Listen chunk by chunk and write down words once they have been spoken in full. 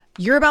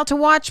You're about to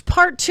watch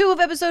part 2 of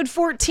episode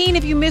 14.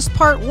 If you missed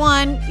part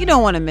 1, you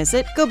don't want to miss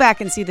it. Go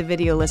back and see the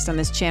video list on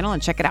this channel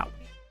and check it out.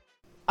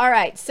 All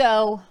right,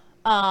 so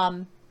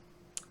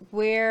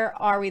where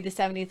are we the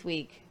 70th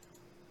week?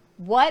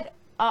 What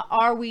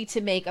are we to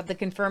make of the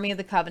confirming of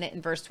the covenant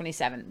in verse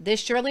 27?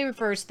 This surely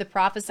refers to the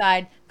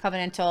prophesied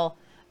covenantal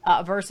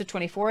verse of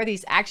 24.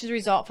 These actions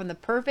result from the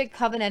perfect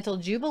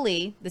covenantal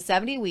jubilee, the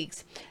 70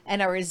 weeks,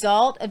 and a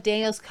result of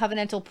Daniel's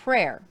covenantal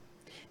prayer.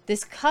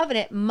 This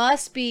covenant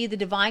must be the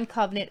divine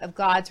covenant of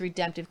God's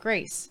redemptive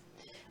grace.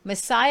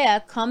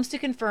 Messiah comes to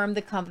confirm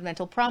the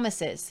covenantal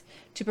promises,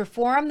 to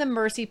perform the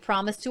mercy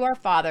promised to our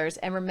fathers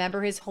and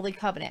remember his holy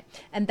covenant.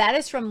 And that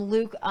is from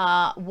Luke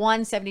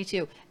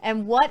 1:72.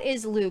 And what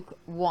is Luke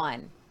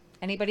 1?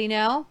 Anybody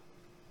know?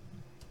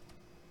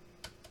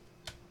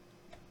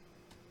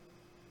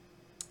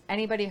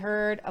 Anybody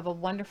heard of a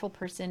wonderful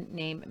person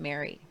named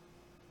Mary?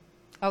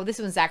 Oh, this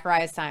was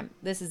Zechariah's time.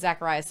 This is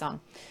Zechariah's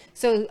song.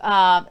 So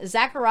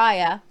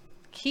Zechariah,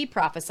 he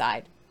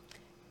prophesied,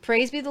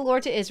 "Praise be the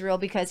Lord to Israel,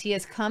 because he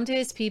has come to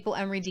his people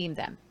and redeemed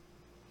them.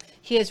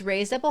 He has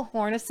raised up a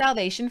horn of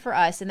salvation for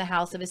us in the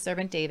house of his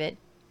servant David."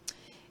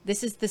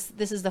 This is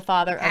the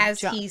father of As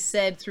John. he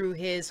said through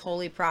his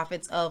holy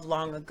prophets of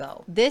long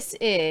ago. This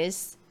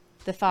is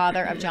the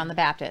father of John the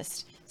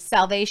Baptist.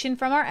 Salvation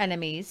from our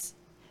enemies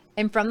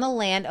and from the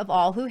land of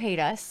all who hate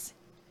us,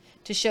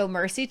 to show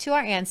mercy to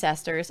our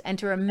ancestors and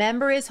to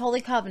remember his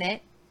holy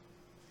covenant,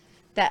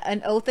 that an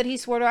oath that he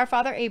swore to our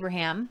father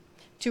Abraham,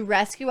 to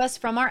rescue us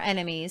from our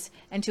enemies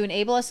and to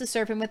enable us to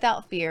serve him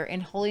without fear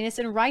in holiness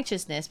and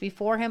righteousness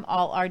before him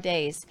all our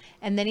days.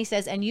 And then he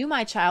says, "And you,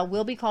 my child,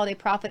 will be called a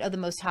prophet of the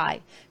Most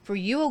High, for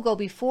you will go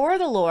before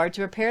the Lord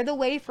to prepare the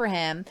way for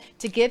him,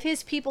 to give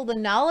his people the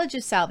knowledge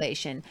of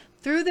salvation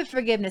through the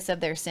forgiveness of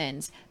their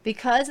sins,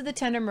 because of the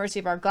tender mercy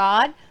of our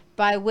God,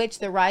 by which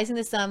the rising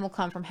of the sun will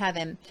come from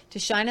heaven, to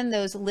shine on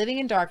those living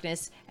in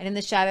darkness and in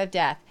the shadow of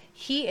death."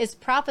 He is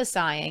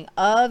prophesying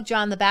of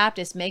John the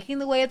Baptist, making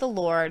the way of the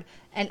Lord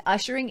and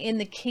ushering in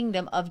the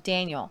kingdom of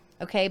Daniel.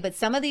 Okay, but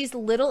some of these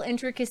little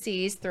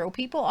intricacies throw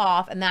people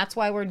off, and that's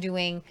why we're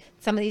doing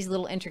some of these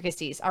little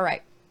intricacies. All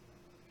right.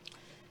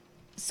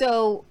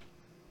 So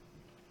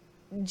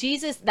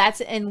Jesus, that's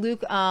in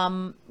Luke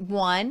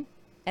 1,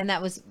 and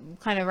that was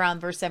kind of around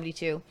verse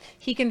 72.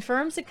 He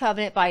confirms the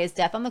covenant by his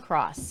death on the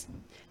cross.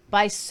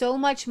 By so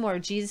much more,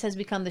 Jesus has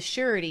become the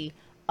surety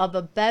of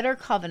a better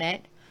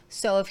covenant.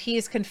 So if he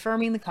is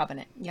confirming the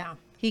covenant,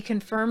 he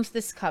confirms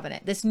this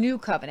covenant, this new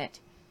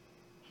covenant.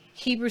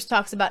 Hebrews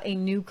talks about a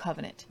new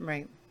covenant.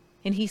 Right.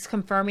 And he's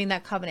confirming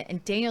that covenant.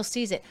 And Daniel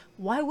sees it.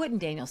 Why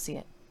wouldn't Daniel see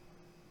it?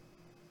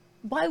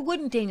 Why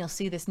wouldn't Daniel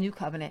see this new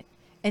covenant?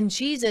 And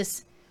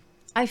Jesus,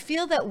 I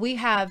feel that we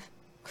have,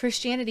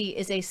 Christianity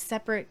is a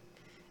separate,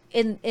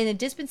 in a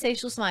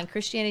dispensationalist mind,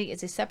 Christianity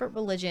is a separate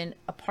religion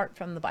apart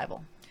from the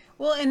Bible.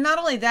 Well, and not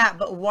only that,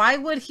 but why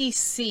would he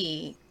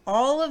see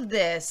all of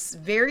this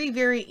very,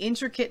 very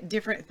intricate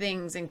different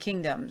things in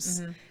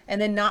kingdoms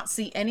and then not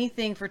see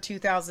anything for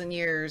 2,000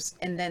 years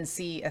and then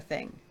see a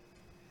thing?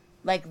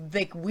 Like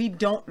we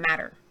don't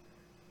matter.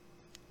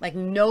 Like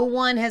no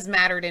one has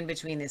mattered in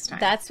between this time.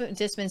 That's what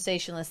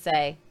dispensationalists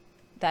say.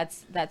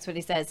 That's what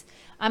he says.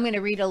 I'm going to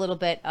read a little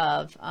bit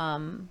of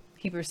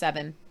Hebrews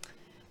 7.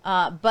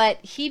 But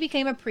he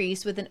became a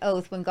priest with an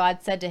oath when God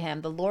said to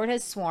him, "The Lord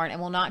has sworn and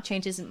will not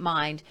change his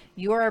mind.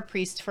 You are a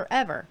priest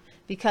forever."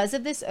 Because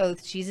of this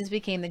oath, Jesus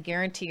became the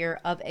guarantor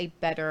of a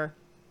better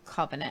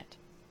covenant.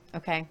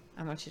 Okay?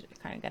 I want you to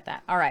kind of get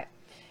that. All right.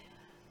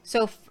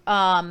 So,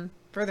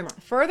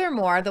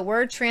 furthermore, the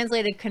word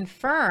translated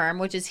confirm,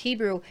 which is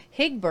Hebrew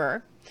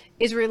higber,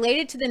 is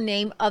related to the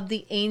name of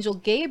the angel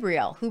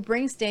Gabriel, who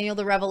brings Daniel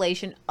the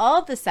revelation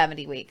of the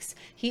 70 weeks.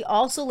 He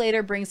also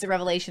later brings the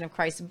revelation of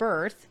Christ's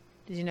birth.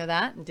 Did you know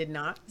that? Did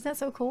not. Is that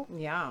so cool?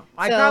 Yeah.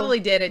 I probably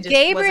did. It just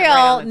Gabriel wasn't right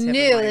on the tip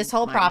knew of this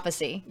whole mind.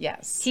 prophecy.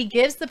 Yes. He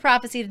gives the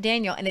prophecy to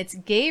Daniel, and it's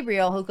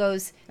Gabriel who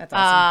goes, That's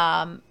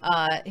awesome.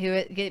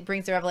 who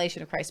brings the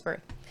revelation of Christ's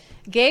birth.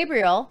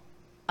 Gabriel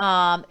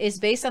is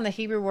based on the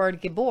Hebrew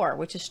word gibor,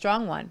 which is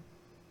strong one,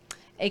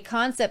 a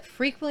concept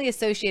frequently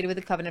associated with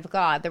the covenant of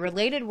God. The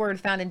related word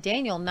found in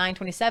Daniel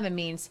 9:27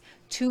 means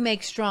to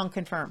make strong,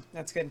 confirm.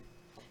 That's good.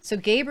 So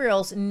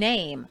Gabriel's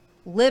name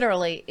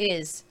literally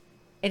is,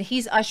 and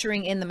he's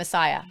ushering in the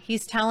Messiah.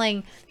 He's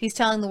telling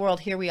the world,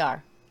 here we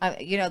are.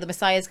 The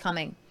Messiah is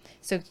coming.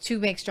 So to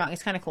make strong,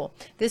 it's kind of cool.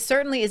 This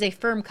certainly is a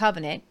firm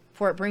covenant,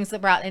 for it brings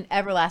about an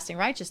everlasting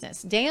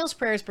righteousness. Daniel's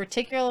prayer is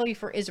particularly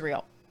for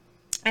Israel,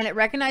 and it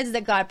recognizes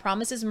that God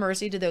promises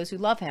mercy to those who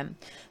love him.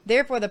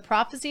 Therefore, the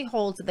prophecy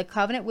holds that the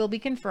covenant will be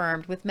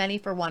confirmed with many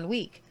for 1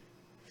 week.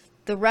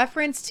 The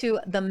reference to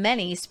the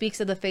many speaks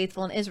of the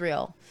faithful in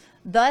Israel.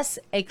 Thus,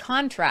 a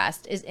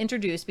contrast is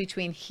introduced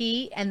between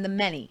he and the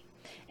many.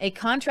 A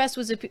contrast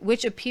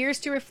which appears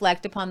to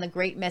reflect upon the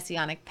great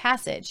messianic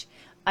passage,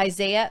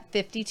 Isaiah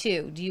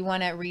 52. Do you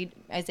want to read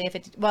Isaiah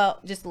 50? Well,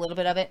 just a little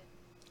bit of it.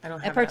 I don't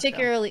have and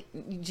particularly,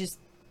 you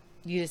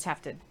just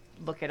have to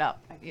look it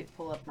up. I can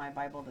pull up my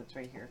Bible that's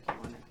right here if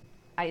you want it.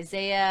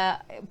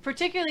 Isaiah,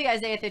 particularly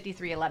Isaiah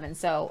 53:11.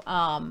 So,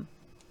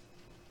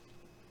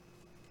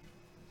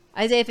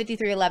 Isaiah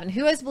 53:11.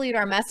 Who has believed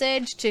our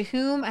message? To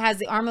whom has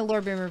the arm of the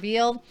Lord been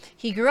revealed?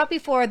 He grew up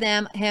before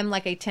him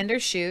like a tender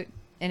shoot.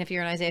 And if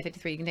you're in Isaiah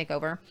 53, you can take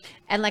over.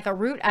 And like a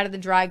root out of the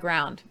dry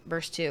ground.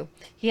 Verse 2.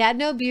 He had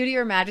no beauty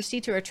or majesty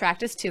to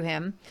attract us to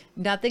him.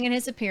 Nothing in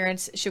his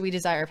appearance should we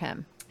desire of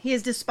him. He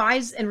is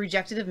despised and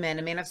rejected of men,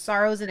 a man of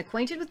sorrows and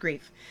acquainted with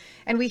grief.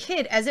 And we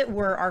hid, as it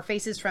were, our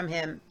faces from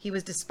him. He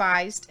was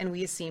despised, and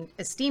we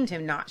esteemed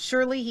him not.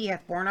 Surely he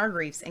hath borne our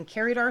griefs and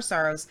carried our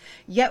sorrows.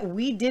 Yet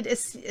we did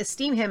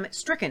esteem him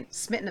stricken,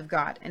 smitten of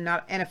God,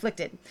 and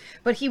afflicted.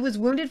 But he was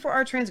wounded for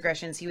our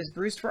transgressions. He was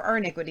bruised for our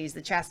iniquities.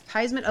 The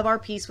chastisement of our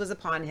peace was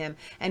upon him,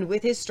 and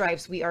with his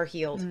stripes we are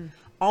healed.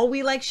 All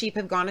we like sheep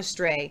have gone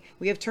astray.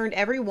 We have turned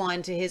every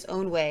one to his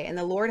own way, and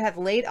the Lord hath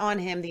laid on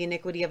him the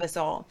iniquity of us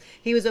all.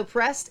 He was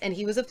oppressed and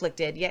he was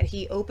afflicted, yet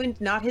he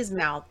opened not his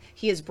mouth.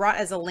 He is brought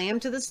as a lamb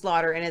to the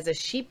slaughter, and as a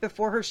sheep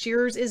before her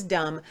shearers is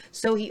dumb,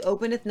 so he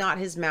openeth not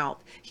his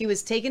mouth. He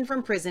was taken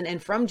from prison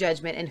and from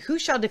judgment, and who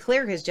shall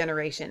declare his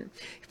generation?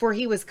 For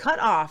he was cut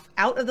off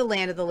out of the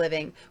land of the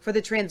living. For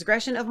the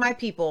transgression of my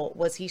people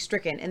was he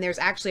stricken. And there's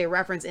actually a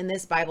reference in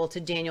this Bible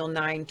to Daniel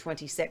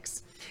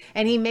 9:26.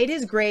 And he made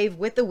his grave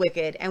with the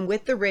wicked and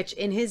with the rich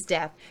in his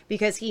death,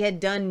 because he had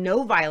done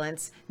no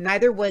violence,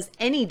 neither was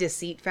any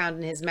deceit found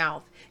in his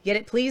mouth. Yet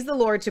it pleased the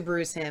Lord to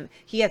bruise him.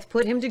 He hath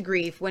put him to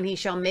grief. When he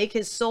shall make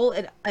his soul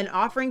an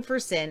offering for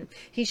sin,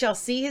 he shall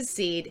see his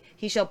seed,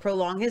 he shall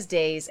prolong his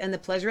days, and the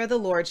pleasure of the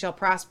Lord shall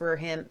prosper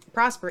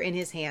in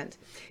his hand.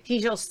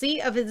 He shall see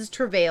of his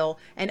travail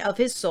and of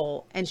his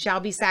soul, and shall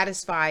be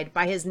satisfied.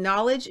 By his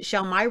knowledge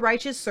shall my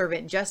righteous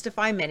servant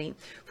justify many,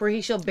 for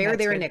he shall bear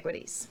their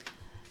iniquities.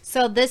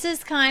 So this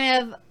is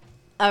kind of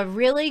a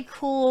really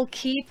cool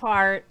key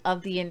part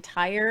of the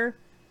entire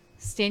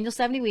Daniel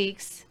 70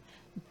 weeks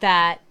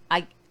that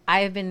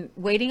I have been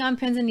waiting on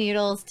pins and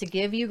needles to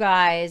give you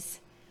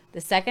guys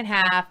the second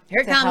half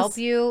to help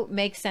you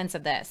make sense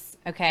of this.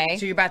 Okay.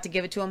 So you're about to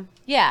give it to him?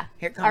 Yeah.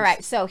 Here it comes. All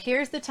right. So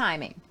here's the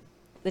timing.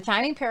 The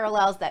timing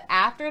parallels that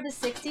after the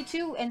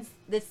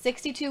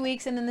 62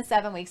 weeks and then the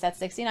 7 weeks, that's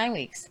 69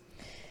 weeks.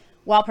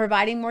 While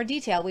providing more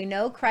detail, we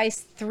know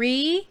Christ's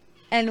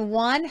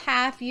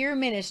 3.5 year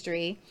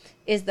ministry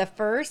is the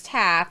first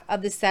half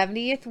of the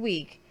 70th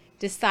week,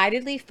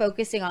 decidedly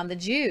focusing on the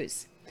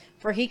Jews.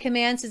 For he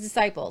commands his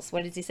disciples,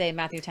 what does he say in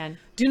Matthew 10?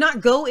 Do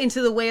not go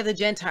into the way of the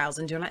Gentiles,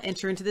 and do not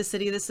enter into the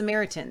city of the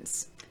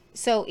Samaritans.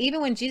 So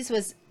even when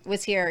Jesus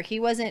was here, he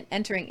wasn't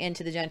entering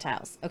into the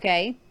Gentiles,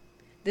 okay?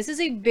 This is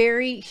a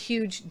very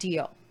huge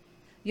deal.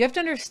 You have to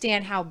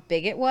understand how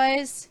big it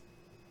was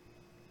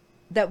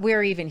that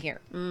we're even here,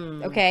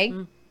 okay?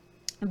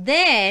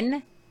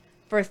 Then,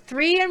 for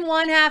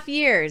 3.5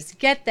 years,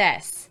 get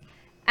this,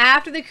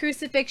 after the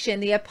crucifixion,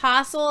 the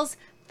apostles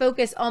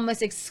focus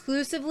almost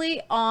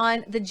exclusively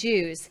on the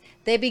Jews.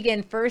 They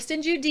begin first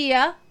in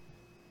Judea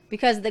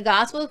because the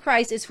gospel of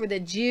Christ is for the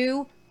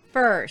Jew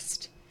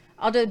first.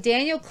 Although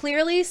Daniel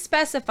clearly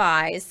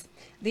specifies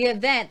the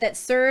event that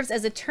serves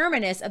as a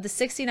terminus of the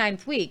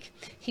 69th week,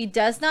 he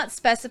does not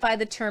specify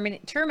the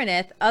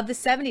terminus of the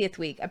 70th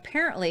week.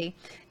 Apparently,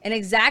 an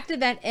exact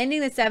event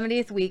ending the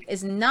 70th week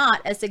is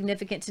not as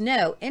significant to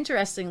know.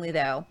 Interestingly,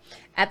 though,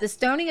 at the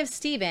stoning of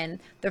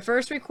Stephen, the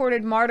first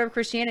recorded martyr of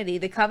Christianity,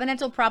 the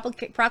covenantal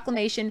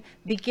proclamation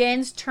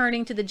begins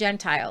turning to the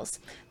Gentiles.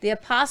 The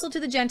apostle to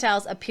the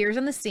Gentiles appears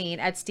on the scene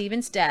at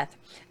Stephen's death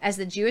as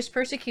the Jewish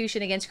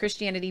persecution against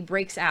Christianity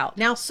breaks out.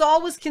 Now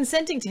Saul was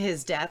consenting to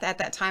his death. At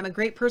that time, a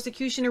great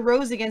persecution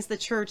arose against the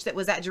church that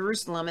was at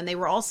Jerusalem, and they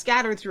were all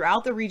scattered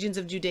throughout the regions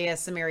of Judea,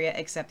 Samaria,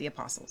 except the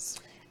apostles.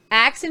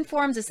 Acts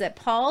informs us that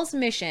Paul's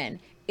mission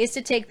is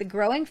to take the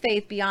growing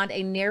faith beyond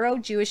a narrow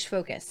Jewish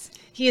focus.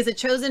 He is a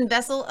chosen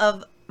vessel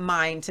of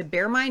mine to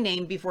bear my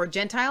name before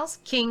Gentiles,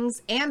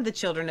 kings, and the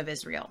children of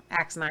Israel.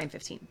 Acts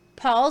 9:15.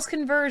 Paul's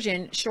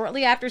conversion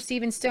shortly after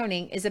Stephen's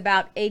stoning is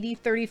about AD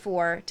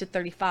 34 to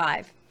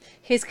 35.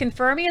 His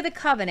confirming of the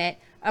covenant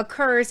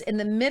occurs in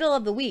the middle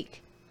of the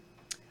week.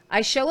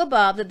 I show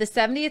above that the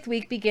 70th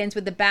week begins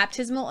with the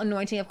baptismal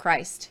anointing of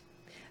Christ.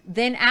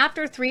 Then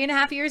after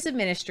 3.5 years of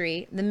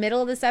ministry, the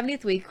middle of the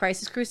 70th week,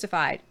 Christ is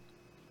crucified.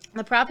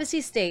 The prophecy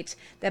states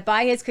that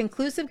by his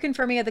conclusive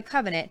confirming of the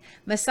covenant,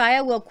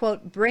 Messiah will,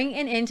 quote, bring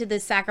an end to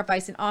the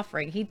sacrifice and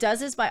offering. He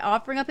does this by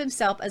offering up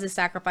himself as a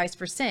sacrifice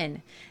for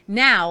sin.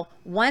 Now,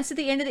 once at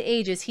the end of the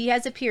ages, he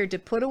has appeared to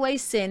put away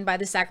sin by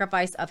the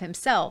sacrifice of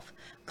himself.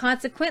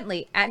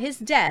 Consequently, at his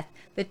death,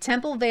 the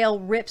temple veil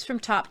rips from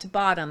top to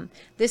bottom.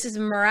 This is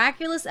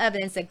miraculous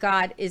evidence that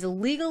God is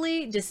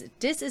legally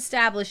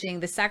disestablishing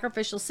the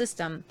sacrificial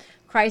system.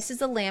 Christ is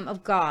the Lamb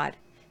of God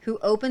who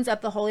opens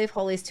up the Holy of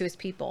Holies to his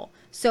people.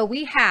 So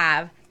we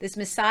have this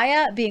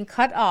Messiah being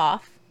cut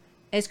off,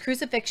 his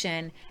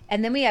crucifixion,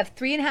 and then we have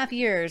 3.5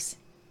 years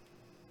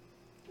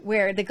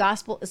where the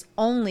gospel is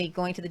only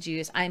going to the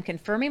Jews. I am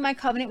confirming my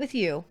covenant with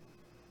you.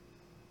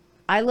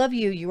 I love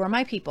you. You are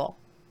my people.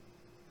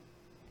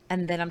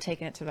 And then I'm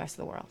taking it to the rest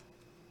of the world.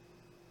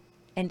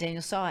 And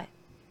Daniel saw it.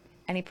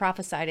 And he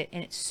prophesied it.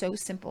 And it's so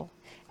simple.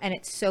 And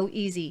it's so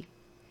easy.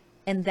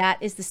 And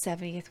that is the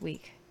 70th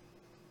week.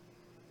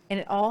 And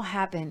it all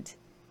happened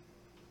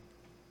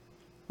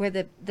where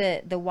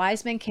the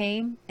wise men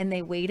came and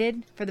they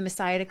waited for the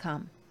Messiah to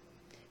come.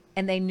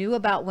 And they knew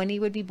about when he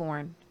would be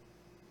born.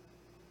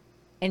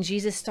 And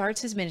Jesus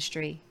starts his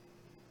ministry.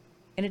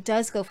 And it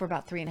does go for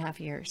about 3.5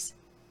 years.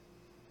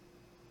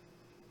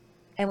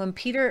 And when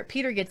Peter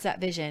gets that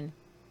vision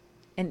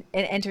and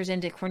enters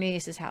into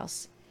Cornelius'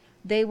 house,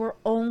 they were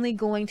only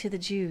going to the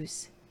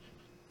Jews.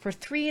 For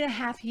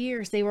 3.5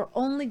 years, they were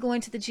only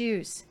going to the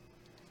Jews.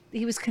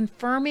 He was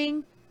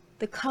confirming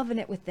the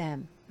covenant with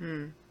them.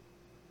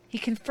 He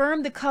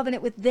confirmed the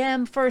covenant with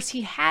them first.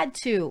 He had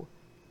to.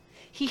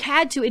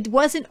 It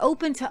wasn't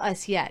open to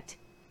us yet.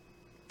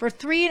 For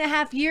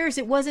 3.5 years,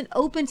 it wasn't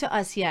open to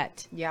us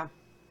yet. Yeah.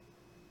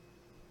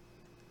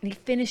 And he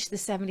finished the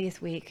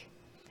 70th week.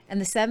 And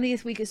the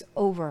 70th week is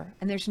over.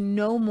 And there's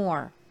no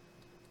more.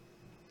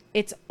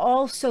 It's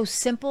all so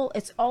simple.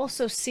 It's all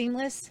so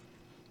seamless.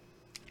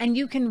 And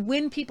you can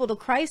win people to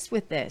Christ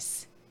with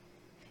this.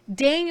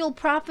 Daniel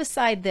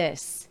prophesied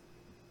this.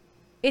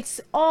 It's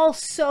all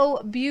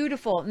so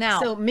beautiful. Now,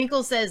 so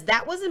Minkle says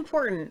that was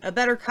important. A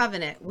better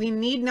covenant. We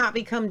need not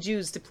become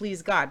Jews to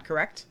please God,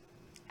 correct?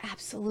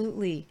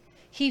 Absolutely.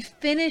 He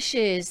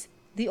finishes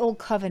the old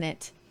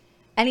covenant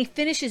and he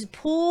finishes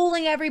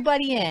pulling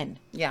everybody in.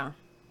 Yeah.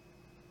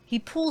 He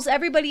pulls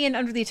everybody in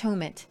under the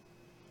atonement.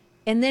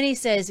 And then he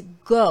says,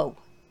 go,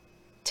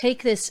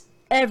 take this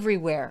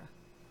everywhere.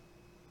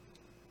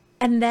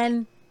 And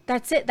then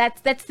that's it.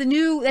 That's the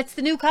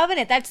new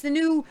covenant. That's the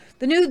new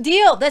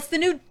deal. That's the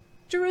new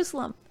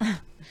Jerusalem.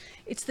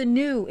 It's the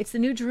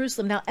new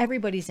Jerusalem. Now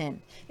everybody's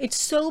in. It's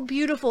so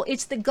beautiful.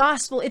 It's the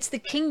gospel. It's the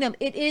kingdom.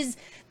 It is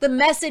the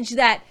message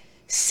that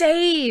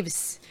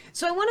saves.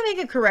 So I want to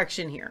make a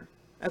correction here.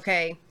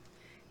 Okay.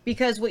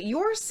 Because what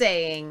you're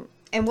saying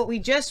and what we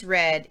just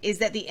read is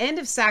that the end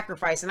of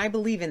sacrifice, and I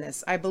believe in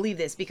this. I believe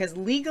this because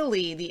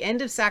legally the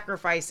end of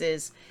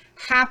sacrifices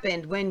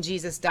happened when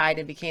Jesus died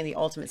and became the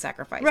ultimate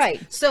sacrifice.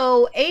 Right.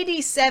 So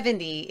AD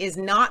 70 is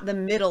not the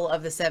middle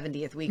of the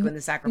 70th week when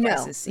the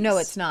sacrifices cease. No,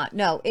 it's not.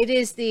 No, it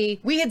is the...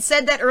 We had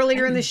said that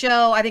earlier in the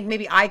show. I think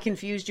maybe I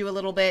confused you a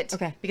little bit.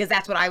 Okay. Because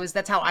that's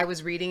how I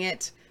was reading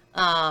it.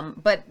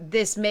 But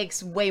this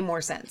makes way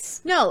more sense.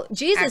 No,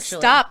 Jesus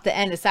stopped the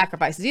end of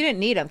sacrifices. You didn't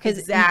need them because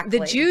exactly.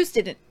 The Jews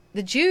didn't.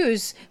 The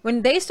Jews,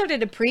 when they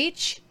started to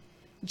preach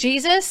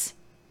Jesus,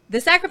 the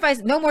sacrifice,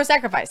 no more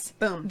sacrifice.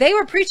 Boom. They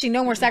were preaching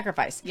no more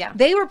sacrifice. Yeah.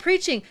 They were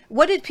preaching.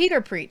 What did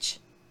Peter preach?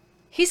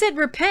 He said,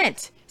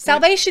 repent.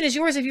 Salvation is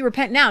yours if you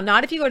repent now,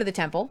 not if you go to the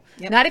temple,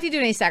 not if you do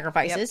any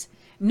sacrifices.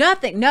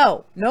 Nothing.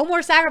 No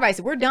more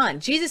sacrifices. We're done.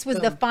 Jesus was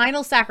the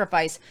final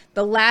sacrifice,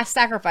 the last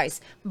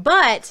sacrifice.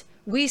 But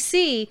we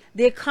see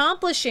the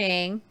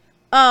accomplishing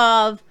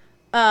of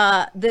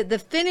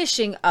the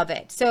finishing of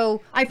it.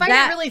 So I find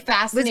it really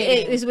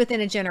fascinating. It was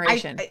within a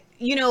generation.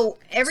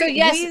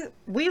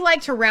 We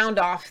like to round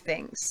off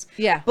things.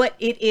 Yeah. But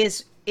it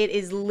is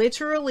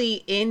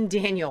literally in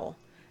Daniel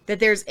that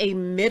there's a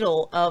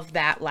middle of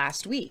that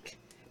last week.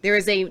 There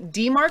is a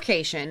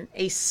demarcation,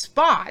 a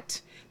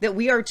spot that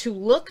we are to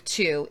look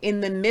to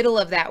in the middle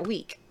of that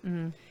week.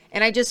 Mm-hmm.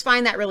 And I just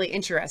find that really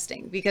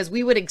interesting because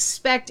we would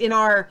expect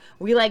I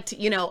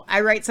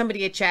write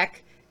somebody a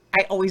check.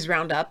 I always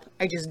round up.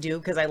 I just do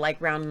because I like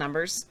round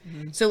numbers.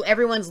 Mm-hmm. So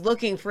everyone's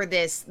looking for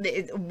this.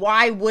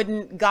 Why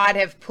wouldn't God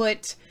have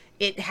put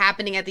it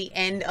happening at the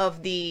end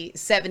of the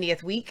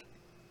 70th week?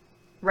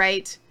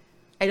 Right?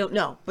 I don't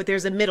know, but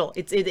there's a middle.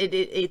 It's a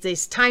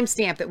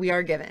timestamp that we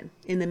are given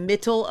in the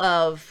middle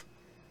of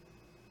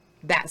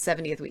that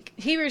 70th week.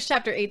 Hebrews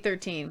chapter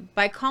 8:13.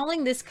 By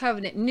calling this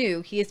covenant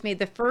new, he has made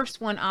the first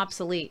one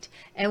obsolete.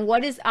 And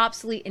what is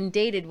obsolete and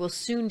dated will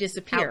soon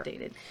disappear.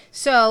 Outdated.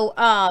 So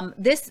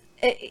this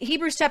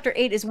Hebrews chapter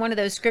 8 is one of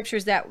those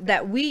scriptures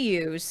that we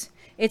use.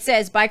 It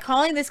says, by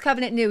calling this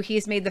covenant new, he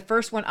has made the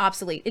first one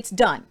obsolete. It's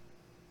done.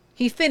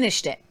 He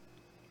finished it.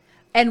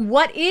 And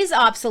what is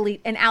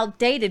obsolete and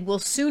outdated will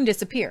soon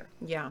disappear.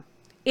 Yeah.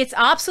 It's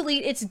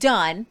obsolete. It's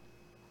done.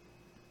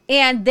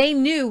 And they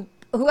knew,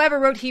 whoever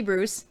wrote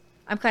Hebrews,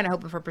 I'm kind of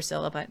hoping for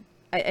Priscilla, but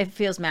it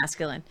feels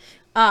masculine,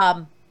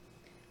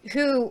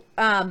 who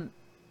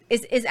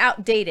is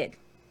outdated.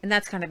 And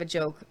that's kind of a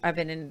joke. I've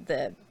been in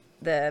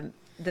the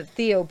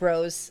Theo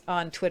bros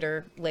on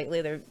Twitter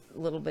lately. They're a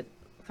little bit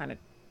kind of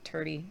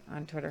turdy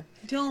on Twitter.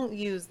 Don't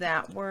use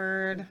that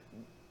word,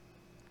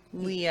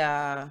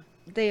 Leah.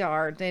 They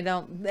are. They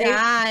don't.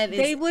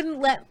 They wouldn't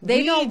let.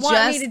 They don't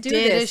want me to do this. We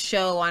just did a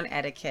show on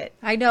etiquette.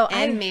 I know.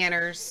 And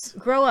manners.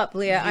 Grow up,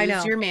 Leah. I know.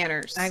 Use your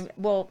manners.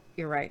 Well,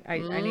 you're right. I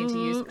need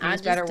to use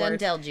better words. I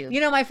just told you.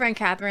 You know, my friend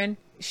Catherine.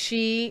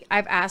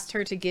 I've asked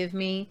her to give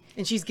me,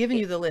 and she's given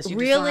you the list. You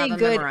really just don't have them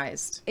good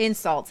memorized.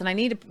 Insults, and I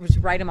need to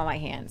write them on my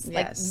hands.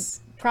 Yes.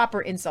 Like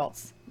proper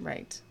insults.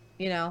 Right.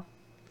 You know,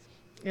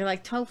 you're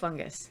like toe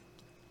fungus.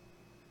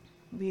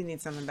 We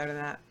need something better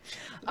than that.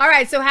 All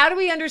right, so how do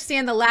we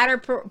understand the latter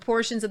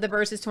portions of the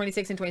verses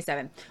 26 and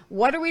 27?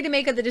 What are we to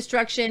make of the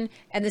destruction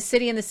and the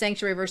city and the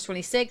sanctuary, verse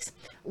 26?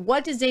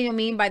 What does Daniel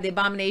mean by the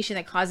abomination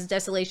that causes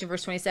desolation,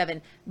 verse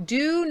 27?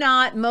 Do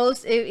not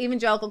most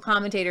evangelical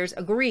commentators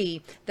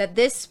agree that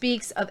this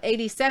speaks of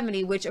AD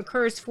 70, which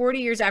occurs 40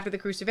 years after the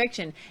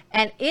crucifixion?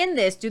 And in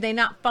this, do they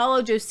not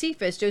follow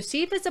Josephus?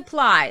 Josephus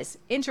applies,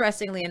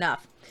 interestingly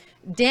enough,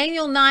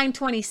 Daniel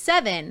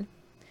 9:27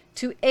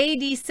 to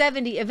AD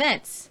 70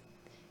 events.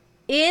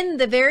 In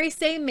the very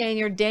same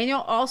manner,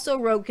 Daniel also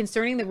wrote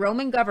concerning the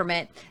Roman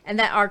government and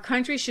that our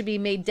country should be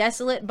made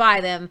desolate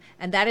by them,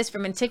 and that is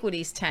from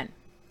Antiquities 10.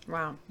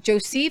 Wow.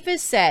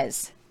 Josephus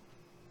says,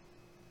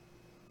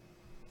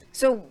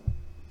 so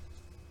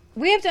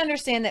we have to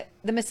understand that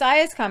the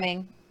Messiah is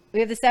coming. We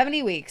have the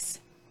 70 weeks.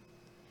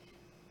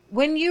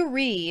 When you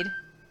read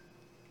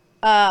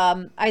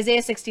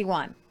Isaiah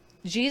 61,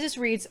 Jesus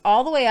reads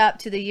all the way up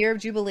to the year of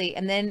Jubilee,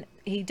 and then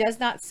he does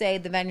not say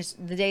the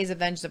days of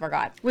vengeance of our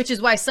God. Which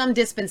is why some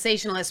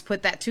dispensationalists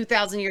put that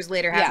 2,000 years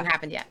later hasn't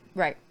happened yet.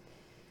 Right.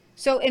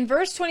 So in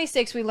verse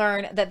 26, we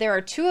learn that there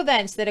are two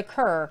events that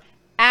occur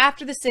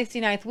after the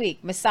 69th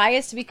week. Messiah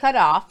is to be cut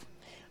off,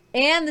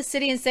 and the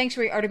city and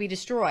sanctuary are to be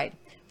destroyed.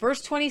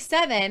 Verse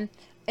 27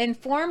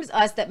 informs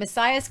us that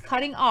Messiah's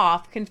cutting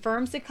off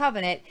confirms the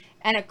covenant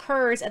and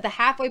occurs at the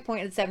halfway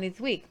point of the 70th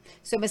week.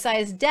 So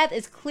Messiah's death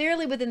is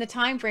clearly within the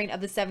time frame of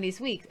the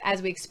 70th week,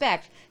 as we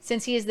expect,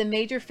 since he is the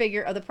major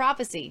figure of the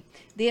prophecy.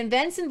 The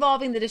events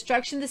involving the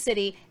destruction of the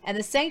city and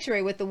the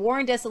sanctuary with the war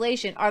and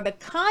desolation are the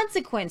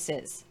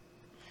consequences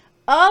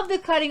of the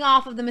cutting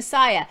off of the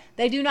Messiah.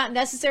 They do not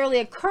necessarily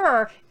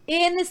occur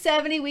in the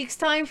 70 weeks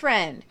time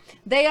frame.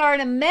 They are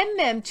an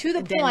addendum to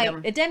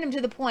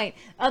the point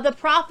of the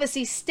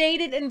prophecy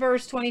stated in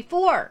verse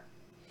 24.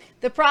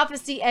 The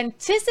prophecy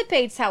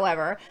anticipates,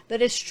 however, the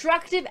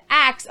destructive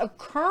acts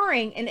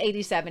occurring in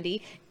AD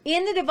 70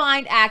 in the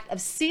divine act of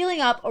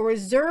sealing up or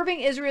reserving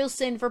Israel's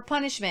sin for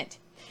punishment.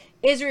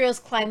 Israel's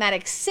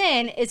climatic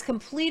sin is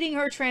completing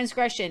her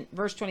transgression,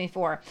 verse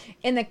 24,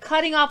 in the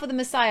cutting off of the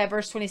Messiah,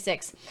 verse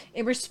 26.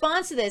 In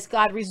response to this,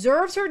 God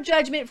reserves her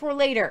judgment for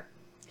later.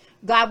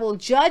 God will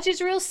judge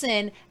Israel's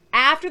sin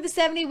after the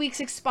 70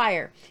 weeks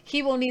expire.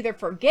 He will neither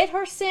forget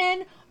her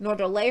sin nor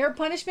delay her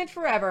punishment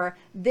forever.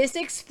 This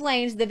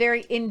explains the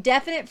very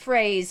indefinite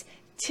phrase,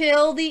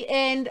 till the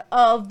end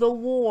of the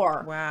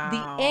war. Wow.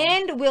 The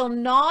end will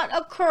not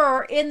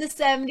occur in the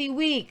 70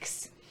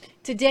 weeks.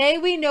 Today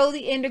we know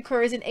the end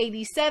occurs in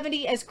AD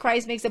 70, as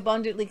Christ makes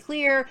abundantly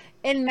clear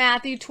in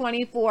Matthew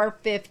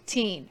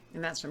 24:15.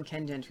 And that's from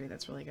Ken Gentry.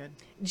 That's really good.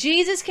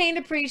 Jesus came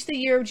to preach the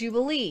year of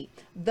Jubilee.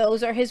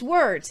 Those are his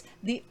words,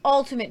 the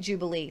ultimate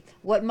Jubilee.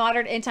 What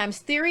modern end times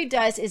theory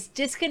does is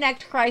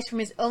disconnect Christ from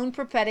his own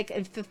prophetic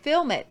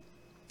fulfillment.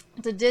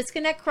 To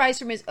disconnect Christ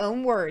from his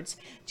own words,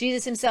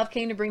 Jesus himself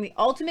came to bring the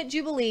ultimate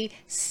Jubilee,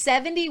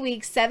 70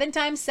 weeks, 7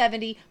 times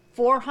 70,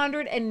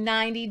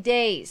 490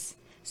 days.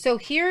 So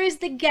here is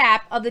the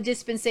gap of the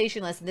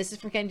dispensationalists. This is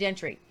from Ken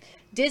Gentry.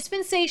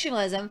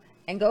 Dispensationalism,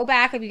 and go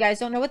back if you guys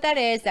don't know what that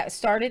is, that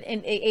started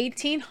in the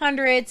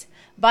 1800s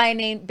by a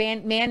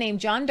man named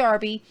John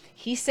Darby.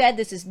 He said,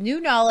 this is new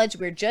knowledge.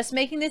 We're just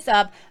making this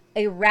up.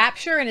 A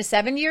rapture and a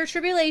 7-year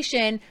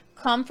tribulation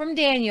come from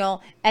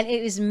Daniel, and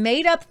it is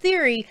made up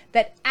theory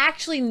that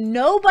actually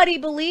nobody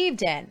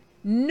believed in.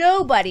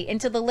 Nobody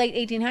until the late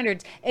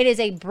 1800s. It is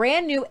a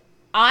brand new,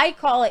 I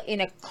call it an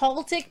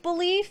occultic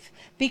belief,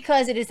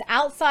 because it is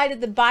outside of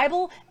the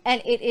Bible,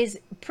 and it is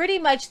pretty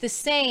much the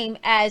same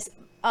as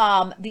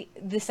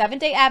the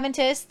Seventh-day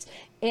Adventists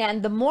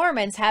and the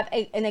Mormons have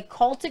an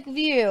occultic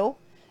view.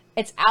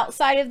 It's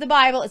outside of the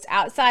Bible. It's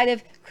outside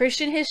of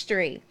Christian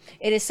history.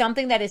 It is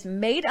something that is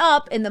made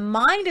up in the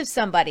mind of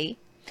somebody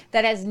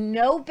that has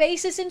no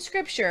basis in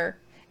Scripture,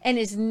 and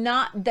is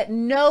not, that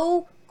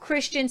no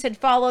Christians had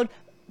followed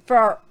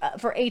for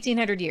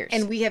 1800 years.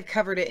 And we have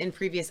covered it in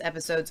previous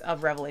episodes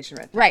of Revelation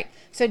Red. Right.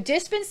 So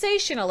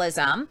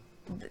dispensationalism,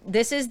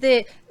 this is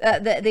who's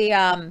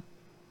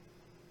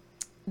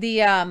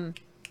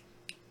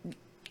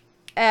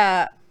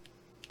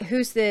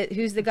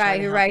the guy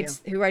who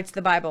writes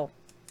the Bible?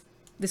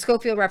 The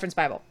Scofield Reference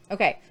Bible.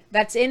 Okay.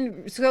 That's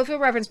in Scofield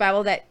Reference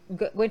Bible that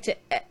went to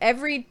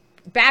every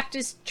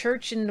Baptist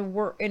church in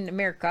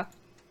America.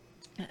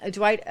 It's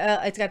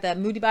got the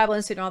Moody Bible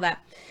Institute and all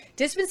that.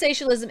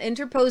 Dispensationalism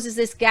interposes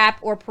this gap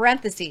or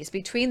parentheses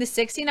between the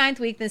 69th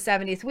week and the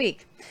 70th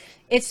week.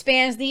 It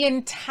spans the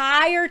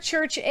entire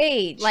church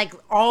age. Like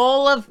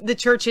all of the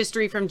church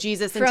history from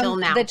Jesus until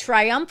now. The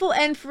triumphal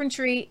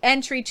entry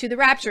to the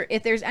rapture.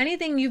 If there's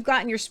anything you've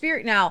got in your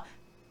spirit now,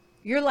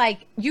 you're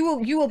like, you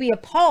will be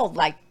appalled.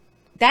 Like,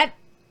 that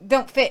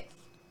don't fit.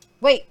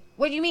 Wait,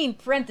 what do you mean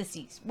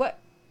parentheses? What?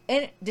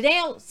 And did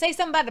Daniel say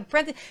something about the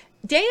parentheses?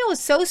 Daniel was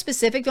so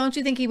specific. Don't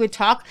you think he would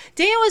talk?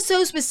 Daniel was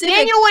so specific.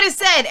 Daniel would have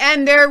said,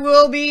 and there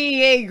will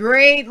be a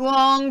great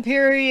long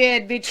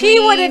period between... He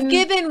would have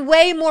given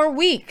way more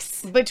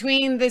weeks.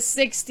 Between the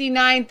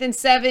 69th and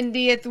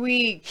 70th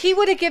week. He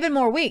would have given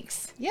more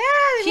weeks. Yeah,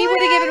 he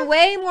would have given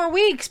way more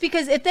weeks,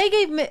 because if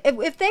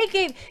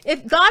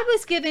God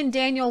was giving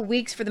Daniel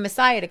weeks for the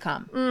Messiah to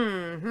come,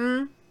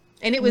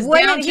 and it was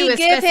down to a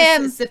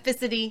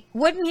specificity.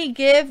 Wouldn't he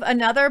give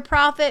another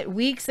prophet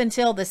weeks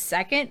until the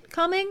second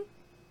coming?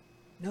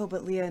 No,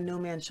 but Leah, no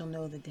man shall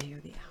know the day or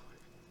the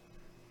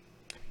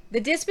hour. The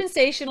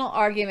dispensational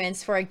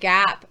arguments for a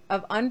gap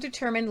of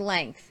undetermined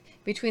length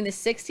between the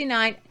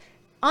 69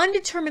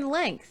 undetermined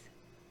length.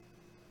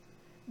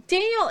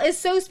 Daniel is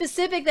so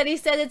specific that he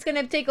said it's going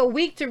to take a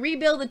week to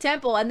rebuild the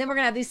temple, and then we're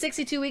going to have these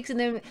 62 weeks, and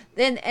then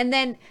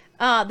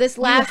this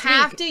last week. You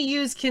have week. to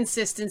use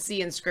consistency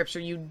in Scripture.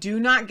 You do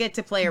not get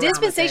to play around with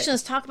it.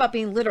 Dispensationalists talk about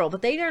being literal,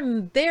 but they're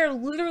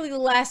literally the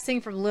last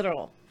thing from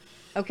literal.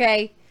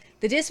 Okay?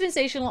 The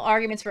dispensational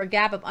arguments for a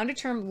gap of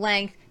undetermined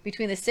length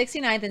between the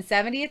 69th and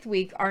 70th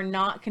week are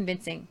not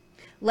convincing.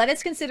 Let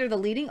us consider the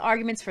leading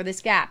arguments for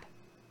this gap.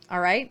 All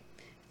right?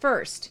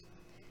 First,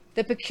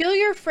 the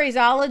peculiar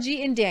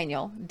phraseology in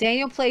Daniel.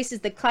 Daniel places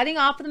the cutting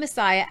off of the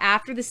Messiah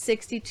after the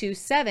 62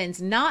 sevens,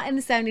 not in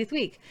the 70th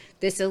week.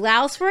 This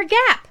allows for a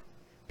gap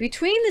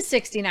between the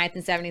 69th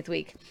and 70th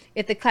week.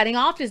 If the cutting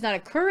off does not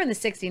occur in the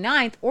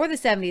 69th or the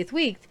 70th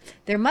week,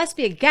 there must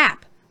be a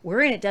gap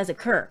wherein it does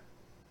occur.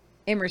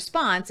 In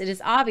response, it is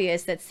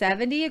obvious that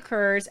 70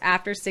 occurs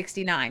after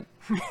 69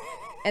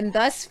 and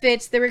thus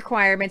fits the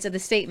requirements of the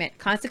statement.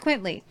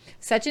 Consequently,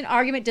 such an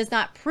argument does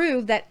not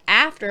prove that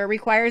after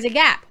requires a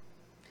gap.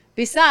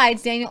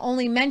 Besides, Daniel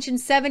only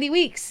mentions 70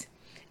 weeks,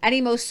 and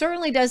he most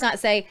certainly does not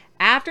say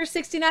after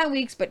 69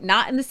 weeks, but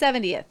not in the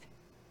 70th.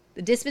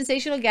 The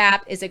dispensational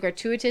gap is a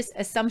gratuitous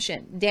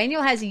assumption.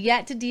 Daniel has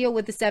yet to deal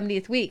with the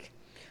 70th week,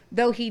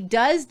 though he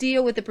does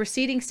deal with the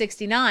preceding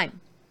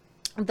 69.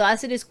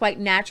 Thus, it is quite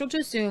natural to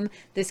assume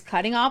this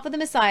cutting off of the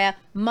Messiah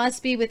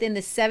must be within the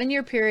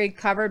 7-year period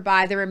covered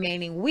by the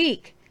remaining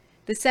week,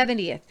 the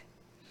 70th.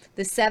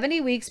 The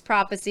 70 weeks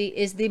prophecy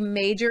is the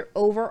major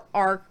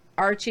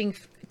overarching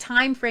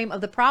time frame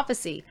of the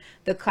prophecy.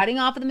 The cutting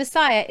off of the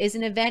Messiah is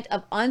an event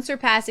of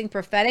unsurpassing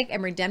prophetic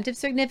and redemptive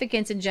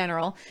significance in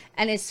general,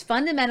 and is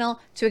fundamental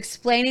to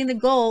explaining the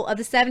goal of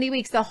the 70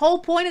 weeks. The whole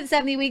point of the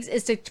 70 weeks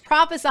is to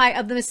prophesy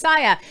of the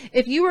Messiah.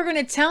 If you were going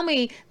to tell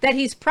me that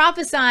he's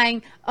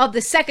prophesying of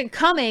the second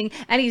coming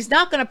and he's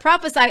not going to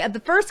prophesy of the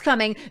first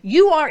coming,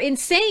 you are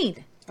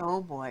insane. Oh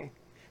boy.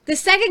 The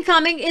second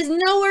coming is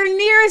nowhere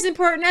near as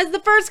important as the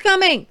first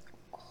coming.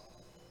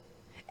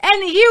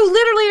 And you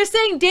literally are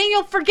saying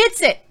Daniel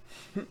forgets it,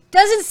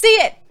 doesn't see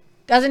it,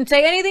 doesn't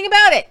say anything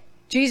about it.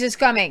 Jesus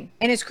coming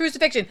and his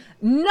crucifixion.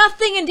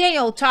 Nothing in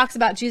Daniel talks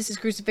about Jesus'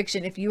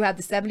 crucifixion if you have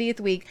the 70th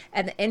week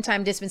and the end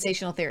time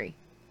dispensational theory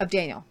of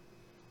Daniel.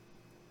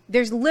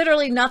 There's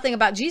literally nothing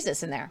about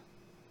Jesus in there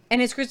and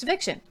his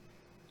crucifixion.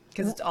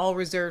 Because it's all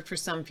reserved for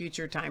some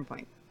future time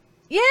point.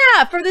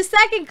 Yeah, for the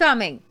second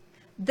coming.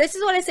 This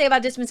is what I say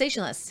about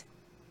dispensationalists.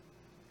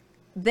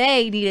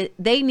 They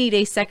need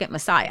a second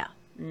Messiah.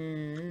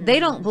 They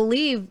don't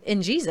believe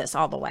in Jesus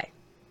all the way.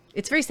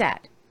 It's very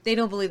sad. They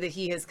don't believe that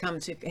he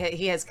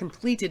has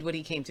completed what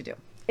he came to do.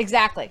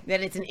 Exactly.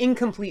 That it's an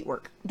incomplete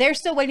work. They're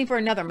still waiting for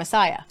another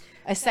Messiah,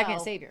 a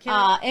second Savior.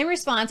 In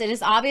response, it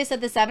is obvious that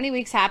the 70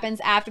 weeks happens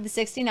after the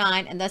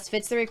 69 and thus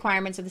fits the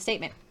requirements of the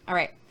statement. All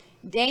right.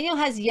 Daniel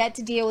has yet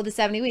to deal with the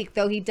 70 week,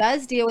 though he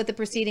does deal with the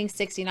preceding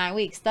 69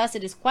 weeks. Thus,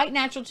 it is quite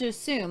natural to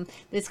assume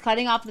this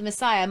cutting off of the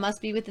Messiah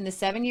must be within the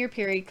 7-year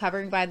period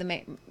covering by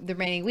the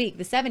remaining week,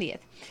 the 70th.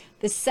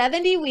 The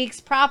 70 weeks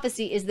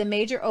prophecy is the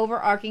major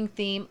overarching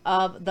theme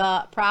of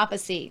the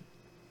prophecy.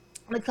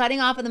 The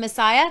cutting off of the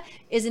Messiah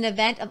is an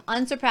event of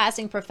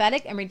unsurpassing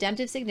prophetic and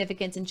redemptive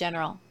significance in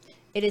general.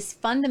 It is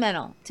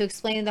fundamental to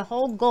explaining the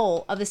whole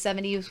goal of the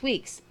 70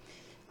 weeks.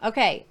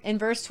 Okay, in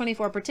verse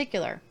 24 in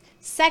particular.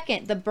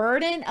 Second, the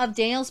burden of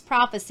Daniel's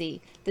prophecy,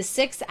 the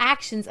 6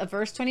 actions of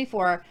verse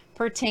 24,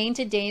 pertain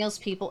to Daniel's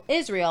people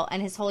Israel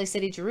and his holy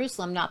city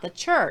Jerusalem, not the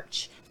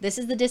church. This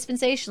is the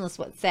dispensationalists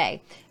would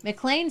say.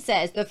 McLean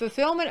says, the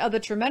fulfillment of the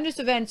tremendous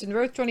events in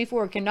verse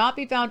 24 cannot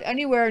be found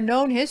anywhere in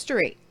known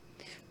history.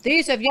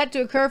 These have yet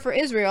to occur for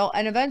Israel,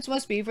 and events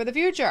must be for the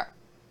future.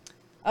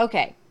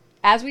 Okay,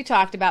 as we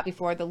talked about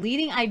before, the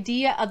leading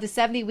idea of the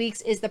 70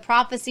 weeks is the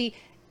prophecy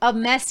of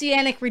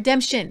messianic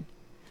redemption.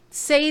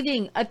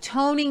 Saving,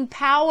 atoning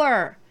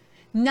power,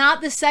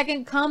 not the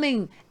second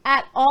coming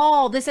at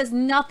all. This has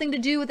nothing to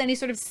do with any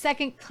sort of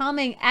second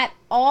coming at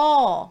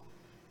all.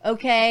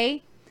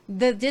 Okay?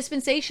 The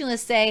dispensationalists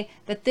say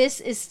that this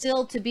is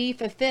still to be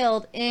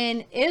fulfilled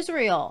in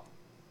Israel.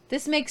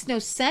 This makes no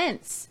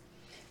sense.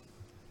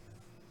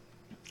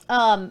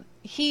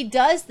 He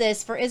does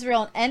this for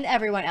Israel and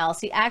everyone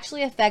else. He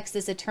actually affects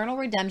this eternal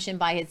redemption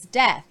by his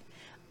death.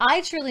 I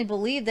truly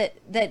believe that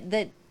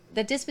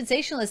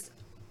dispensationalists,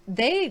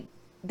 they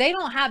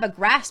don't have a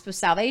grasp of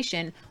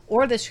salvation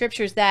or the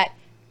scriptures that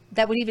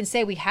would even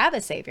say we have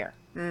a savior.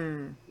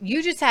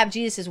 You just have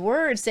Jesus'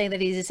 words saying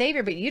that he's a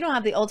savior, but you don't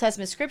have the Old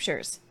Testament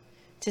scriptures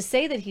to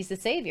say that he's the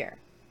savior,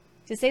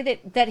 to say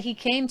that he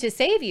came to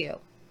save you.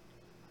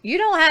 You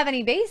don't have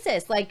any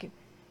basis. Like,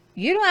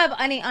 you don't have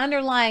any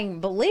underlying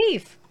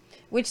belief,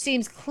 which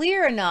seems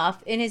clear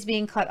enough in his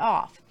being cut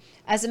off.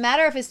 As a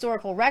matter of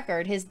historical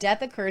record, his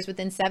death occurs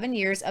within 7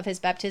 years of his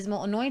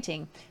baptismal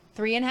anointing,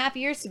 3.5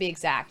 years to be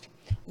exact.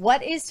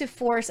 What is to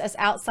force us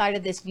outside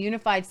of this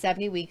unified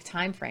 70-week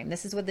time frame?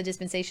 This is what the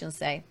dispensationalists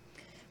say.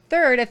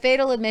 Third, a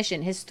fatal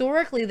admission.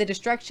 Historically, the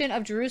destruction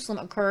of Jerusalem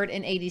occurred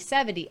in AD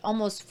 70,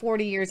 almost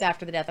 40 years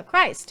after the death of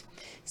Christ.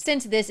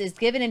 Since this is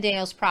given in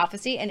Daniel's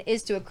prophecy and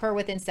is to occur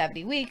within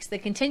 70 weeks, the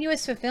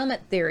continuous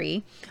fulfillment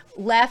theory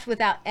left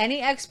without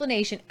any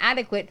explanation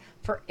adequate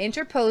for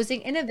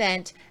interposing an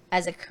event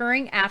as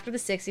occurring after the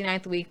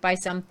 69th week by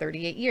some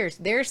 38 years.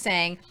 They're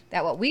saying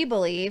that what we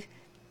believe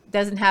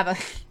doesn't have a...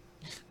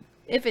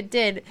 If it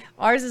did,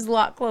 ours is a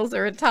lot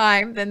closer in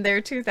time than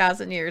their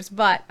 2,000 years,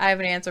 but I have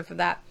an answer for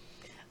that.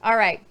 All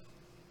right.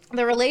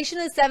 The relation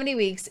of the 70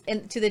 weeks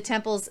to the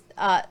temple's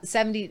AD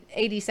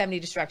 70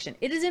 destruction.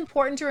 It is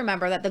important to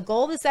remember that the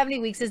goal of the 70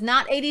 weeks is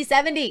not AD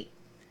 70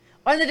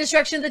 or the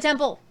destruction of the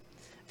temple.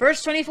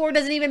 Verse 24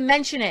 doesn't even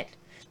mention it.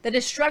 The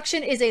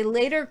destruction is a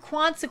later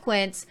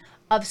consequence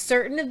of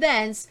certain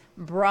events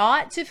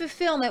brought to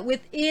fulfillment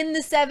within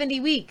the 70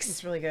 weeks.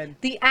 It's really good.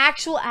 The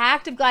actual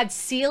act of God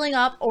sealing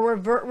up or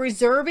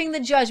reserving the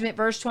judgment,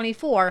 verse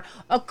 24,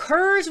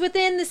 occurs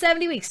within the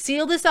 70 weeks.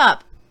 Seal this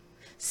up.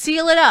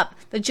 Seal it up.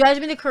 The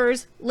judgment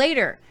occurs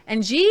later.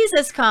 And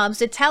Jesus comes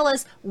to tell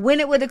us when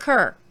it would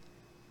occur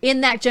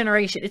in that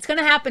generation. It's going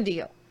to happen to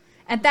you.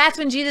 And that's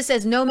when Jesus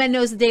says, no man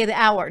knows the day of the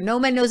hour. No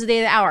man knows the day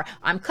of the hour.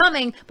 I'm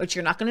coming, but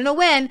you're not going to know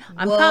when.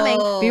 I'm coming.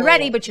 Be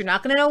ready, but you're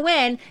not going to know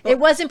when. It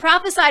wasn't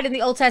prophesied in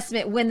the Old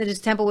Testament when the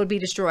temple would be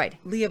destroyed.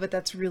 Leah, but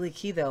that's really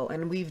key though.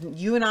 And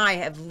you and I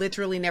have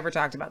literally never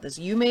talked about this.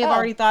 You may have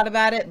already thought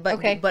about it, but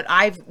okay. But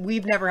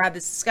we've never had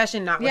this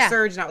discussion, not with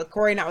Serge, not with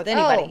Corey, not with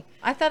anybody. Oh,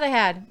 I thought I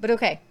had, but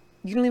okay.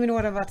 You don't even know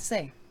what I'm about to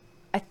say.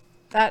 I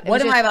thought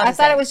what am I about to say? I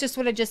thought it was just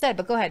what I just said,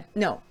 but go ahead.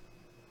 No.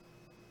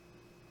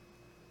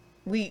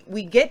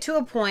 We get to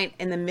a point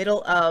in the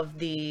middle of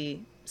the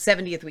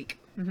 70th week.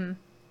 Mm-hmm.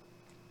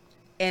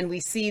 And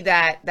we see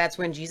that that's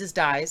when Jesus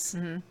dies.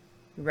 Mm-hmm.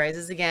 He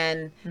rises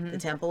again. Mm-hmm. The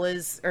temple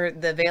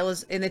the veil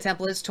is in the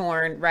temple is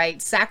torn,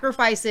 right?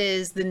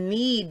 Sacrifices, the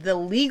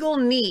legal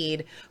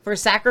need for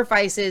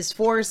sacrifices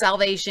for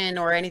salvation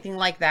or anything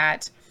like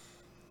that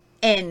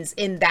ends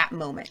in that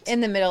moment.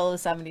 In the middle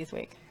of the 70th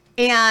week.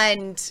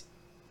 And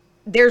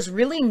there's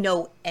really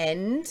no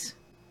end.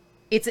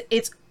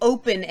 It's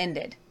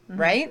open-ended, mm-hmm.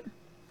 right?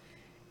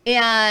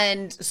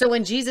 And so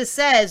when Jesus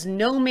says,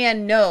 no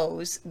man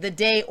knows the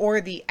day or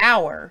the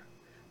hour,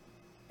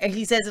 and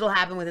he says it'll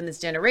happen within this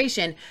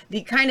generation,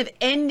 the kind of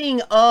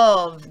ending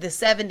of the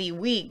 70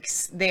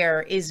 weeks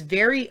there is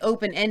very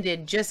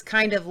open-ended, just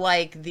kind of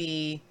like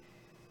the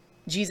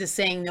Jesus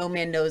saying, no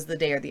man knows the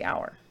day or the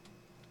hour.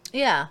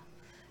 Yeah.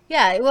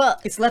 Yeah, well,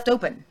 it's left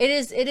open. It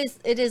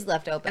is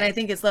left open. And I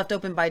think it's left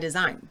open by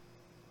design.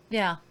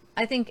 Yeah.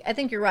 I think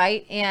you're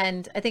right,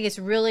 and I think it's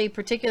really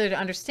particular to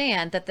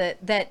understand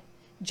that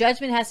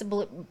judgment has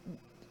to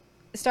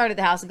start at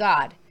the house of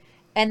God,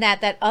 and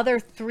that other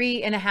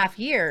 3.5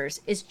 years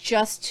is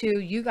just to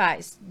you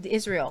guys,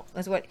 Israel.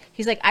 That's what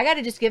he's like. I got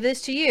to just give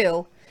this to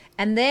you,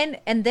 and then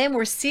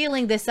we're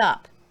sealing this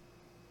up,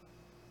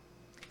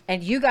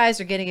 and you guys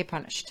are going to get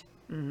punished,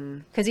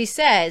 because he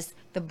says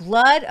the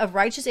blood of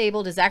righteous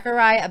Abel to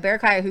Zechariah of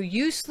Berechiah, who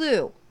you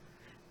slew.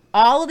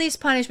 All of these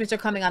punishments are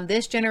coming on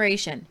this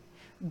generation.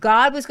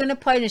 God was going to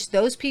punish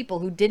those people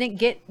who didn't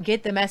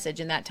get the message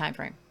in that time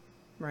frame.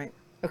 Right.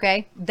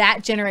 Okay?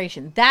 That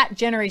generation.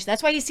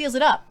 That's why he seals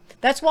it up.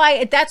 That's why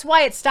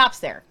it stops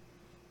there.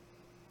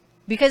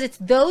 Because it's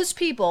those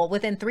people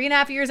within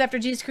 3.5 years after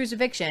Jesus'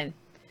 crucifixion,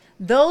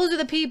 those are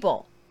the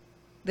people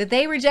that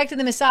they rejected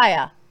the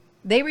Messiah.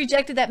 They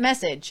rejected that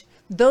message.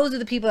 Those are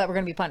the people that were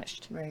going to be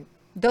punished. Right.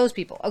 Those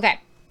people. Okay.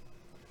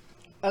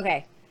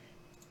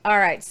 All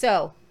right.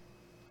 So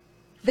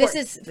this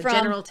is the from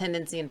general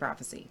tendency in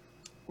prophecy.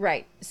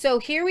 Right. So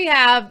here we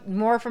have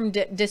more from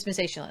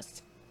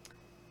dispensationalists.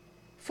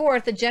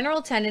 Fourth, the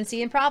general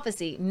tendency in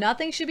prophecy.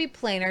 Nothing should be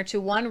plainer to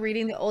one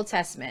reading the Old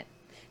Testament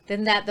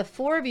than that the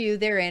foreview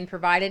therein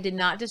provided did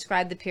not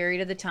describe the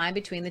period of the time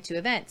between the two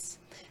events.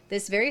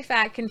 This very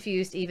fact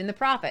confused even the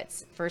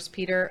prophets. 1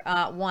 Peter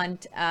 1,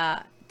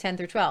 10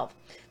 through 12.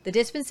 The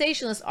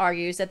dispensationalist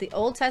argues that the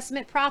Old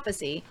Testament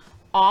prophecy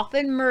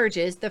often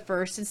merges the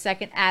first and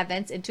second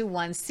advents into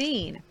one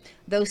scene,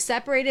 though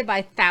separated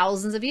by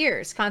thousands of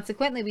years.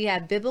 Consequently, we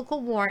have biblical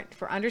warrant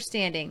for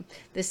understanding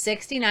the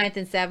 69th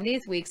and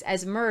 70th weeks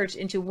as merged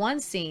into one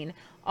scene,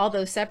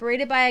 although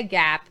separated by a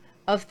gap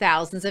of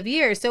thousands of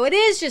years. So it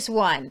is just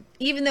one.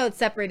 Even though it's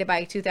separated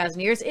by 2,000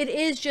 years, it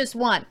is just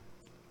one.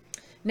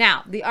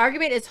 Now, the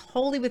argument is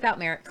wholly without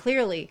merit.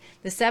 Clearly,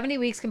 the 70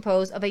 weeks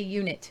compose of a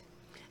unit.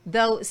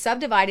 though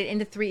subdivided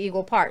into 3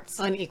 equal parts.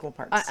 Unequal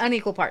parts.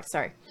 Unequal parts,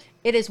 sorry.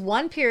 It is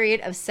one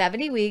period of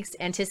 70 weeks,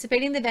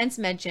 anticipating the events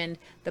mentioned.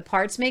 The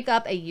parts make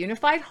up a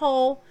unified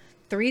whole.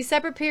 3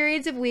 separate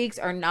periods of weeks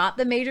are not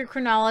the major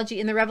chronology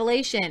in the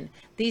Revelation.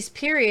 These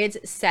periods,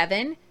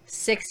 7,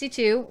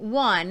 62,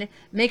 1,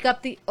 make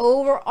up the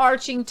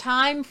overarching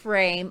time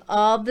frame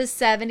of the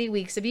 70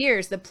 weeks of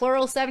years. The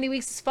plural 70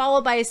 weeks is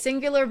followed by a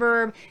singular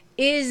verb,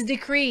 is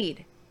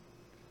decreed.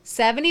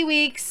 70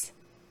 weeks,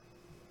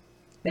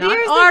 not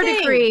are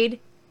decreed,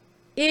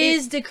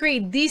 is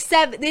decreed.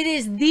 It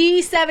is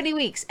the 70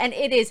 weeks, and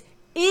it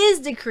is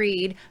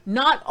decreed,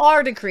 not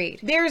are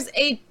decreed. There's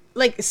a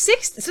like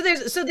 6,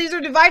 so these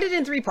are divided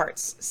in 3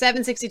 parts,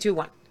 7, 62,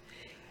 1.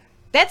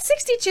 That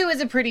 62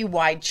 is a pretty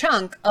wide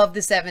chunk of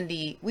the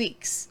 70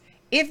 weeks.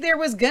 If there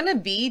was gonna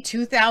be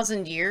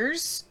 2,000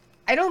 years,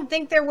 I don't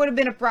think there would have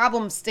been a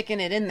problem sticking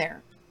it in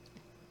there.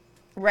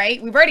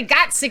 Right? We've already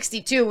got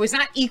 62. It's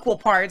not equal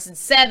parts. It's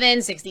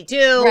 7,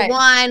 62, right.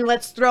 1.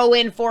 Let's throw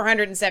in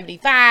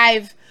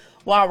 475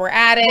 while we're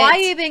at it. Why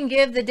even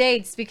give the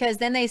dates? Because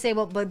then they say,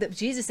 well, but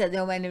Jesus said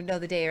no one knew know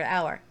the day or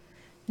hour.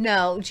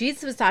 No,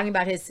 Jesus was talking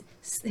about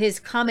his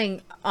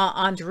coming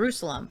on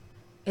Jerusalem,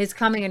 his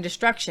coming and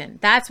destruction.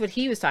 That's what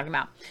he was talking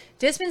about.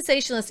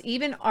 Dispensationalists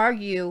even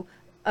argue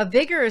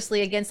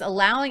vigorously against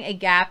allowing a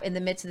gap in the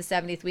midst of the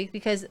 70th week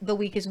because the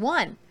week is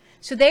 1.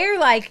 So they're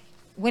like,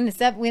 when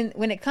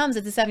it comes,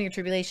 it's a 7-year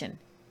tribulation.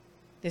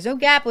 There's no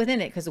gap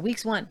within it because the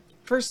week's 1.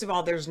 First of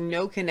all, there's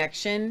no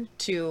connection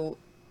to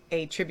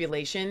a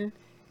tribulation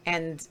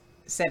and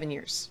 7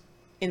 years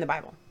in the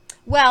Bible.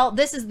 Well,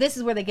 this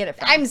is where they get it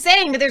from. I'm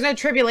saying that there's no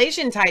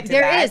tribulation tied to that.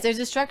 There is. There's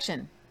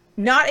destruction.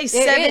 Not a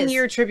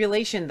 7-year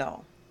tribulation,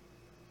 though.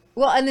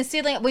 Well, and the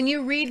sealing, when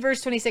you read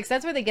verse 26,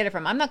 that's where they get it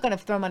from. I'm not going to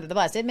throw them under the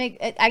bus.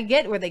 I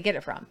get where they get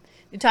it from.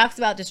 It talks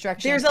about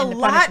destruction. There's a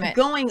lot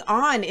going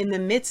on in the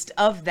midst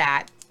of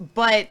that,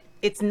 but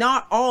it's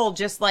not all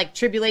just like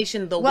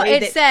tribulation way that... Well,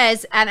 it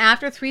says, and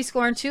after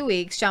 62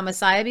 weeks shall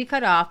Messiah be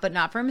cut off, but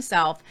not for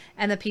himself,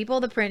 and the people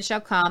of the prince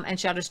shall come and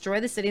shall destroy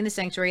the city and the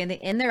sanctuary, and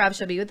the end thereof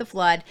shall be with the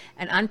flood,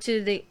 and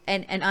unto the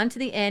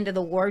end of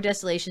the war of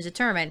desolation is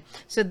determined.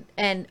 So,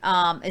 and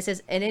it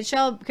says, and it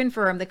shall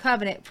confirm the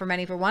covenant for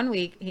many for 1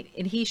 week,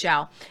 and he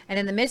shall, and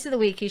in the midst of the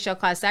week he shall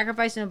cause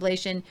sacrifice and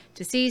oblation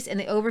to cease, and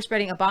the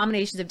overspreading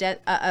abominations of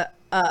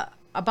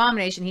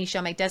abomination he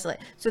shall make desolate.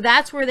 So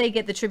that's where they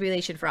get the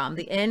tribulation from.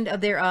 The end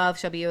of thereof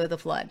shall be with the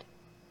flood.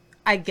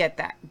 I get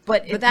that,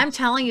 but I'm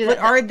telling you but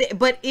I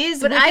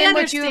understand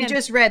what you have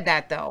just read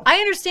that though. I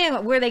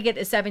understand where they get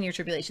a 7-year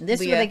tribulation. This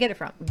is where they get it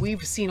from.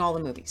 We've seen all the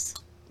movies.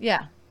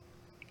 Yeah,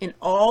 in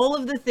all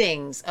of the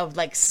things of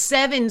like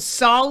 7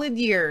 solid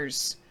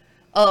years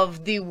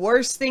of the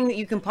worst thing that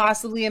you can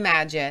possibly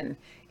imagine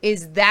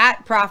is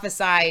that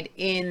prophesied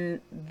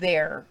in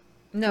there.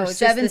 No, it's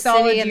 7 just the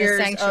solid city and years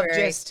the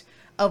sanctuary.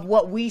 Of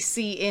what we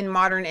see in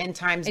modern end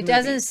times it movies.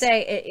 Doesn't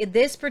say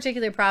this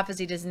particular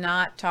prophecy does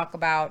not talk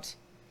about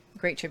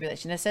great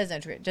tribulation. It says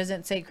it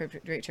doesn't say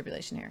great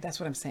tribulation here. That's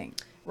what I'm saying.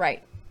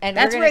 Right. And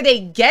that's where they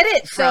get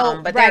it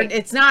from, but right.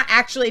 It's not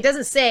actually, it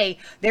doesn't say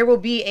there will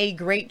be a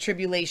great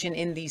tribulation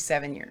in these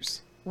 7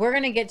 years. We're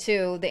going to get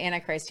to the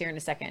Antichrist here in a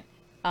second.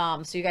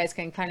 So you guys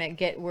can kind of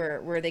get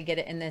where they get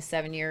it in the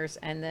 7 years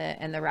and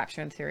the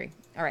rapture and theory.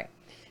 All right.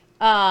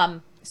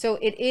 So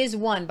it is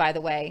 1, by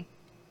the way.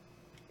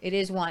 It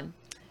is 1.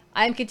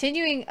 I'm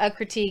continuing a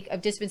critique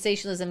of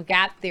dispensationalism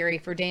gap theory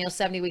for Daniel's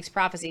 70 weeks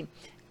prophecy.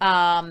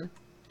 5th,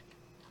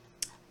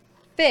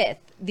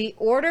 the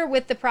order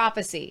with the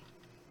prophecy.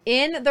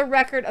 In the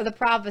record of the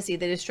prophecy,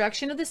 the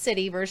destruction of the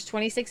city, verse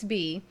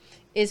 26b,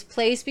 is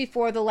placed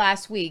before the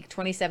last week,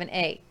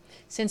 27a.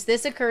 Since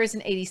this occurs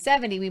in AD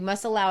 70, we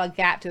must allow a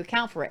gap to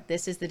account for it.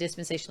 This is the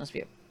dispensationalist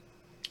view.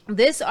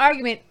 This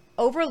argument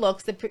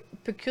overlooks the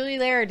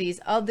peculiarities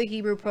of the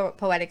Hebrew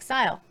poetic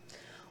style.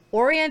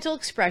 Oriental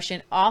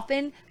expression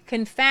often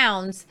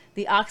confounds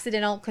the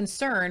Occidental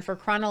concern for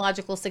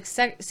chronological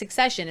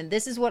succession, and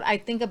this is what I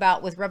think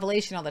about with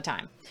Revelation all the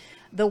time.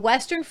 The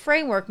Western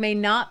framework may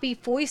not be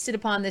foisted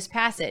upon this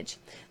passage.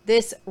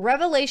 This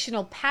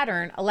revelational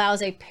pattern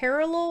allows a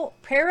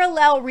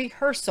parallel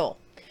rehearsal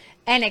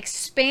and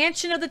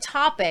expansion of the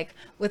topic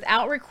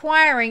without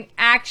requiring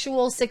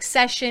actual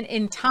succession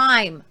in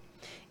time.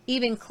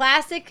 Even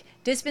classic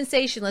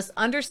dispensationalists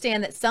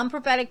understand that some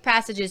prophetic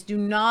passages do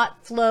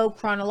not flow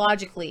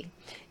chronologically.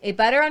 A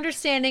better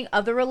understanding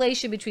of the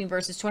relation between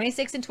verses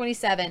 26 and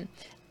 27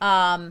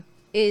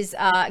 is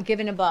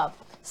given above.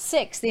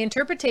 6, the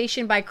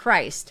interpretation by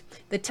Christ.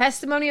 The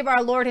testimony of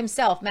our Lord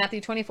himself,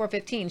 Matthew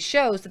 24:15,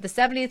 shows that the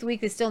 70th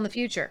week is still in the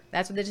future.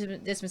 That's what the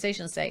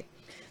dispensationalists say.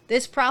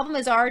 This problem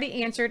is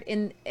already answered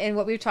in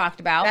what we've talked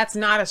about. That's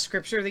not a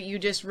scripture that you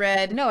just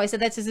read. No, I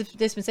said that's a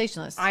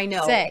dispensationalist. I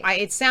know.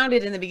 It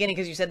sounded in the beginning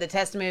because you said the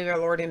testimony of our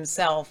Lord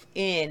himself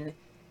in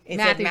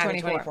Matthew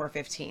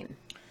 24:15.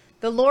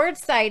 The Lord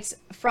cites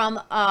from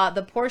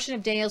the portion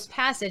of Daniel's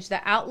passage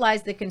that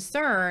outlines the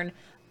concern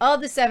of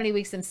the 70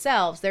 weeks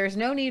themselves. There is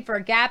no need for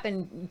a gap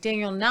in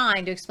Daniel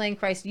 9 to explain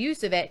Christ's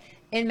use of it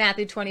in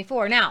Matthew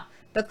 24. Now,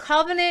 The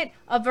covenant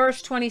of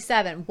verse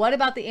 27. What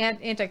about the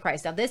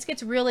Antichrist? Now, this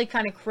gets really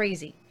kind of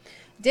crazy.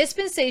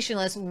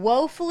 Dispensationalists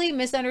woefully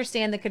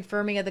misunderstand the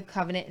confirming of the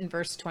covenant in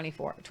verse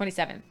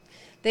 27.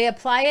 They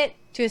apply it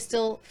to a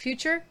still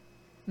future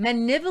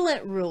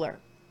malevolent ruler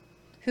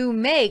who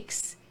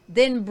makes,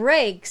 then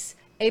breaks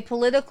a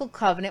political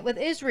covenant with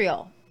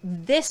Israel.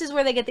 This is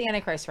where they get the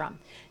Antichrist from.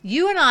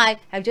 You and I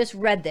have just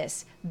read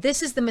this.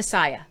 This is the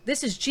Messiah.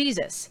 This is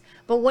Jesus.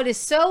 But what is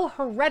so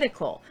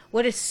heretical,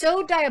 what is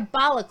so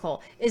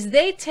diabolical, is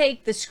they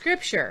take the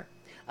scripture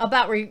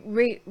about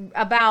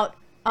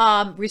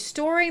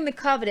restoring the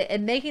covenant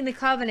and making the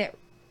covenant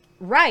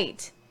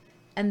right,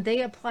 and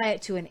they apply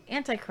it to an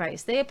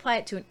Antichrist. They apply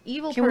it to an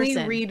evil person.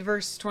 Can we read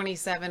verse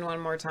 27 one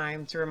more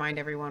time to remind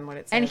everyone what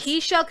it says? And he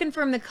shall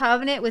confirm the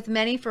covenant with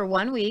many for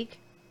 1 week.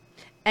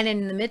 And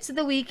in the midst of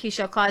the week, he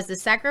shall cause the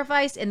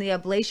sacrifice and the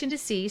oblation to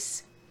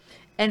cease.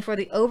 And for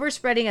the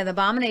overspreading of the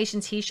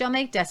abominations, he shall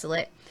make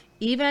desolate,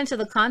 even until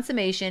the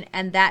consummation,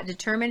 and that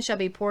determined shall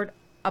be poured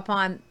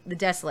upon the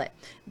desolate.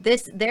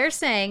 This, they're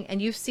saying, and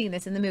you've seen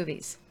this in the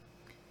movies.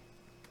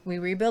 We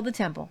rebuild the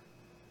temple.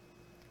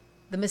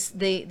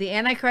 The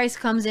Antichrist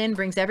comes in,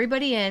 brings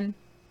everybody in,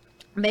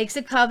 makes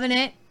a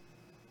covenant,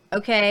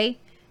 okay?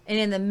 And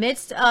in the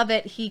midst of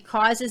it, he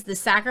causes the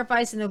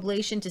sacrifice and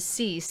oblation to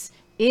cease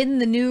in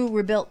the new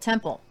rebuilt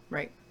temple.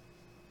 Right.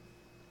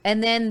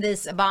 And then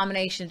this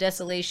abomination,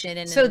 desolation.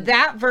 And so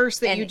that verse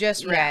that you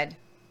just read,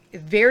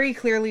 very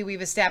clearly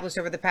we've established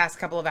over the past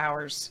couple of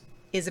hours,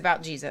 is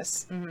about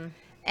Jesus. Mm-hmm.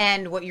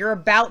 And what you're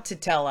about to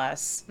tell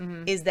us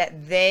is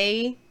that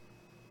they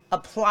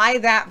apply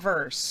that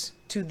verse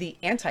to the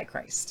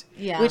Antichrist,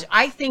 which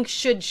I think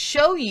should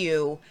show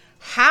you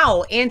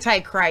how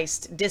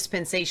Antichrist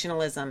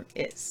dispensationalism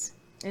is.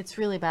 It's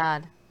really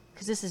bad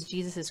because this is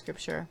Jesus'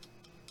 scripture,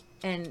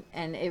 and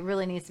it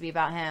really needs to be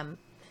about him.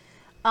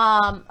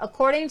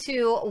 According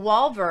to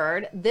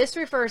Walvard, this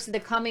refers to the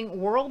coming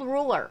world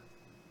ruler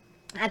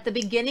at the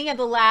beginning of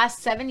the last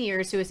 7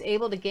 years who is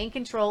able to gain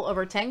control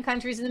over 10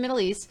 countries in the Middle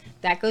East.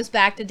 That goes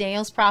back to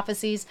Daniel's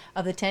prophecies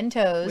of the 10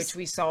 toes, which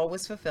we saw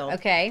was fulfilled.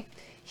 Okay.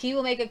 He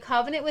will make a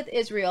covenant with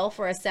Israel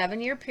for a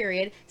 7-year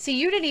period. See,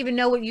 you didn't even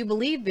know what you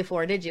believed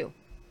before, did you?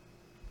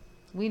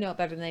 We know it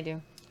better than they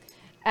do.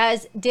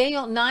 As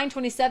Daniel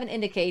 9:27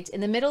 indicates,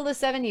 in the middle of the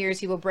 7 years,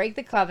 he will break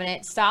the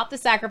covenant, stop the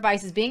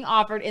sacrifices being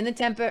offered in the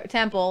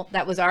temple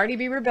that was already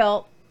be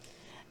rebuilt.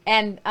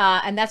 And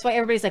that's why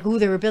everybody's like, ooh,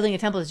 they were building a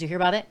temple. Did you hear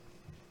about it?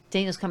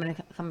 Daniel's coming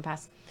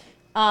past.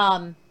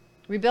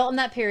 Rebuilt in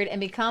that period and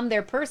become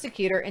their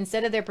persecutor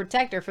instead of their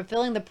protector,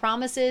 fulfilling the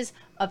promises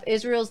of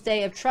Israel's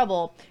day of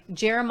trouble.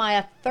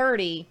 Jeremiah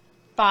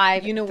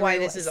 30:5. You know why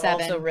this is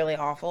also really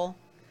awful?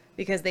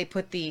 Because they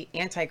put the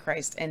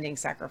Antichrist ending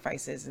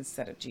sacrifices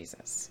instead of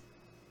Jesus.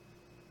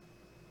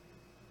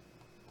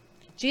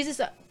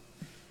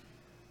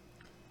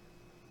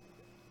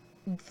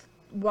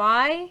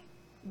 Why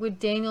would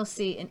Daniel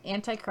see an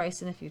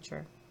Antichrist in the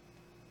future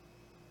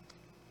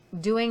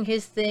doing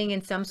his thing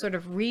in some sort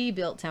of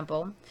rebuilt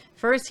temple?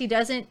 First, he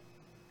doesn't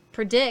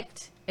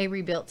predict a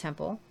rebuilt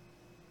temple.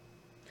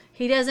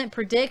 He doesn't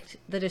predict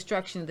the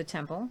destruction of the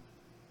temple.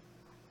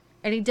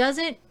 And he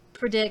doesn't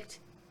predict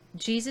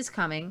Jesus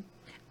coming.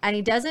 And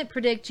he doesn't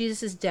predict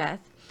Jesus' death.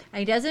 And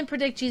he doesn't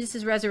predict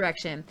Jesus'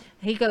 resurrection.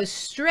 He goes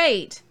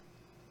straight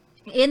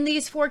in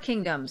these 4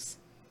 kingdoms.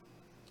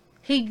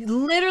 He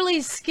literally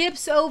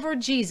skips over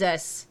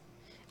Jesus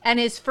and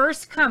his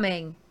first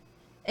coming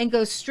and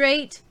goes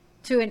straight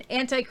to an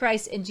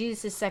Antichrist in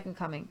Jesus' second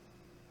coming.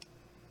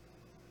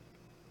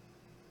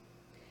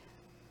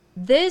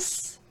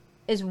 This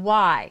is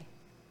why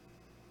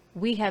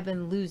we have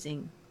been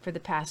losing for the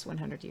past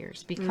 100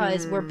 years,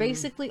 because we're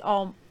basically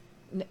all,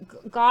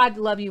 God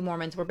love you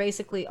Mormons, we're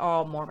basically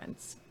all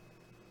Mormons.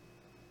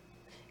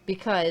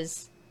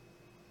 Because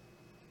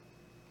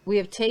we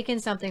have taken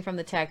something from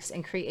the text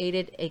and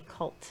created a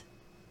cult.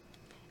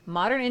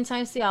 Modern end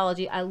times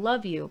theology, I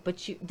love you,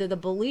 but the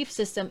belief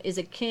system is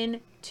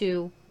akin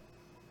to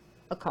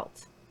a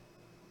cult.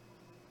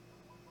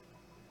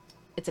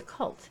 It's a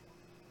cult.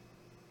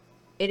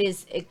 It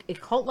is a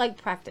cult-like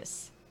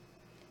practice.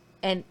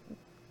 And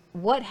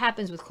what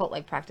happens with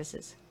cult-like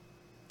practices?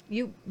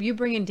 You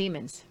bring in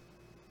demons.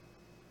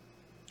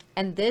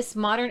 And this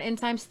modern end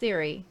times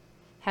theory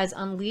has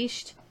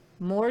unleashed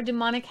more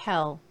demonic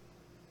hell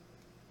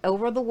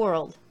over the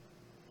world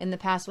in the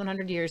past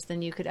 100 years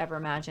than you could ever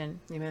imagine.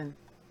 Amen.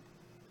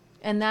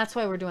 And that's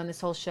why we're doing this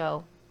whole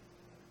show.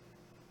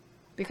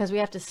 Because we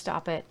have to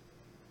stop it.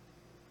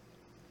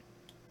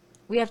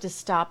 We have to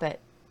stop it.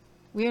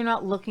 We are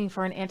not looking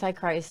for an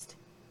Antichrist.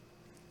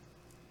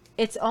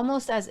 It's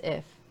almost as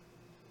if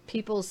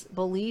people's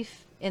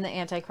belief in the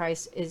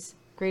Antichrist is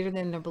greater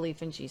than their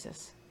belief in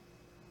Jesus.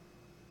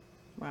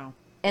 Wow.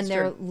 And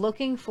they're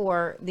looking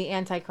for the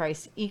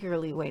Antichrist,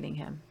 eagerly waiting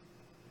him.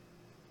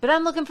 But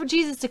I'm looking for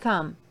Jesus to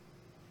come.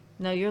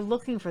 No, you're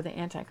looking for the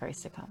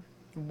Antichrist to come.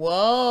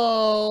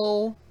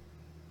 Whoa.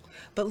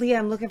 But Leah,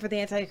 I'm looking for the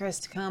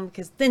Antichrist to come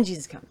because then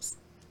Jesus comes.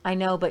 I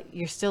know, but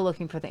you're still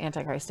looking for the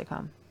Antichrist to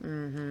come.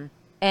 Mm-hmm.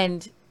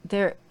 And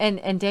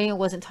and Daniel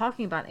wasn't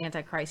talking about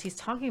Antichrist. He's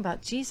talking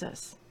about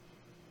Jesus.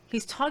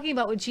 He's talking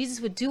about what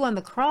Jesus would do on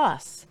the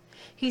cross.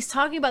 He's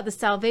talking about the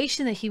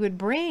salvation that he would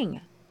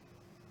bring.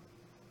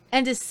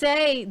 And to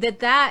say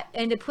that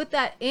and to put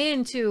that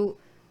into,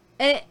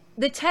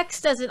 the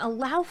text doesn't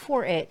allow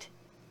for it.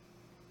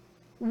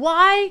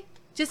 Why?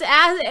 Just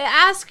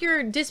ask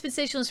your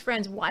dispensationalist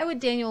friends, why would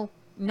Daniel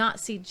not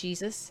see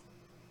Jesus?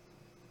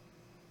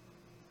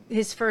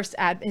 His first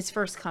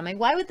coming.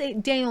 Why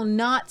would Daniel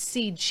not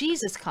see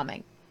Jesus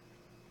coming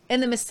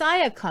and the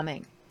Messiah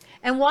coming?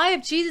 And why,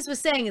 if Jesus was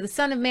saying the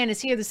Son of Man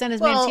is here, the Son of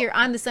Man is here,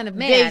 I'm the Son of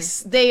Man.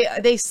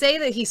 They say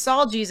that he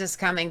saw Jesus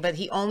coming, but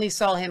he only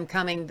saw him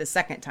coming the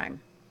second time.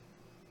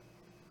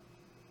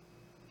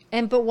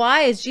 But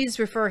why does Jesus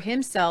refer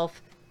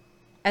himself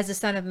as the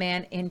Son of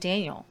Man in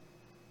Daniel?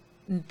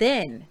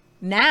 Then,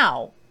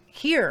 now,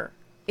 here,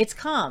 it's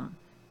come.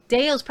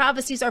 Daniel's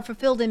prophecies are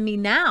fulfilled in me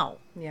now.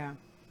 Yeah.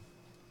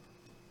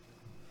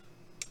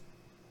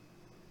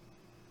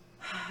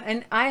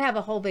 And I have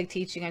a whole big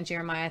teaching on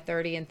Jeremiah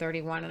 30 and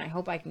 31, and I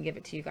hope I can give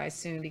it to you guys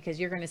soon, because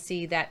you're going to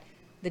see that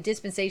the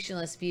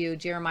dispensationalist view,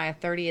 Jeremiah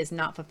 30 is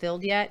not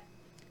fulfilled yet,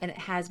 and it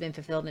has been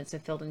fulfilled, and it's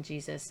fulfilled in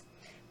Jesus.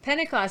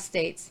 Pentecost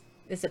states,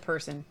 this is a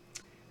person,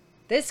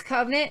 this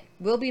covenant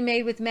will be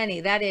made with many,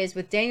 that is,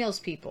 with Daniel's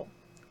people,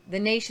 the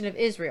nation of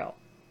Israel.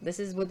 This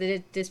is what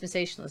the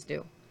dispensationalists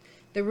do.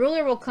 The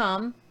ruler will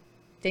come,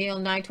 Daniel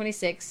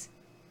 9:26,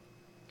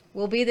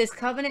 will be this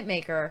covenant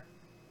maker,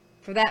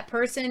 for that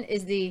person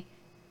is the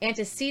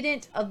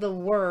antecedent of the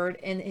word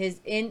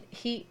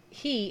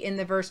he in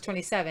the verse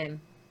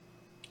 27.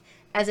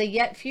 As a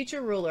yet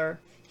future ruler,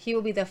 he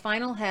will be the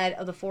final head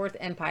of the fourth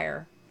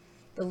empire,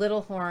 the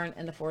little horn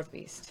and the fourth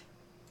beast.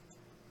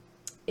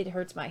 It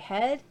hurts my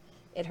head.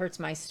 It hurts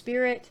my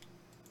spirit.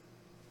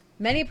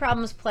 Many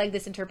problems plague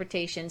this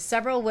interpretation,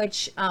 several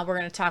which we're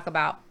going to talk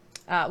about.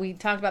 We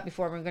talked about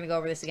before. We're going to go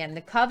over this again.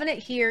 The covenant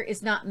here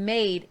is not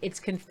made. It's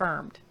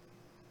confirmed.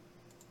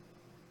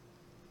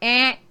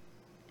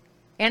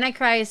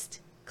 Antichrist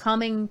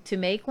coming to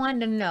make one?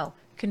 No.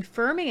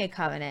 Confirming a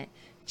covenant.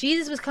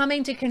 Jesus was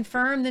coming to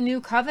confirm the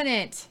new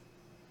covenant.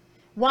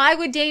 Why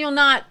would Daniel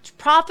not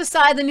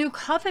prophesy the new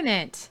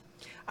covenant?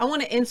 I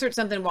want to insert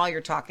something while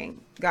you're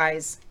talking,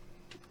 guys.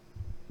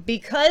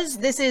 Because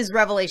this is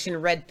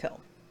Revelation Red Pill,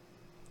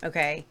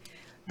 okay?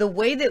 The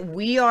way that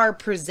we are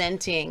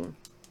presenting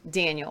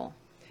Daniel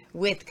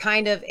with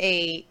kind of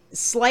a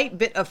slight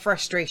bit of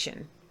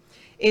frustration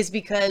is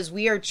because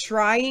we are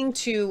trying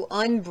to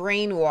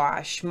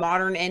unbrainwash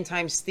modern end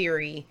times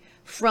theory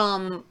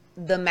from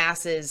the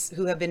masses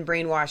who have been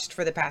brainwashed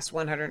for the past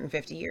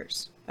 150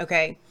 years.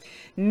 Okay.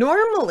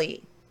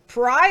 Normally,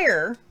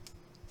 prior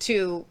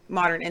to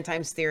modern end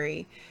times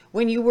theory,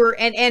 when you were,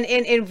 and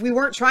if we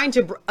weren't trying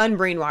to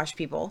unbrainwash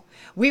people,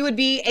 we would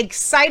be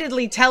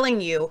excitedly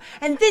telling you,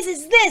 and this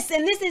is this,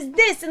 and this is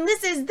this, and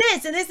this is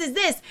this, and this is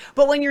this.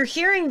 But when you're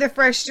hearing the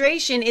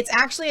frustration, it's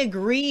actually a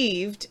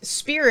grieved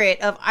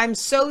spirit of, I'm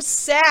so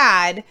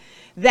sad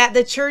that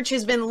the church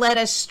has been led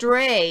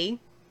astray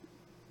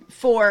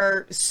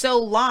for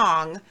so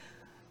long.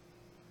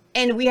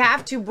 And we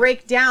have to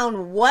break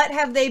down, what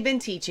have they been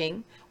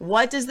teaching?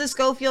 What does the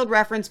Schofield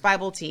Reference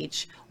Bible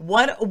teach?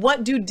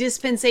 What do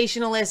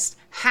dispensationalists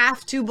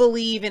have to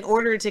believe in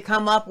order to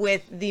come up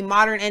with the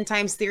modern end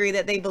times theory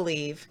that they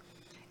believe?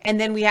 And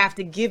then we have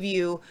to give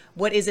you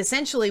what is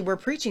essentially, we're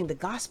preaching the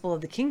gospel of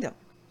the kingdom,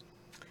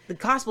 the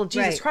gospel of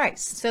Jesus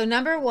Christ. So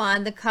number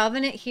one, the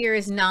covenant here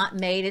is not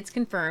made, it's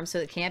confirmed. So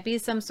it can't be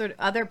some sort of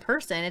other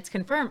person. It's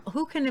confirmed.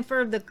 Who can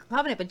confirm the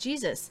covenant but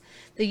Jesus?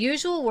 The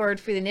usual word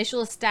for the initial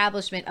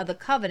establishment of the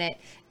covenant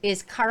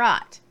is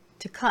karat,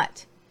 to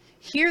cut.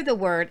 Here the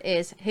word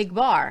is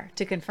higbar,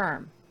 to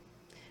confirm.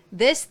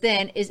 This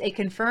then is a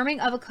confirming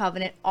of a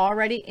covenant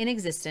already in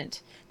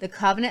existence, the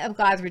covenant of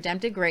God's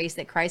redemptive grace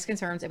that Christ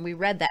confirms, and we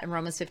read that in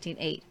Romans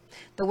 15:8.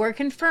 The word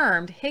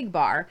confirmed,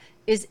 higbar,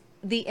 is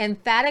the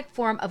emphatic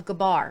form of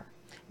gabar.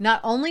 Not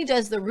only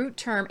does the root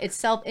term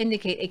itself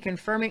indicate a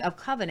confirming of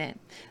covenant,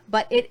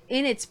 but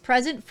in its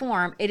present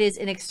form, it is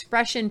an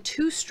expression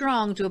too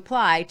strong to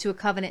apply to a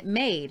covenant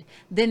made,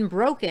 then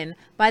broken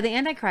by the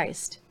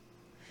Antichrist.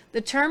 The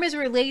term is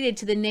related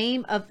to the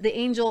name of the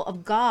angel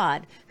of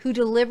God who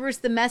delivers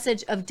the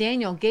message of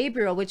Daniel,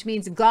 Gabriel, which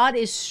means God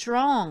is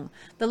strong.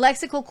 The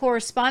lexical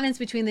correspondence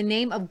between the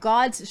name of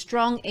God's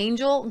strong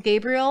angel,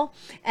 Gabriel,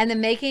 and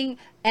making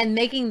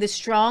the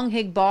strong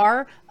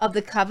higbar of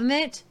the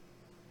covenant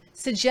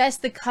suggests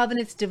the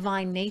covenant's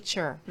divine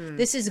nature.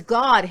 This is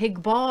God,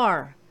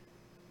 higbar.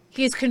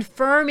 He is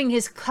confirming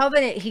his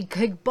covenant.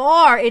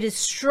 Higbar, it is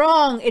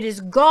strong, it is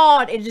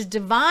God, it is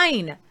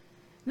divine.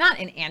 Not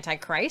an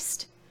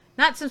antichrist.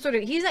 Not some sort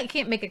of,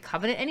 can't make a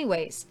covenant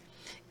anyways.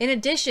 In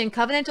addition,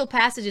 covenantal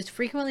passages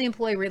frequently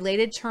employ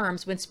related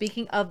terms when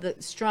speaking of the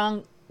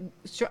strong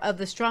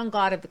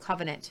God of the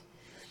covenant.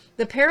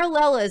 The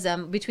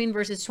parallelism between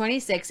verses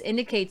 26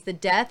 indicates the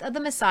death of the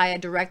Messiah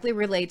directly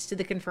relates to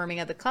the confirming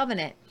of the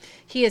covenant.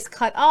 He is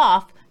cut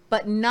off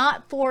but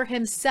not for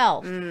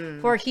himself,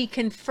 for he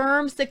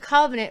confirms the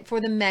covenant for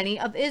the many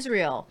of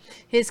Israel.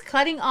 His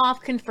cutting off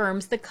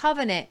confirms the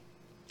covenant.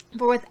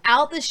 For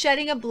without the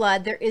shedding of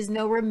blood, there is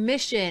no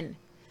remission.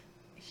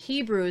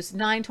 Hebrews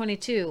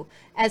 9:22.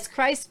 As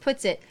Christ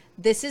puts it,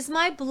 this is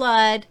my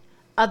blood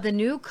of the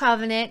new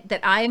covenant that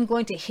I am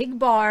going to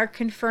higbar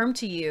confirm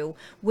to you,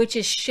 which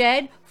is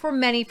shed for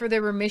many for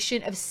the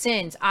remission of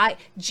sins.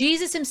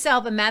 Jesus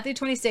himself in Matthew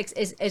 26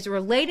 is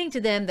relating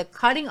to them the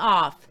cutting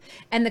off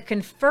and the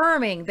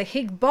confirming, the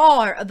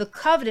higbar of the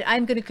covenant.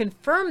 I'm going to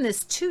confirm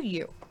this to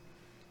you.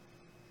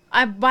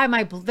 By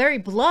my very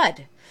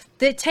blood.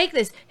 Take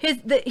this.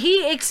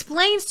 He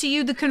explains to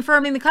you the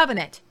confirming the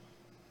covenant.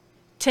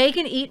 Take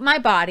and eat my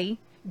body,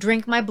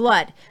 drink my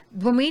blood.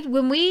 When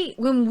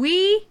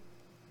we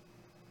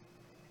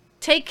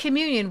take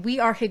communion, we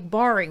are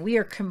higbaring. We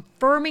are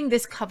confirming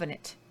this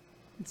covenant.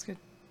 That's good.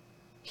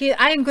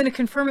 I am going to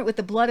confirm it with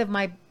the blood of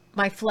my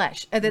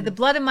flesh, the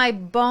blood of my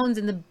bones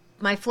and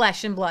my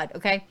flesh and blood.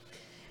 Okay.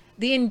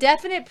 The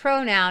indefinite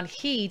pronoun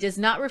he does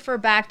not refer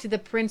back to the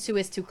prince who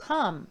is to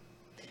come.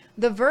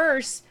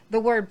 The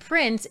word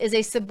prince is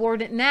a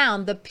subordinate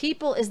noun. The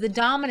people is the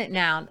dominant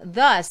noun.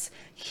 Thus,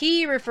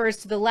 he refers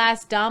to the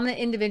last dominant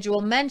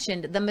individual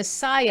mentioned, the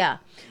Messiah.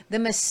 The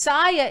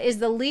Messiah is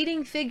the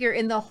leading figure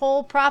in the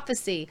whole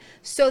prophecy,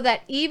 so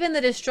that even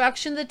the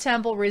destruction of the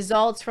temple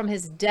results from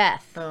his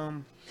death.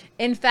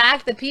 In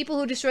fact, the people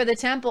who destroy the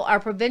temple are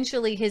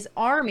provincially his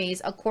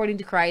armies, according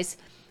to Christ,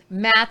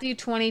 Matthew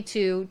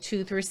 22,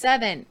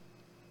 2-7.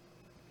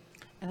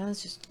 And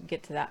let's just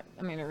get to that.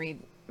 I'm going to read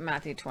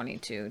Matthew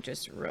 22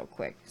 just real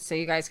quick so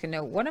you guys can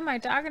know what am I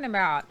talking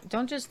about.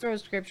 Don't just throw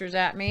scriptures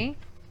at me.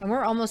 And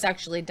we're almost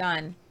actually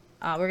done.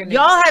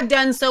 Y'all have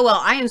done so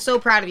well. I am so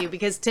proud of you,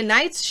 because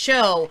tonight's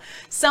show,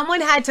 someone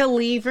had to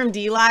leave from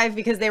DLive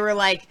because they were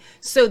like,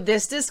 so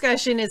this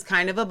discussion is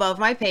kind of above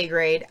my pay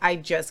grade. I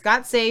just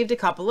got saved a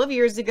couple of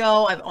years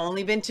ago. I've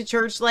only been to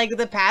church like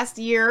the past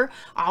year.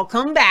 I'll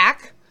come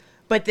back,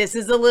 but this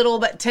is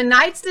but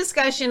tonight's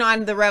discussion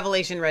on the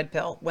Revelation Red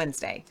Pill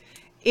Wednesday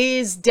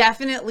is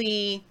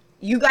definitely,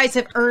 you guys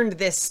have earned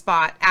this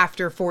spot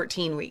after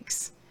 14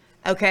 weeks.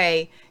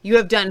 Okay, you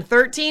have done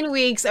 13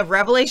 weeks of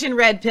Revelation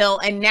Red Pill,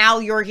 and now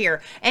you're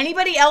here.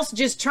 Anybody else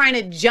just trying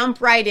to jump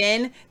right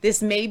in,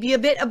 this may be a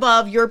bit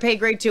above your pay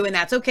grade too, and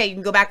that's okay. You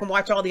can go back and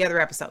watch all the other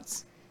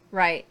episodes.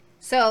 Right.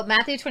 So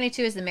Matthew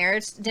 22 is the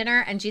marriage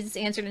dinner, and Jesus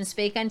answered and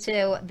spake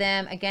unto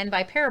them again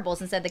by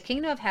parables, and said, the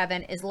kingdom of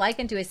heaven is like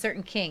unto a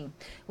certain king,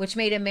 which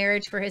made a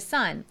marriage for his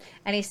son.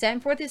 And he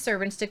sent forth his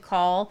servants to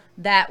call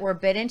that were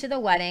bidden to the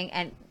wedding,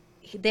 and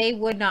they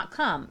would not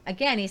come.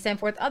 Again, he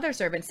sent forth other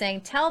servants,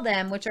 saying, tell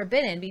them which are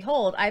bidden,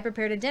 behold, I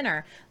prepared a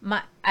dinner.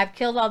 I've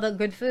killed all the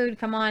good food.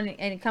 Come on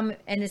and come.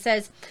 And it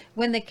says,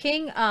 when the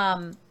king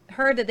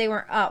heard that they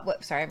were, I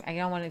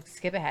don't want to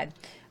skip ahead.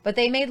 But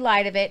they made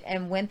light of it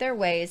and went their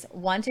ways,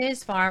 one to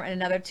his farm and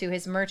another to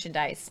his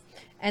merchandise.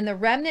 And the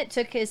remnant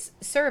took his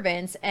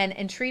servants and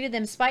entreated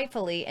them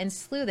spitefully and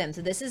slew them.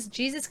 So this is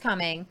Jesus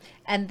coming,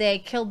 and they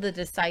killed the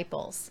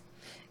disciples.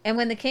 And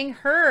when the king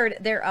heard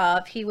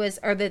thereof,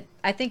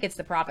 I think it's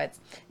the prophets,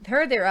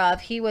 heard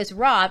thereof, he was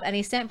wroth, and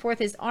he sent forth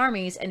his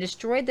armies and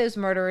destroyed those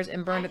murderers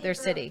and burned up their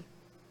city.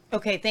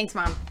 Okay, thanks,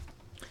 Mom.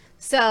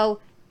 So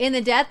in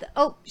the death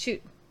of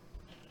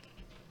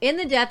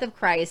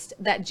Christ,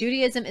 that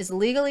Judaism is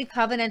legally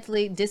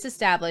covenantally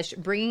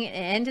disestablished, bringing an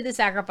end to the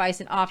sacrifice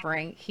and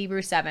offering,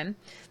 Hebrews 7.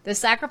 The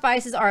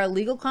sacrifices are a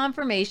legal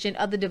confirmation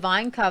of the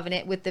divine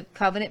covenant with the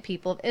covenant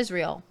people of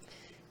Israel.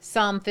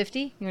 Psalm 50,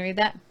 you want to read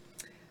that?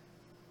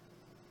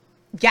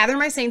 Gather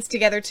my saints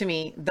together to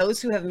me,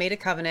 those who have made a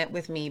covenant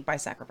with me by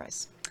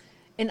sacrifice.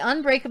 An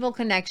unbreakable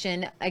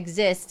connection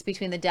exists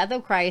between the death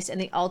of Christ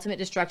and the ultimate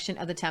destruction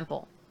of the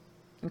temple.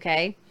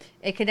 Okay,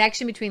 a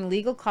connection between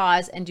legal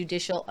cause and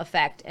judicial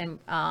effect. And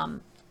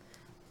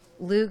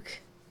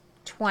Luke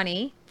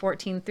 20,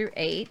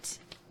 14-8.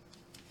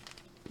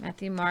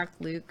 Matthew, Mark,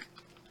 Luke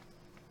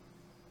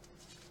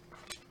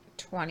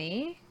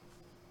 20.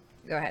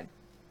 Go ahead.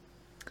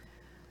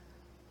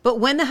 But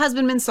when the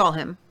husbandmen saw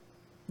him,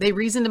 they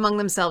reasoned among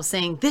themselves,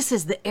 saying, this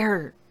is the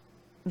heir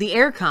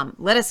come.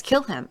 Let us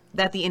kill him,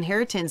 that the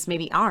inheritance may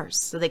be ours.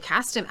 So they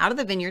cast him out of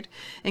the vineyard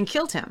and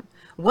killed him.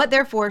 What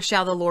therefore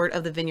shall the Lord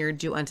of the vineyard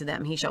do unto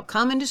them? He shall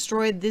come and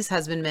destroy these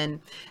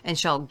husbandmen, and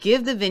shall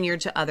give the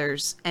vineyard to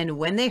others. And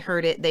when they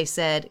heard it, they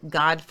said,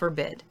 God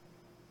forbid.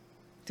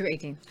 Through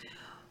 18.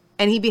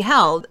 And he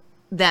beheld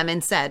them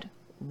and said,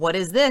 what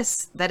is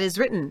this that is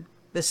written?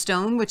 The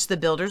stone which the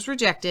builders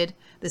rejected,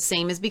 the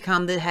same is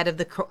become the head of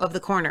the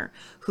corner.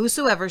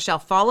 Whosoever shall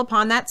fall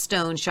upon that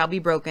stone shall be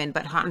broken,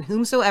 but on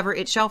whomsoever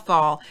it shall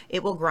fall,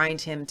 it will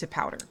grind him to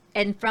powder.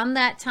 And from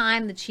that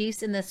time, the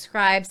chiefs and the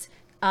scribes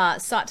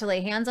sought to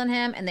lay hands on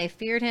him, and they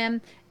feared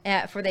him,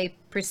 for they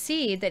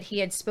perceived that he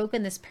had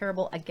spoken this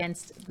parable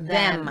against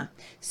them.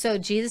 So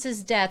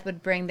Jesus' death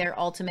would bring their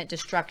ultimate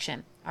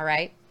destruction. All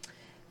right.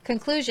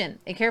 Conclusion.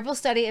 A careful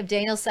study of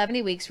Daniel's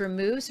 70 weeks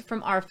removes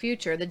from our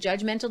future the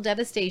judgmental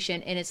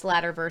devastation in its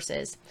latter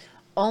verses.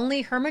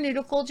 only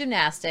hermeneutical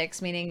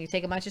gymnastics, meaning you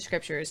take a bunch of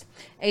scriptures,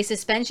 a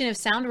suspension of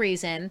sound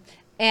reason,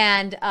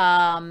 and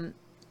a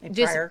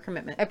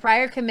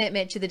prior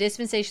commitment to the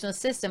dispensational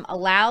system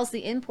allows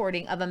the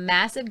importing of a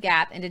massive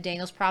gap into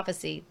Daniel's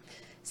prophecy.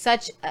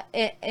 Such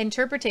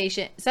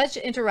interpretation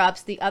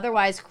interrupts the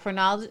otherwise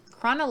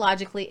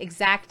chronologically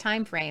exact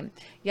time frame.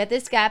 Yet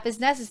this gap is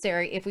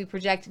necessary if we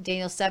project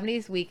Daniel's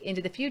 70th week into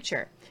the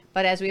future.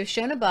 But as we have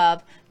shown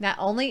above, not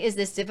only is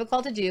this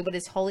difficult to do, but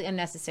is wholly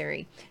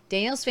unnecessary.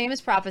 Daniel's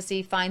famous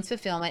prophecy finds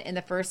fulfillment in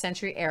the first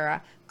century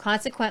era.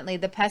 Consequently,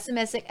 the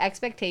pessimistic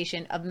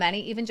expectation of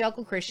many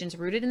evangelical Christians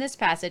rooted in this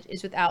passage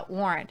is without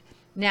warrant.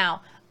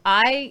 Now,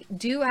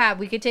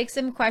 we could take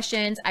some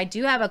questions. I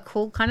do have a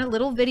cool kind of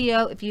little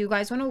video if you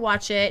guys want to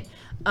watch it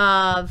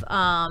of Do you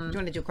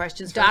want to do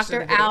questions?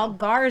 Dr. Al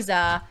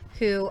Garza,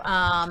 who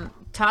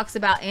talks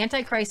about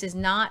Antichrist is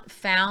not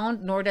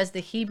found, nor does the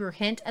Hebrew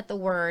hint at the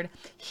word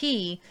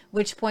he,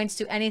 which points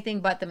to anything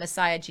but the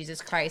Messiah, Jesus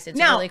Christ. It's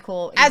really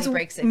cool. As he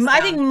breaks it down.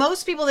 I think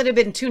most people that have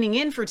been tuning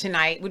in for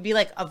tonight would be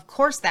like, of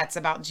course that's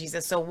about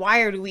Jesus. So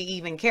why do we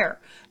even care?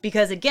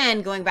 Because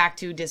again, going back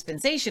to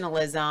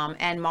dispensationalism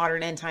and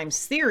modern end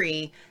times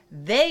theory,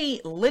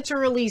 they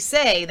literally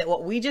say that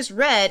what we just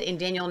read in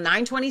Daniel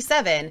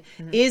 9:27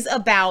 is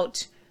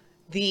about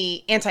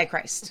the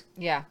Antichrist.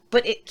 Yeah.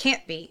 But it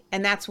can't be.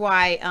 And that's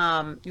why,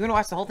 you want to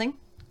watch the whole thing?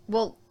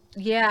 Well,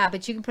 yeah,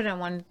 but you can put it on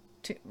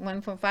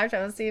 1.5 times.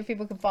 Let's see if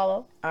people can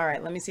follow. All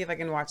right. Let me see if I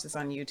can watch this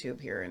on YouTube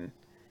here. And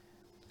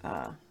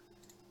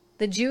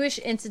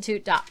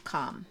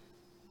TheJewishInstitute.com.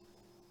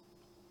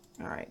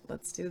 All right.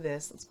 Let's do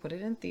this. Let's put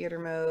it in theater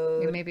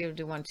mode. Maybe we'll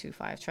do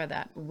 1.25. Try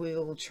that.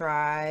 We'll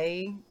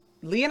try.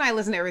 Lee and I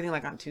listen to everything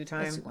like on 2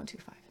 times. Let's do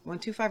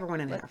 1.25. 1.25 or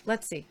 1.5?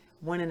 Let's see.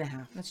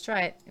 1.5. Let's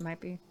try it. It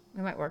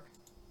might work.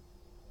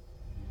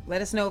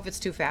 Let us know if it's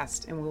too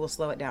fast and we will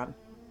slow it down.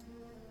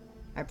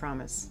 I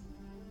promise.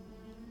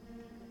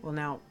 Well,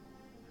 now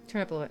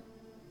turn up a little bit.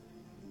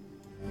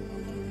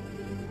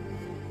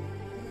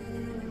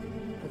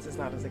 It's as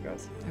loud as it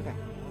goes. Okay.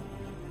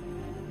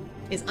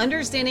 Is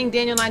understanding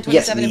Daniel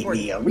 9:27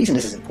 important? The reason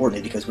this is important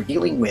is because we're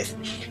dealing with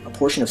a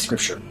portion of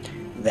scripture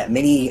that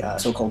many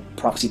so-called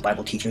prophecy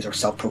Bible teachers or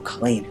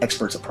self-proclaimed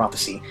experts of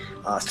prophecy,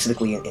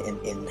 specifically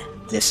in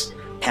this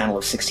panel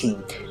of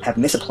 16, have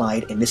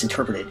misapplied and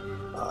misinterpreted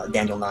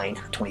Daniel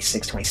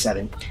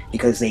 9:26-27,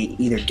 because they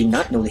either do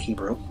not know the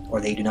Hebrew or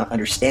they do not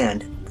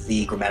understand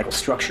the grammatical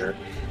structure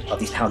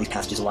of how these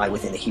passages lie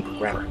within the Hebrew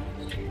grammar,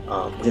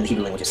 within the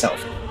Hebrew language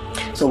itself.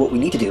 So what we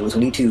need to do is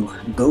we need to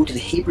go to the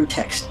Hebrew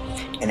text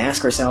and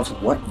ask ourselves,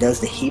 what does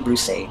the Hebrew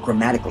say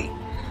grammatically,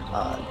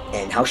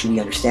 and how should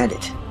we understand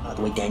it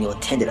the way Daniel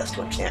intended us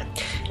to understand.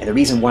 And the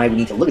reason why we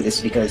need to look at this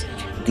is because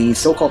these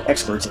so-called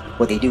experts,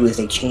 what they do is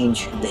they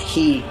change the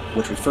he,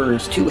 which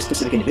refers to a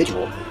specific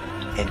individual,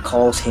 and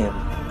calls him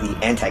the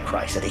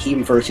Antichrist, that the he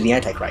refers to the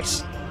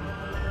Antichrist.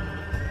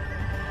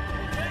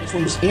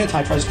 When this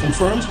Antichrist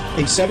confirms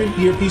a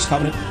 7-year peace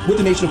covenant with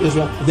the nation of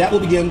Israel, that will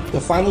begin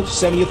the final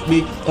 70th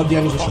week of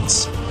Daniel's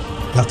response.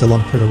 After a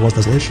long period of war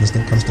desolations,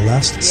 then comes the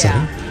last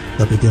 7.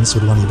 That begins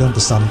with one event,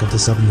 the signing of the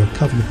 7-year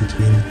covenant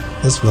between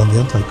Israel and the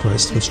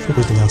Antichrist, which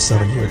triggers the last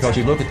 7 years. Because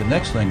you look at the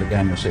next thing that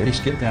Daniel said, he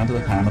skipped down to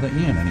the time of the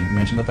end, and he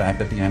mentioned the fact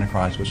that the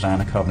Antichrist would sign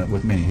a covenant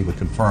with many. He would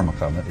confirm a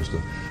covenant, is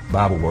the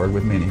Bible word,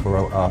 with many for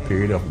a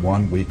period of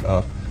 1 week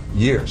of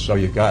years. So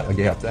you've got a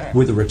gap there.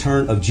 With the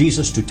return of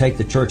Jesus to take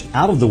the church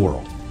out of the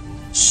world,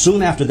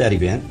 soon after that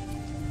event,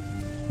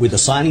 with the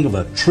signing of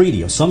a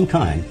treaty of some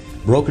kind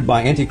brokered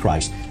by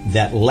Antichrist,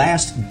 that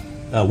last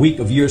week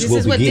of years will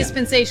begin. This is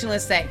what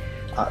dispensationalists say.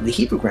 The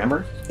Hebrew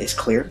grammar is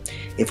clear.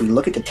 If we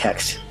look at the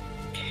text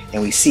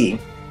and we see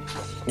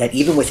that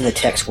even within the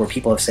text where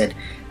people have said,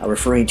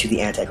 referring to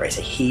the Antichrist,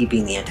 he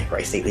being the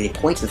Antichrist, they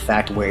point to the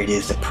fact where it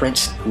is the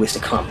prince who is to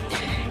come.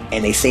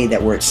 And they say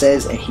that where it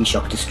says, and he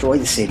shall destroy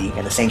the city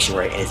and the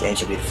sanctuary, and his end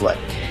shall be the flood,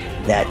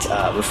 that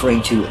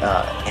referring to,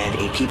 and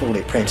a people with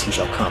a prince he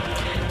shall come,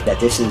 that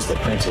this is the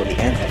prince or the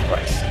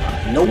Antichrist.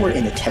 Nowhere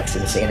in the text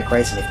does it say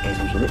Antichrist,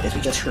 and as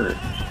we just heard,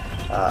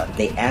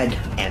 they add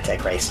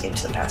Antichrist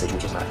into the passage,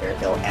 which is not there.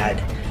 They'll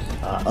add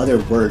other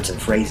words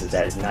and phrases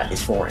that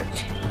is foreign.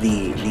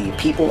 The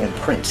people and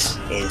prince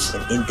is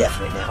an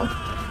indefinite noun.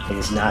 It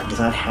does not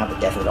have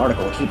a definite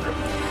article in Hebrew.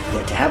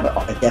 And to have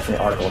a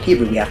definite article in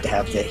Hebrew, we have to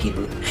have the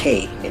Hebrew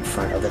he in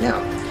front of the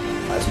noun.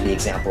 This would be an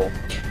example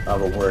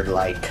of a word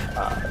like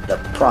the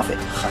prophet,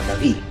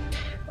 Hanavi.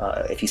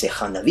 If you say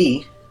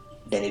Hanavi,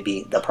 then it'd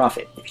be the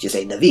prophet. If you just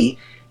say Navi,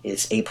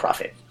 it's a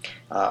prophet.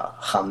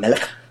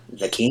 Hamelech,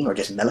 the king, or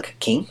just Melech,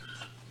 king.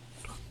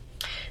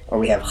 Or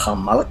we have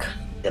Hamalek,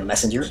 the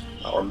messenger,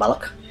 or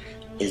Malak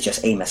is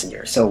just a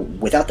messenger. So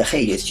without the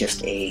he, it's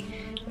just an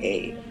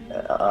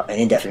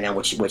indefinite noun,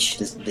 which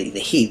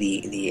the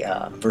he,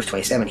 verse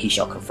 27, he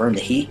shall confirm.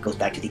 The he goes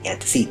back to the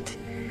antecedent.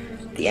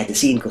 The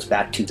antecedent goes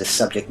back to the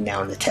subject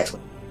noun in the text.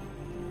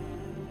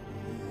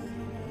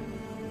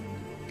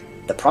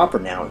 The proper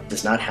noun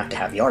does not have to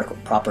have the article.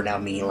 Proper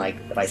noun meaning, like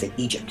if I said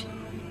Egypt,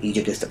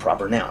 Egypt is the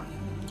proper noun.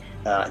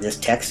 This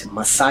text,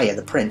 Messiah,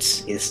 the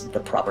prince, is the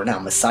proper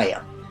noun,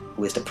 Messiah,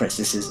 who is the prince.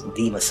 This is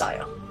the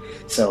Messiah.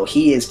 So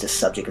he is the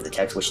subject of the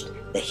text, which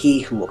the he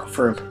who will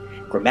confirm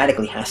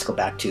grammatically has to go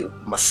back to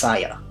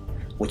Messiah,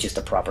 which is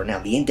the proper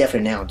noun. The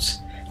indefinite nouns,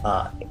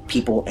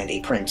 people and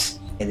a prince,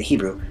 in the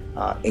Hebrew,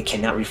 it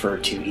cannot refer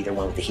to either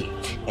one with the he.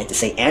 And to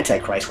say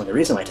Antichrist when there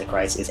is no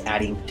Antichrist is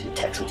adding to the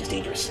text, which is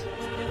dangerous.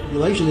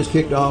 Tribulation is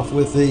kicked off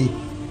with the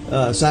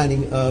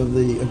signing of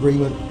the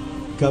agreement,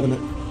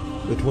 covenant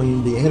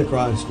between the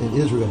Antichrist and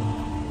Israel,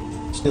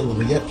 still in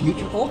the yet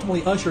future.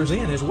 Ultimately ushers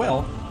in as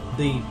well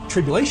the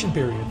tribulation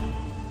period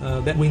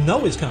that we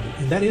know is coming,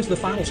 and that is the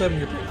final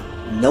 7-year period.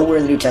 Nowhere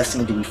in the New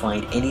Testament do we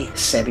find any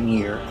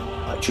 7-year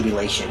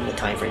tribulation, the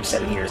time frame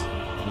 7 years.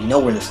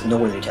 Nowhere in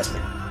the New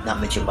Testament. Not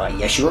mentioned by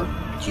Yeshua,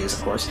 Jesus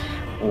of course,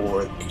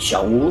 or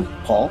Shaul,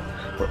 Paul,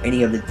 or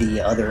any of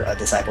the other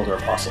disciples or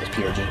apostles,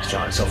 Peter, James,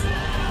 John, and so forth.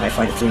 You might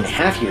find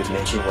 3.5 years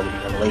mentioned, whether it be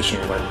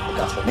Revelation or whether the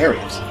Gospel of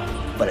Marius.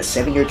 But a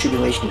 7-year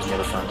tribulation is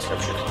never found in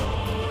Scripture.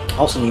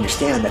 Also, we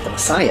understand that the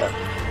Messiah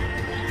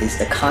is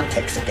the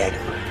context of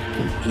Daniel.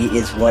 He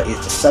is what is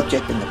the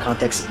subject and the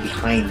context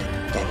behind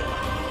Daniel.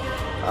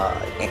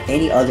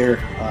 Any other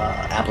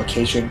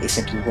application is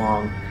simply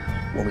wrong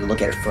when we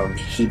look at it from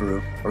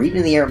Hebrew, or even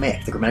in the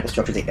Aramaic, the grammatical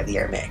structure of the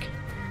Aramaic.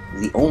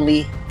 The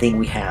only thing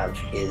we have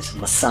is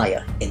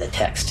Messiah in the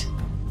text.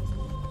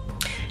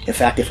 In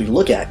fact, if we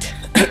look at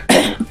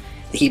the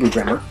Hebrew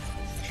grammar,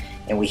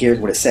 and we hear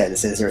what it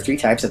says there are 3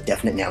 types of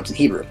definite nouns in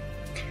Hebrew.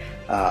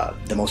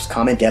 The most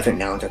common definite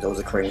nouns are those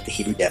occurring with the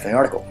Hebrew definite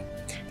article.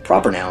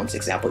 Proper nouns,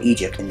 example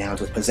Egypt, and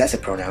nouns with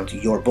possessive pronouns,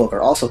 your book,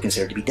 are also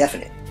considered to be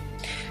definite.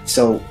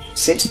 So,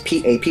 since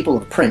a people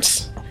of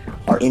prince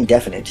are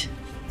indefinite,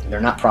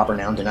 they're not proper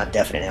nouns, they're not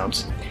definite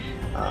nouns,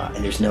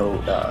 and there's no,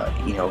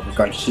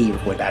 regarding he,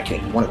 we're going back to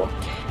any one of them.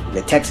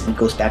 The text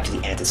goes back to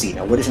the antecedent.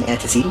 Now, what is an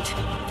antecedent?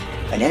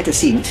 An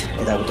antecedent,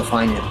 as I will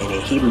define in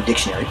a Hebrew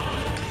dictionary,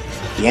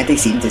 the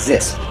antecedent is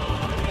this,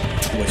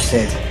 which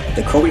says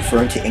the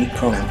co-referring to any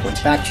pronoun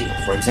points back to.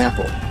 For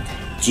example,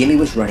 Jimmy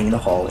was running in the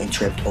hall and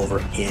tripped over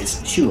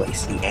his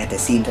shoelace. The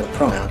antecedent of the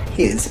pronoun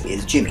his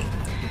is Jimmy.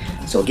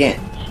 So again,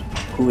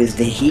 who is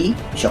the he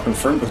shall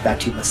confirm goes back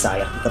to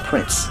Messiah, the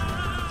prince.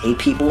 A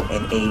people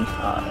and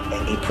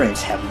a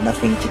prince have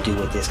nothing to do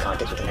with this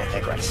context with an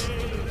Antichrist. It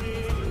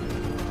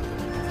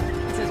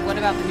says, what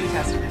about the New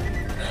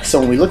Testament? So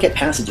when we look at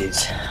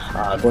passages,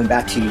 going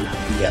back to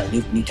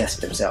the New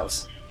Testament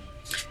themselves,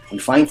 we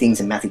find things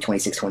in Matthew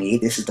 26:28.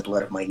 This is the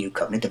blood of my new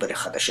covenant, the Brit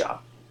Chadashah.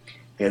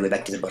 All the way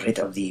back to the Brit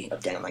of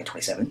Daniel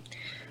 9:27.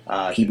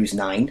 Hebrews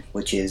 9,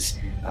 which is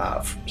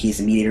he is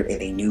the mediator of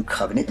a new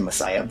covenant, the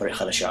Messiah, Brit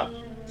Chadashah.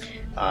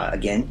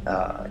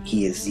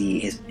 He is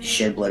his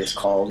shed blood is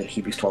called in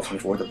Hebrews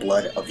 12:24 the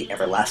blood of the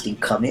everlasting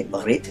covenant,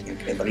 Barit,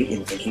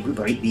 in Hebrew,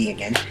 Barit being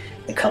again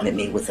the covenant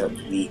made with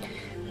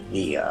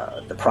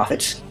the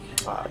prophets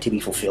to be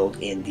fulfilled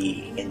in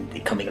the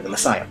coming of the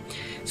Messiah.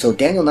 So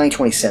Daniel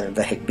 9:27,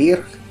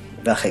 V'hekbir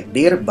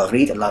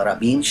Barit la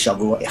Rabin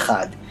Shavua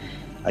Echad.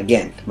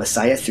 Again,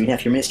 Messiah,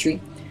 3.5-year ministry.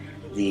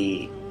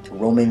 The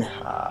Roman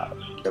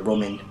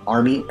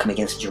army coming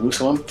against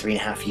Jerusalem,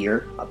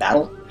 3.5-year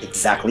battle,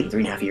 exactly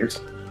 3.5 years,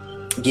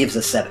 gives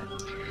us 7.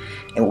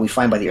 And what we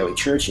find by the early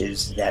church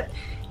is that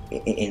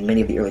in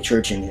many of the early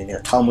church and in the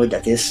Talmud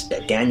that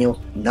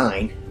Daniel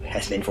 9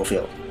 has been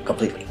fulfilled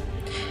completely,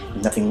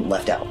 nothing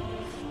left out.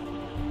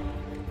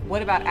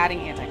 What about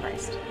adding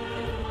Antichrist?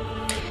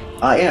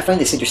 I find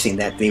this interesting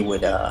that they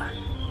would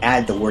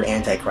add the word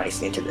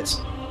Antichrist into this,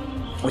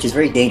 which is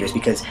very dangerous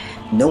because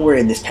nowhere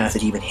in this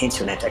passage even hints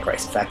to an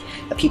Antichrist. In fact,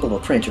 the people of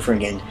a prince,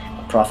 referring again,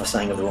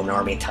 prophesying of the Roman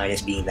army and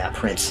Titus being that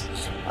prince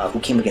who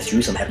came against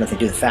Jerusalem, have nothing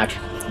to do. In fact,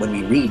 when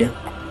we read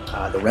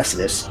the rest of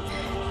this,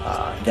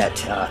 that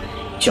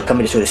shall come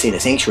into the city of the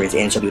sanctuaries,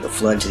 and shall be with the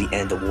flood to the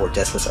end, the war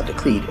desolate are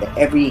decreed.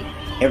 Every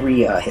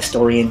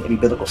historian, every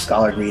biblical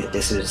scholar agree that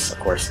this is, of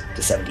course,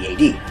 the 70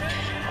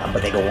 AD.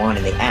 But they go on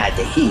and they add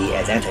the he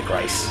as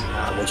Antichrist,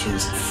 which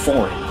is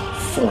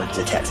foreign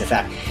to the text. In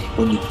fact,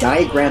 when you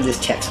diagram this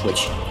text,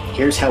 which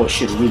here's how it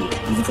should read,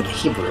 even from the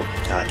Hebrew,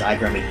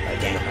 diagramming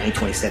Daniel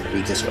 9:27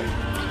 reads this way.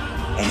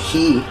 And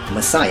he,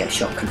 Messiah,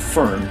 shall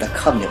confirm the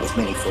covenant with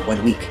many for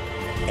 1 week.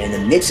 And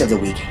in the midst of the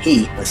week,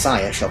 he,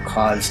 Messiah, shall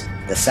cause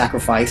the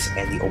sacrifice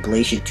and the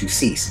oblation to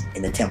cease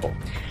in the temple.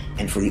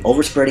 And for the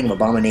overspreading of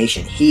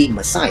abomination, he,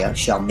 Messiah,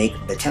 shall make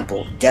the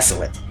temple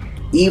desolate,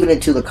 even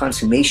until the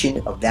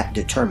consummation of that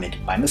determined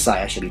by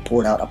Messiah shall be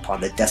poured out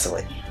upon the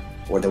desolate,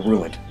 or the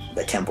ruined,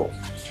 the temple.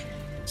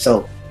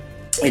 So,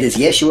 it is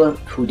Yeshua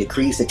who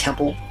decrees the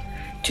temple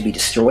to be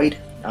destroyed.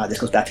 This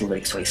goes back to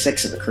Leviticus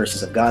 26 of the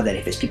curses of God, that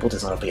if his people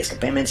does not obey his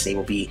commandments, they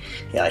will be,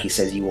 he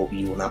says, you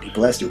will not be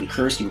blessed, you will be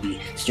cursed, you will be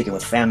stricken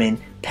with famine,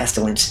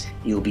 pestilence,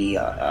 you will be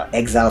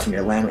exiled from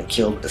your land and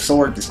killed with the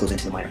sword. This goes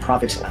into the minor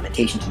prophets,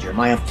 Lamentations, and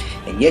Jeremiah.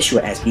 And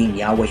Yeshua, as being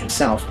Yahweh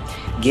himself,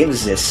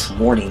 gives this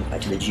warning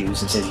to the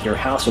Jews and says, your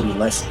house will be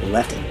left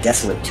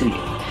desolate to you.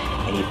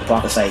 And he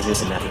prophesies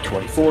this in Matthew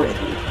 24, in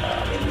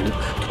Luke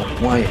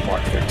 21, and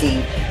Mark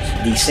 13.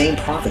 These same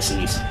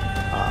prophecies,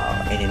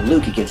 and in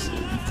Luke he gives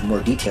more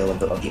detail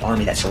of the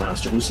army that surrounds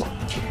Jerusalem.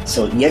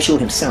 So Yeshua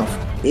himself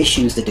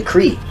issues the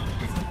decree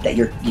that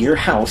your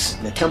house,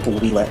 the temple, will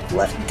be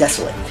left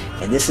desolate.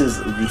 And this is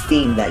the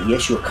theme that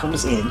Yeshua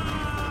comes in,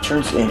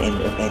 turns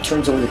and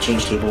turns over the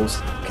change tables,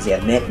 because they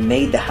have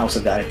made the house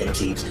of God a den of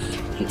thieves.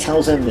 He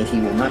tells them that he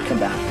will not come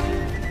back.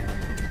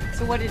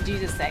 So what did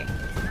Jesus say?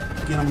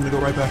 Again, I'm going to go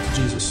right back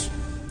to Jesus,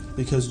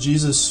 because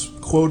Jesus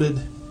quoted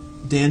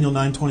Daniel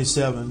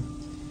 9:27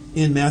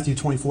 in Matthew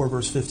 24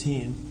 verse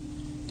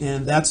 15,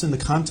 and that's in the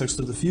context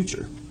of the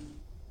future.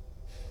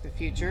 The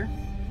future.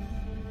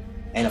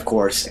 And of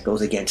course, it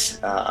goes against,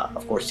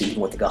 even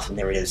what the gospel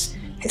narratives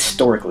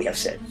historically have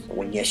said.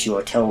 When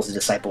Yeshua tells the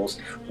disciples,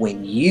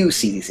 when you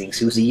see these things,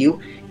 who's the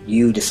you?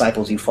 You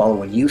disciples, you follow,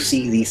 when you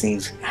see these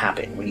things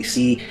happen, when you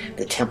see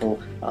the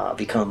temple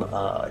become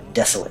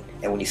desolate,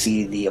 and when you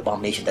see the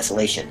abomination of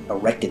desolation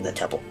erected in the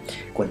temple,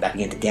 going back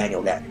again to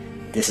Daniel, that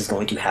this is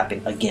going to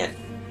happen again.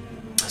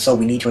 So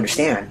we need to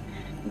understand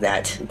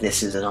that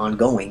this is an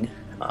ongoing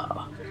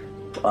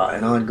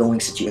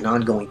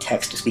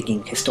text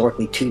speaking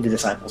historically to the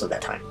disciples of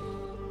that time.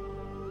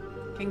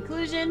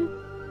 Conclusion.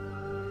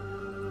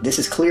 This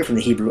is clear from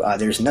the Hebrew.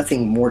 There's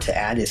nothing more to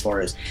add as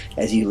far as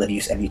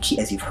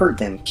you've heard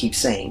them keep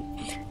saying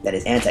that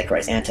is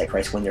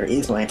Antichrist, when there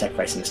is no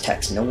Antichrist in this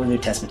text. Nowhere in the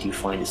New Testament do you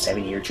find a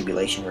 7-year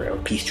tribulation or a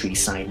peace treaty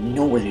signed.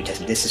 Nowhere in the New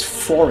Testament. This is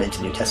foreign to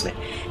the New Testament.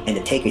 And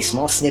to take a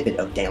small snippet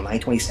of Daniel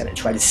 9:27 and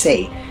try to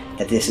say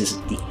that this is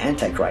the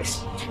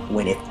Antichrist,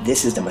 when if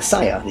this is the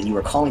Messiah, then you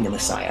are calling the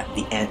Messiah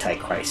the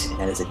Antichrist. And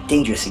that is a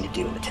dangerous thing to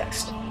do in the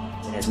text.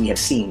 And as we have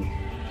seen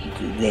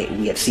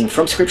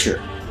from Scripture,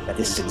 that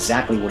this is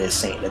exactly what it is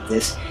saying, that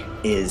this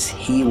is,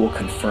 he will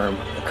confirm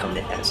the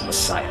covenant as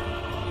Messiah.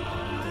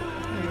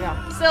 There you go.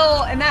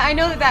 So, and that, I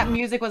know that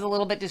music was a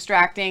little bit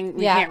distracting.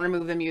 We can't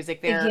remove the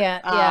music there.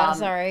 Yeah,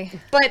 sorry.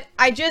 But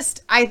I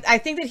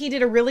think that he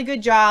did a really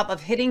good job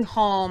of hitting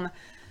home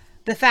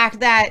the fact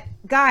that,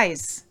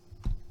 guys,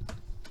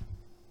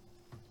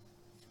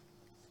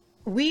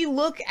 we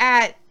look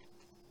at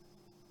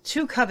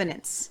two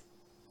covenants,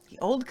 the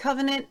old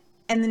covenant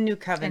and the new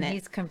covenant. And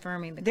he's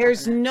confirming the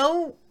There's covenant.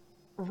 no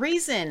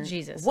reason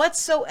Jesus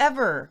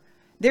whatsoever.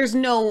 There's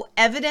no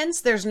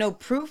evidence, there's no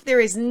proof, there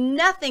is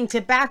nothing to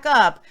back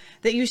up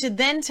that you should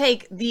then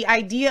take the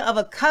idea of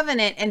a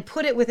covenant and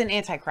put it with an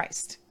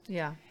Antichrist.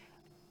 Yeah.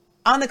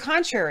 On the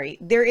contrary,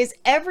 there is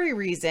every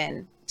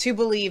reason to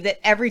believe that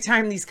every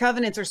time these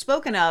covenants are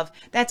spoken of,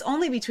 that's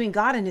only between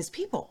God and his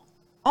people.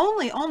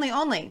 Only.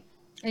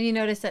 And you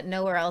notice that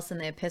nowhere else in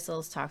the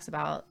epistles talks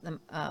about an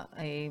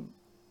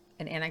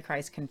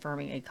Antichrist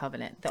confirming a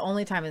covenant. The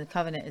only time in the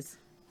covenant is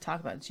talk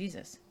about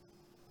Jesus.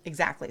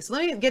 Exactly. So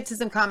let me get to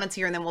some comments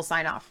here and then we'll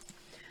sign off.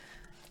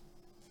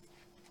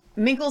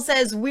 Minkle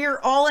says, we're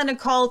all in a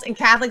cult and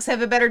Catholics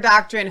have a better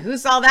doctrine. Who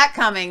saw that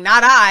coming?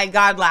 Not I.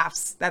 God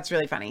laughs. That's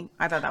really funny.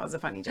 I thought that was a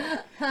funny joke.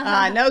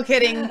 No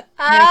kidding.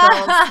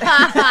 Minkles.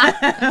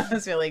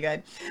 That's really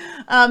good.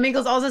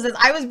 Minkles also says,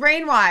 I was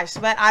brainwashed,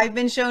 but I've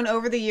been shown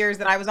over the years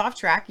that I was off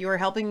track. You are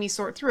helping me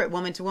sort through it,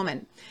 woman to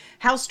woman.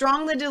 How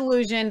strong the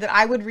delusion that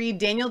I would read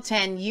Daniel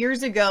 10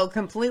 years ago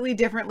completely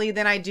differently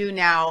than I do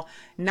now.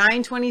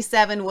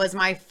 9:27 was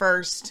my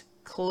first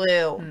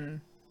clue.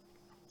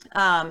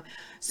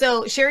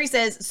 So Sherry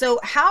says, so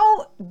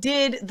how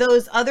did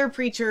those other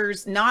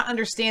preachers not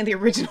understand the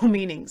original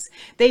meanings?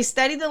 They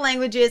study the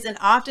languages and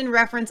often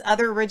reference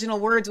other original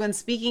words when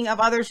speaking of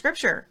other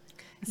scripture.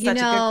 Such a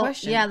good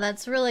question. Yeah,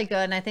 that's really good.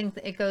 And I think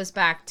it goes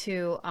back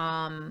to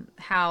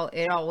how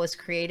it all was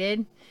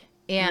created.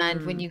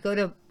 And when you go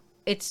to,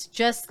 it's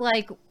just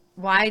like,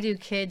 why do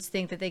kids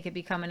think that they could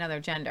become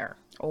another gender?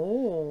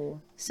 Oh.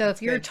 So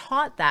if you're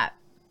taught that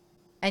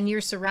and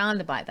you're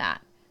surrounded by that,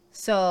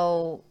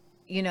 so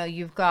you know,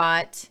 you've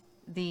got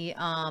the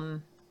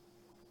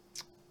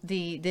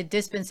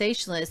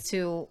dispensationalists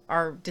who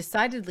are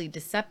decidedly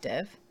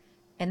deceptive,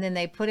 and then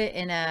they put it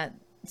in a,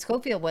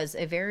 Scofield was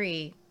a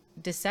very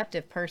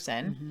deceptive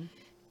person,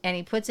 and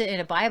he puts it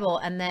in a Bible,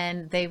 and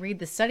then they read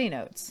the study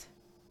notes.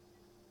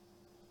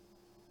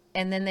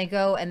 And then they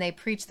go and they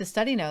preach the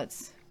study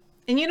notes.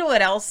 And you know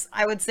what else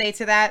I would say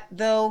to that,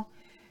 though?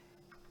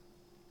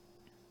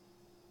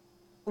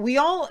 We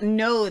all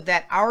know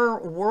that our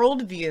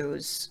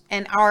worldviews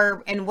and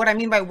what I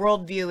mean by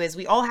worldview is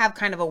we all have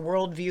kind of a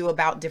worldview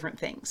about different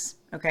things.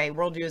 Okay.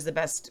 Worldview is the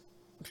best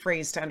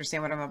phrase to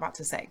understand what I'm about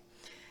to say.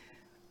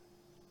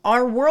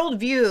 Our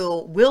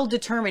worldview will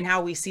determine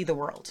how we see the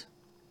world.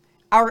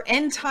 Our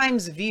end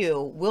times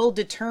view will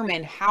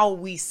determine how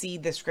we see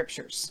the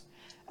scriptures.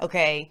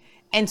 Okay.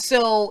 And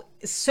so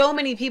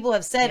many people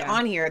have said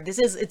on here,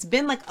 it's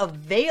been like a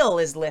veil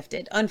is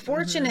lifted.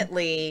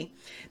 Unfortunately,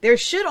 there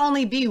should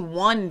only be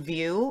one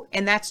view,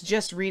 and that's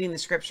just reading the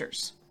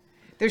scriptures.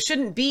 There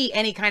shouldn't be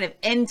any kind of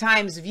end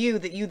times view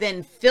that you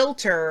then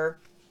filter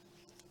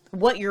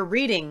what you're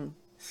reading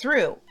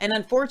through. And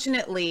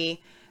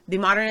unfortunately, the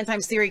modern end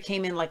times theory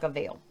came in like a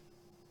veil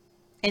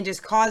and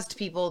just caused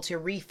people to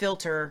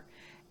refilter.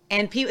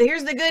 And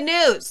here's the good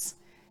news.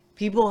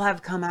 People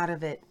have come out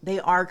of it. They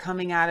are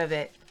coming out of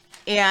it.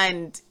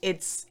 And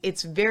it's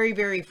very,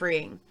 very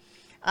freeing.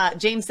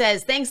 James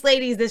says, thanks,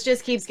 ladies. This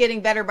just keeps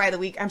getting better by the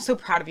week. I'm so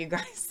proud of you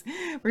guys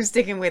for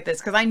sticking with this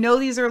because I know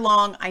these are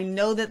long. I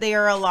know that they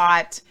are a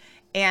lot.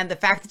 And the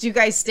fact that you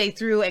guys stay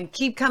through and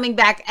keep coming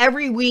back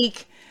every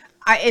week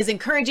is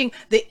encouraging.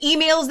 The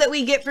emails that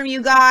we get from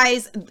you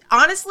guys,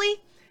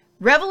 honestly,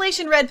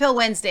 Revelation Red Pill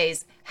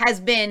Wednesdays has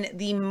been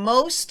the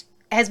most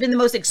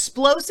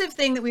explosive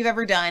thing that we've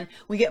ever done.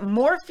 We get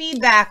more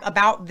feedback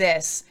about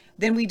this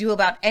than we do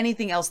about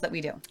anything else that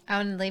we do. I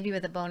want to leave you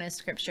with a bonus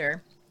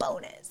scripture.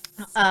 Bonus.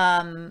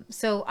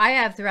 So I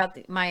have throughout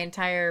my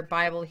entire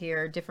Bible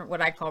here different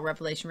what I call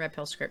Revelation Red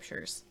Pill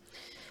scriptures.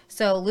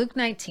 So Luke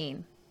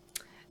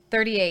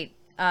 19:38,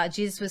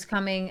 Jesus was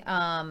coming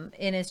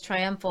in his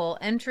triumphal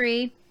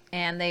entry,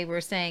 and they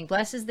were saying,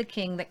 "Blessed is the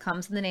King that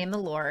comes in the name of the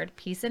Lord,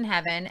 peace in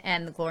heaven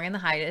and the glory in the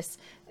highest."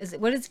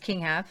 What does the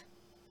King have?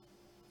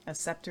 A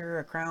scepter,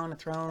 a crown, a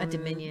throne, a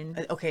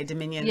dominion. Okay,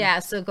 dominion. Yeah.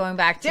 So going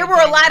back to there were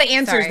a lot of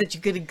answers that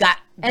you could have got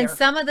there. And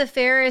some of the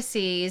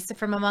Pharisees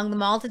from among the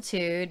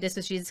multitude, this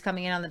was Jesus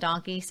coming in on the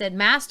donkey, said,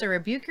 "Master,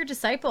 rebuke your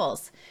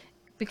disciples,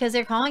 because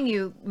they're calling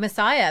you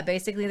Messiah."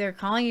 Basically, they're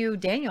calling you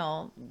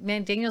Daniel's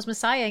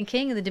Messiah and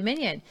King of the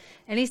dominion.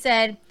 And he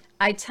said,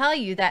 "I tell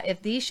you that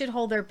if these should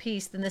hold their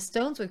peace, then the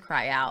stones would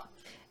cry out."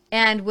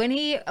 And when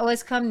he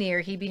was come near,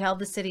 he beheld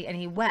the city, and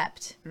he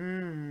wept,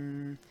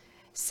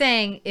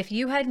 saying, "If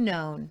you had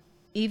known,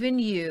 even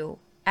you,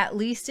 at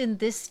least in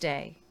this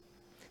day,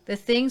 the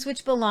things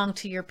which belong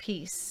to your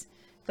peace,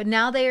 but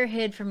now they are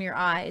hid from your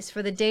eyes.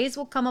 For the days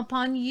will come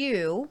upon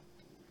you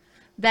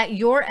that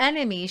your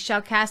enemies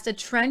shall cast a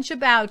trench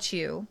about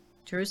you.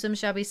 Jerusalem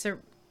shall be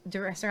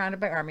surrounded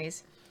by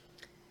armies,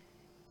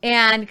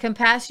 and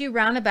compass you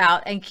round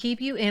about, and keep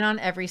you in on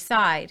every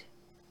side."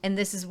 And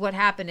this is what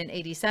happened in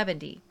AD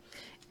 70.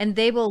 "And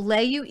they will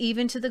lay you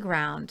even to the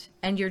ground,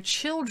 and your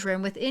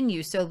children within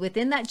you." So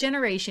within that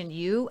generation,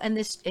 you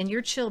and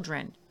your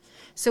children.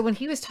 So when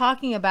he was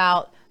talking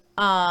about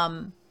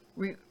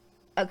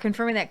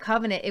confirming that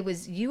covenant, it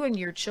was you and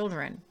your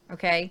children,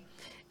 okay,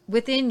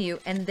 within you.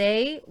 "And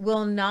they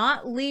will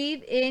not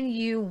leave in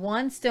you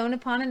one stone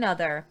upon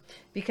another,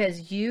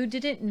 because you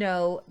didn't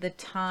know the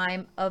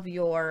time of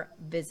your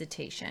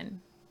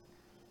visitation."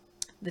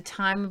 The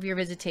time of your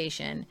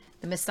visitation.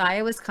 The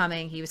Messiah was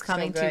coming. He was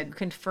coming to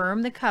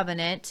confirm the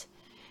covenant.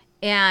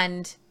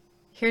 And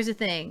here's the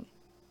thing.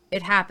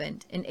 It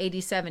happened in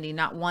AD 70.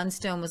 Not one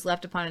stone was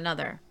left upon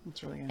another.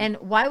 That's really good. And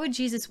why would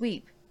Jesus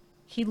weep?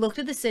 He looked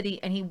at the city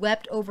and he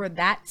wept over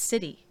that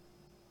city.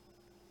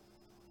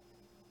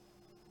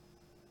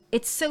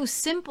 It's so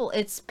simple.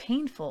 It's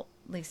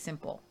painfully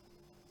simple.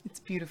 It's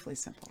beautifully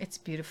simple. It's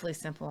beautifully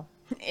simple.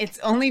 It's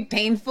only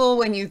painful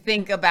when you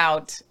think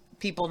about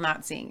people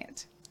not seeing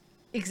it.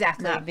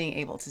 Exactly. Not being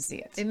able to see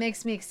it. It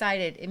makes me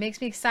excited. It makes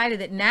me excited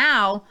that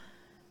now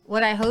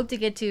what I hope to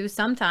get to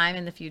sometime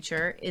in the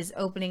future is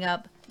opening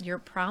up your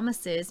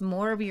promises,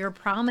 more of your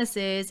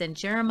promises, and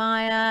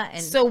Jeremiah.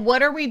 And so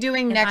what are we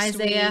doing next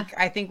Isaiah. week?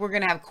 I think we're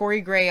going to have Corey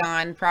Gray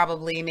on,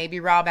 probably, maybe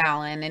Rob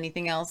Allen.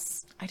 Anything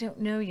else? I don't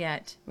know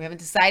yet. We haven't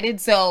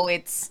decided. So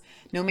it's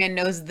no man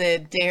knows the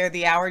day or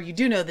the hour. You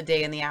do know the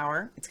day and the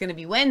hour. It's going to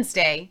be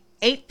Wednesday,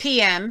 8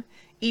 p.m.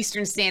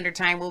 Eastern Standard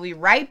Time. We'll be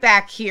right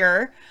back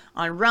here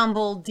on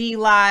Rumble,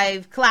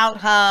 D-Live, Clout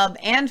Hub,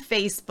 and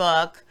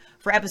Facebook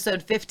for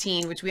episode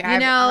 15, which we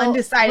have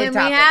undecided when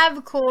topic. We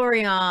have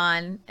Corey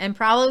on, and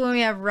probably when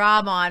we have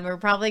Rob on, we're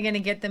probably going to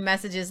get the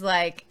messages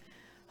like,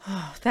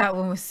 "Oh, that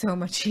one was so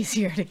much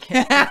easier to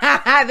get."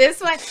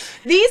 This one,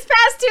 these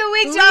past 2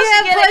 weeks, y'all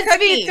should get a put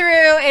me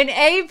through an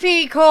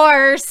AP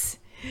course.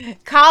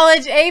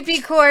 College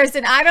AP course,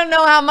 and I don't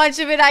know how much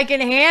of it I can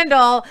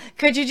handle.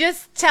 Could you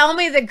just tell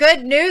me the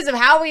good news of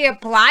how we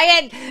apply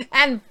it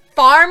and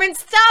farm and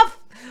stuff?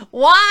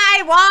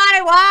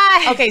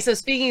 Why? Okay, so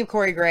speaking of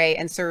Corey Gray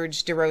and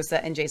Serge DeRosa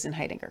and Jason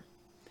Heidinger,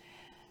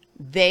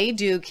 they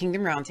do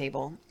Kingdom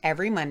Roundtable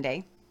every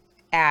Monday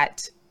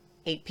at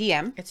 8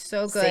 p.m. It's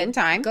so good. Same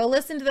time. Go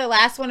listen to the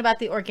last one about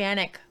the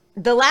organic.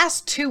 The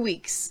last 2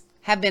 weeks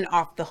have been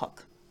off the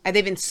hook.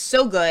 They've been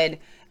so good.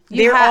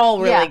 They're all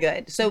really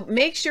good. So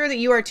make sure that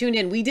you are tuned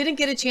in. We didn't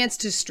get a chance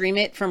to stream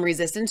it from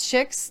Resistance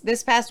Chicks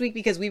this past week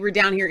because we were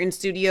down here in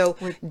studio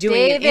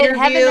doing an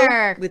interview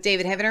with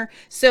David Heavener.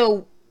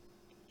 So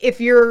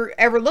if you're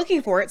ever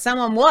looking for it,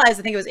 someone was,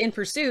 I think it was In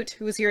Pursuit,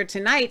 who was here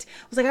tonight,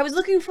 was like, I was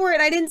looking for it,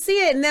 I didn't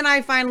see it. And then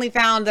I finally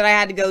found that I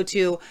had to go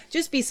to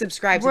just be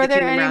subscribed to the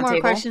Kingdom Roundtable. Were there any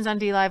more questions on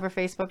D-Live or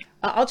Facebook?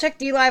 I'll check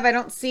D-Live. I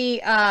don't see...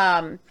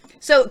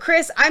 So,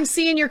 Chris, I'm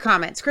seeing your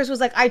comments. Chris was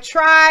like, I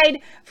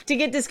tried to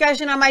get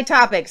discussion on my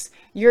topics.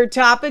 Your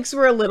topics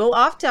were a little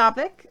off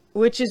topic,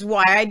 which is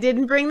why I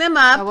didn't bring them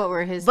up. Oh, what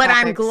were his But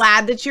topics? I'm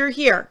glad that you're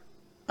here.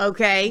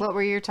 Okay? What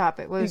were your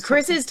topics?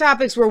 Chris's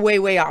topics were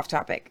way off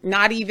topic.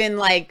 Not even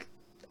like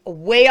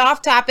way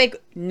off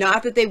topic.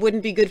 Not that they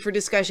wouldn't be good for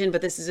discussion,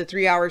 but this is a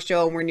 3-hour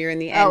show and we're nearing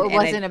the end. Oh, it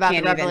wasn't about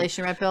the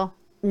Revelation Red Pill?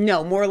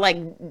 No, more like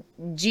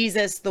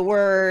Jesus, the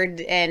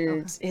Word,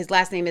 and his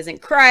last name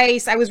isn't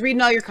Christ. I was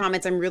reading all your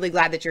comments. I'm really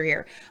glad that you're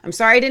here. I'm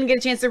sorry I didn't get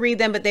a chance to read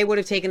them, but they would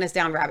have taken us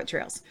down rabbit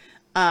trails.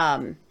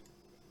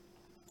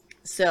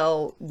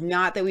 So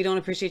not that we don't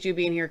appreciate you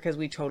being here, because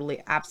we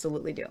totally,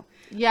 absolutely do.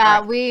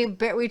 Yeah,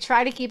 right. we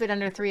try to keep it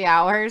under 3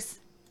 hours.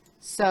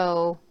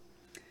 So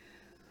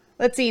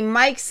let's see.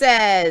 Mike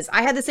says,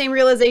 I had the same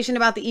realization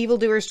about the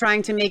evildoers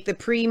trying to make the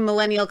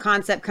pre-millennial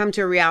concept come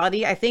to a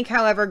reality. I think,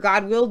 however,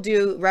 God will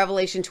do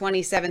Revelation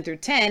 27 through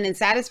 10 and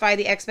satisfy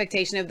the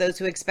expectation of those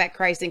who expect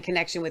Christ in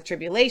connection with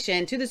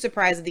tribulation, to the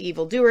surprise of the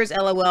evildoers.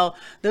 LOL.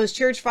 Those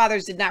church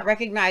fathers did not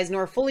recognize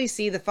nor fully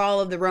see the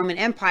fall of the Roman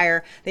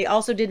Empire. They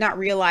also did not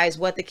realize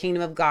what the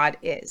kingdom of God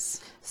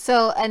is.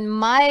 So, and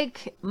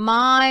Mike,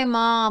 my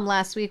mom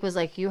last week was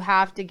like, you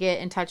have to get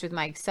in touch with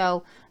Mike.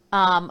 So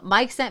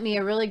Mike sent me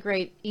a really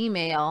great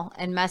email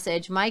and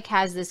message. Mike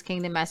has this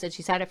kingdom message.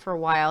 He's had it for a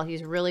while.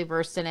 He's really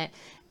versed in it.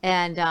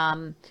 And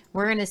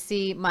we're going to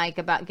see, Mike,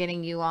 about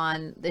getting you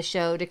on the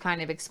show to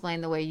kind of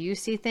explain the way you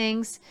see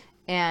things.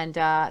 And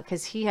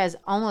because he has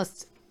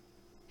almost,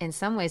 in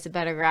some ways, a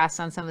better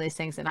grasp on some of these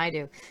things than I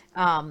do.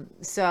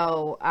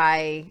 So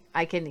I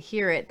can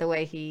hear it the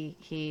way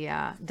he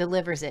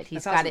delivers it.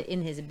 He's got it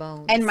in his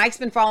bones. And Mike's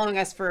been following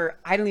us for,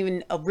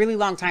 a really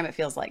long time. It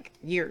feels like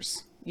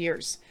years.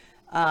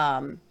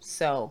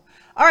 So,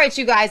 all right,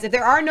 you guys, if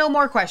there are no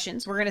more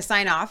questions, we're going to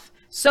sign off.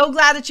 So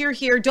glad that you're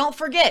here. Don't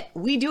forget,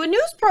 we do a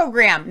news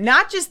program,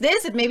 not just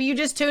this. If maybe you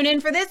just tune in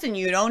for this and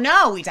you don't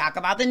know, we talk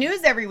about the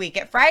news every week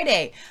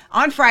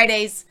on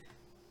Fridays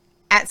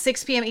at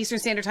 6 p.m. Eastern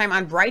Standard Time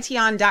on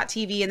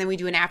Brighteon.tv. And then we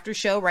do an after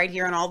show right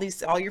here on all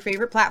your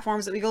favorite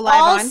platforms that we go live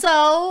on.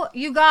 Also,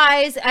 you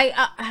guys,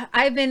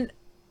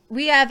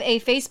 we have a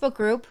Facebook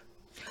group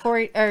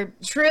for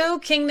True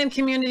Kingdom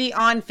Community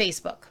on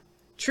Facebook.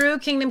 True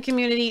Kingdom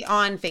Community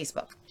on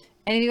Facebook.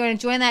 And if you want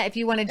to join that, if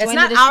you want to join it's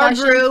not the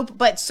discussion, our group,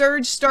 but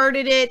Serge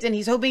started it, and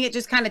he's hoping it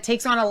just kind of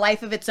takes on a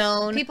life of its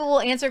own. People will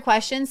answer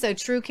questions. So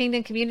True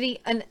Kingdom Community.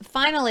 And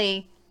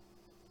finally,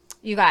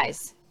 you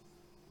guys,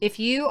 if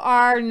you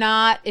are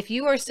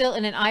still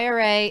in an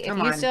IRA, if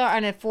you still are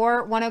in a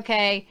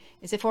 401k,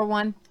 is it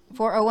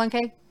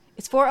 401k?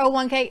 It's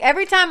 401k.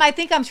 Every time I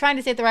think I'm trying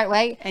to say it the right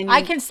way,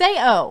 I can say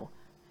O.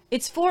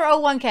 It's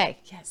 401k.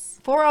 Yes.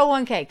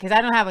 401k, because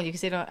I don't have one. You can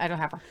say I don't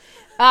have one.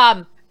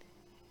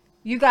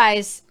 You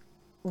guys,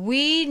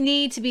 we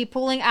need to be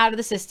pulling out of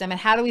the system.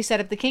 And how do we set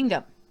up the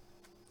kingdom?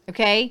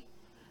 Okay?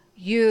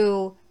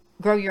 You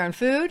grow your own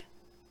food.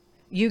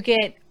 You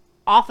get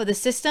off of the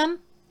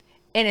system.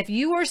 And if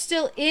you are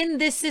still in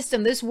this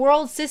system, this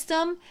world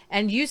system,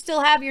 and you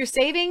still have your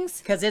savings,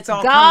 because it's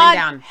all God coming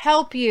down.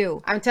 Help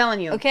you. I'm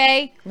telling you.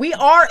 Okay?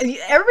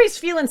 Everybody's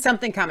feeling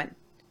something coming.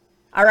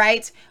 All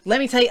right?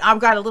 Let me tell you, I've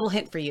got a little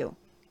hint for you.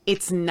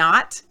 It's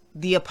not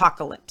the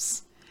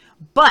apocalypse,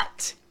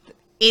 but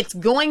it's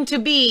going to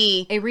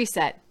be a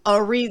reset.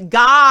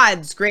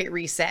 God's great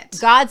reset.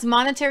 God's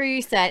monetary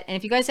reset. And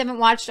if you guys haven't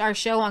watched our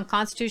show on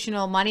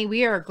constitutional money,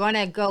 we are going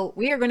to go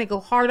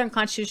hard on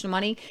constitutional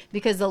money,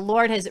 because the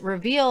Lord has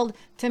revealed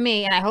to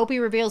me, and I hope he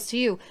reveals to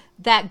you,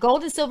 that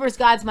gold and silver is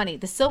God's money.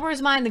 The silver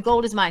is mine, the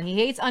gold is mine. He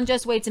hates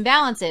unjust weights and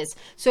balances.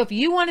 So if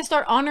you want to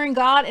start honoring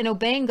God and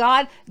obeying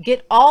God,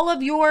 get all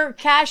of your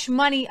cash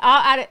money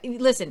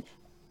listen,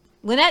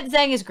 Lynette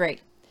Zhang is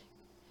great.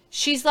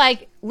 She's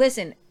like,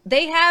 listen,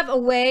 they have a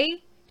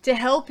way to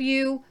help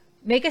you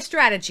make a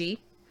strategy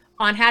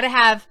on how to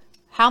have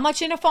how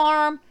much in a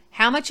farm,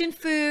 how much in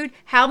food,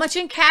 how much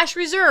in cash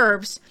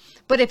reserves.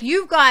 But if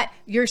you've got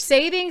your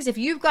savings, if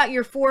you've got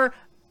your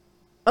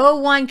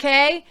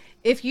 401k,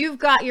 if you've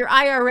got your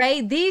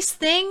IRA, these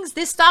things,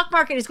 this stock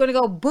market is going to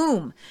go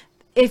boom.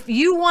 If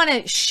you want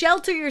to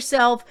shelter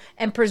yourself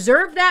and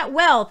preserve that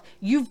wealth,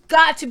 you've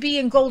got to be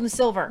in gold and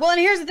silver. Well, and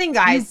here's the thing,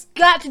 guys. You've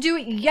got to do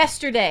it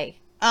yesterday.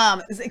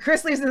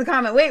 Chris leaves in the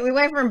comment, wait, we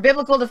went from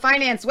biblical to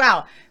finance.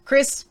 Wow.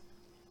 Chris,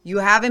 you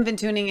haven't been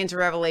tuning into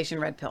Revelation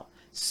Red Pill.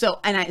 So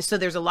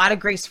there's a lot of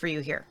grace for you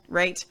here,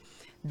 right?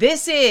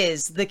 This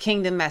is the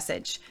kingdom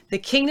message. The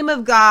kingdom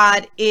of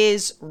God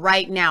is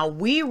right now.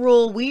 We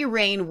rule, we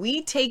reign,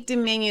 we take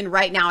dominion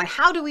right now. And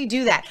how do we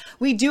do that?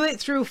 We do it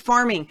through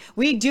farming.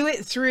 We do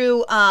it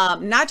through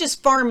not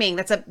just farming.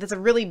 That's a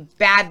really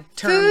bad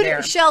term. Food,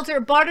 there. Shelter,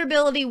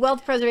 barterability,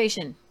 wealth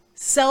preservation.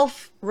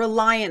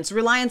 Self-reliance,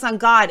 reliance on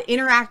God,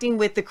 interacting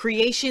with the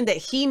creation that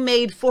he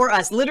made for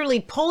us,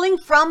 literally pulling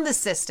from the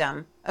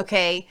system,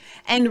 okay,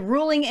 and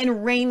ruling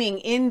and reigning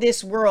in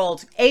this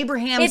world.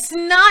 Abraham's it's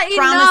not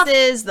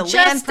promises, the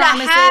land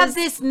promises. To have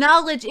this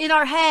knowledge in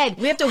our head.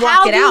 We have to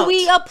walk it out. How do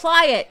we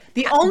apply it?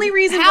 The only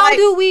reason How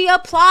do we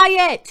apply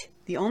it?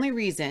 The only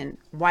reason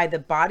why the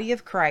body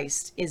of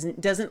Christ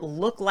doesn't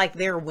look like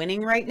they're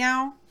winning right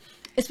now,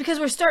 it's because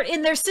we're still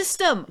in their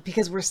system.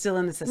 Because we're still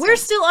in the system. We're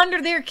still under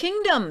their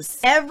kingdoms.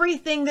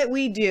 Everything that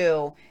we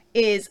do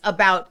is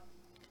about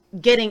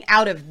getting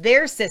out of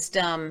their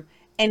system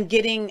and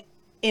getting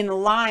in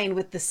line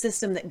with the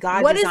system that God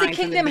designed. What does the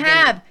kingdom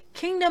have?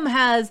 Kingdom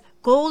has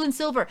gold and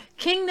silver.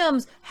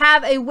 Kingdoms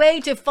have a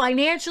way to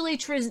financially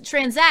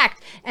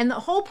transact. And the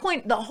whole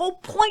point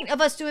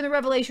of us doing the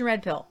Revelation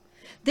Red Pill,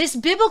 there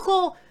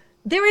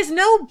is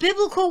no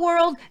biblical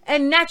world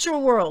and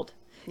natural world.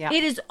 Yeah.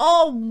 It is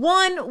all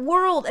one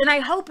world. And I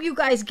hope you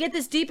guys get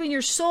this deep in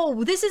your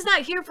soul. This is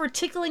not here for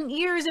tickling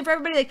ears and for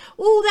everybody like,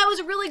 oh, that was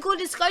a really good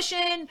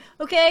discussion.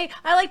 Okay,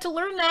 I like to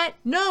learn that.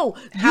 No.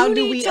 How you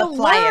do need we to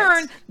apply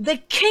learn it? the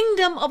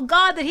kingdom of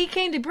God that he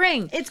came to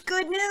bring. It's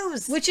good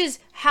news. Which is,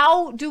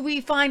 how do we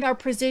find our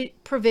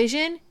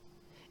provision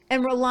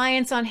and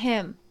reliance on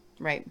him?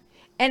 Right.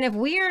 And if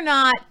we're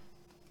not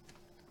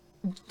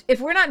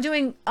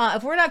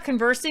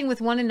conversing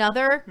with one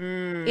another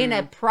in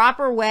a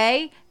proper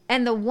way,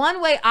 and the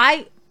one way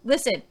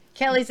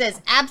Kelly says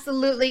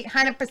absolutely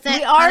 100%.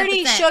 we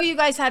already 100%. show you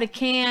guys how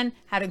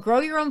to grow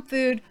your own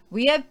food.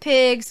 We have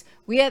pigs.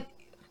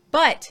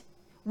 But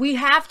we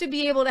have to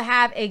be able to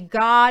have a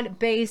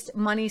God-based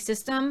money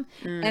system.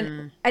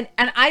 And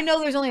I know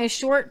there's only a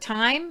short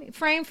time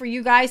frame for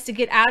you guys to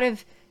get out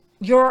of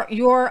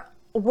your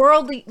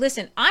worldly.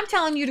 Listen, I'm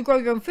telling you to grow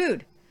your own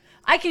food.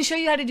 I can show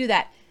you how to do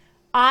that.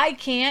 I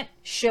can't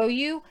show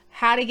you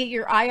how to get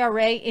your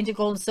IRA into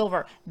gold and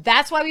silver.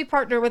 That's why we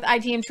partner with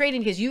ITM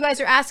Trading, because you guys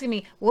are asking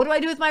me, what do I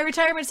do with my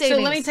retirement savings?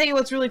 So let me tell you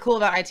what's really cool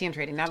about ITM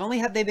Trading. Not only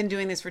have they been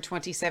doing this for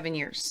 27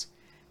 years,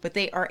 but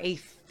they are a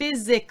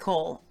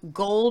physical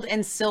gold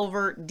and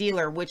silver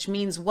dealer, which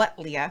means what,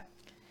 Leah?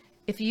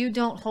 If you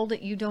don't hold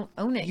it, you don't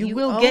own it. You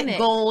will get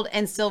gold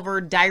and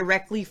silver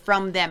directly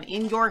from them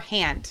in your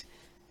hand.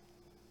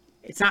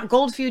 It's not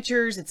gold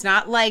futures. It's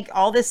not like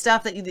all this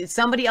stuff that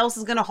somebody else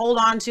is going to hold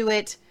on to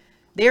it.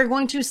 They're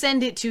going to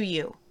send it to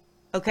you.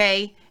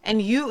 Okay?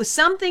 And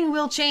something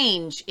will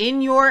change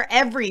in your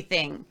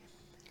everything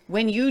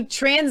when you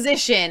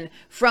transition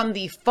from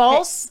the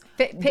false,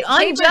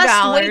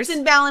 unjust weights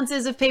and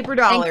balances of paper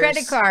dollars and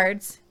credit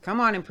cards. Come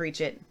on and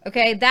preach it.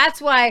 Okay?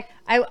 That's why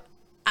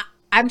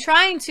I'm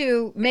trying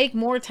to make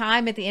more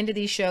time at the end of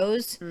these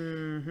shows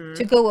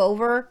to go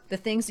over the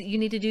things that you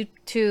need to do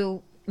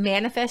to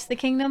manifest the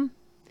kingdom,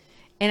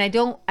 and I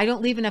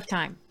don't leave enough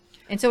time,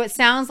 and so it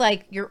sounds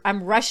like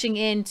I'm rushing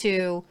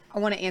into. I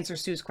want to answer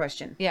Sue's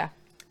question. Yeah.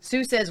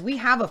 Sue says, we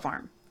have a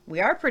farm. We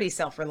are pretty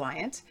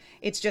self-reliant.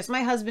 It's just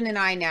my husband and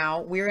I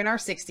now. We're in our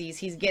 60s.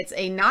 He gets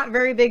a not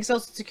very big Social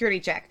Security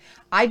check.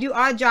 I do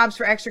odd jobs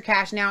for extra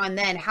cash now and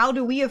then. How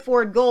do we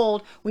afford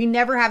gold? We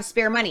never have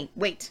spare money.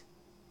 Wait.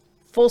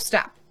 Full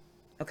stop.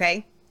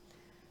 Okay?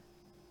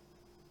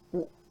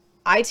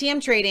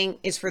 ITM Trading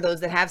is for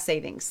those that have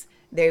savings.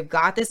 They've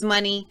got this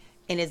money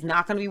and it's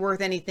not going to be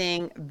worth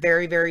anything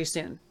very, very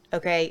soon.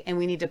 Okay? And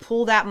we need to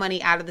pull that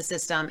money out of the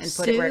system and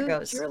put it where it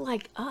goes. You're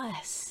like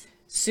us.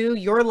 Sue,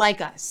 you're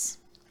like us.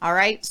 All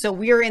right? So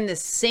we are in the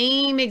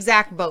same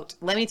exact boat.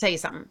 Let me tell you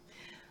something.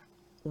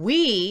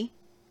 We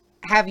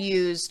have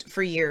used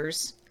for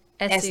years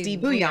SD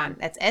Bullion.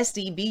 That's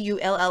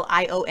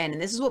SDBULLION. And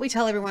this is what we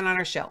tell everyone on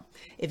our show.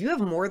 If you have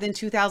more than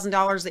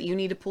 $2,000 that you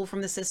need to pull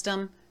from the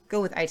system,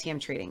 go with ITM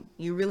Trading.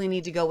 You really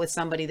need to go with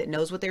somebody that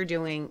knows what they're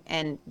doing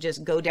and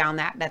just go down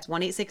that. That's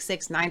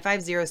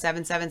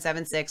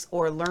 1-866-950-7776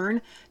 or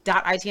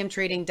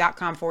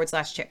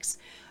learn.itmtrading.com/chicks.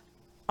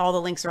 All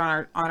the links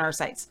are on our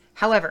sites.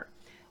 However,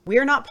 we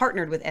are not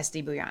partnered with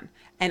SD Bullion.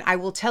 And I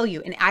will tell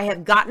you, and I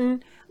have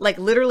gotten like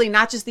literally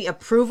not just the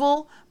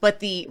approval,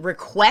 but the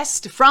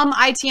request from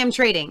ITM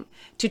Trading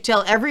to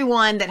tell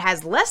everyone that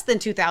has less than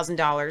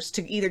 $2,000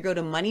 to either go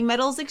to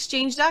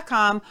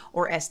moneymetalsexchange.com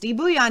or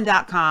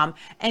sdbullion.com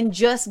and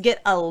just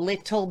get a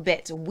little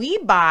bit. We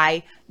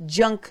buy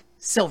junk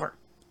silver.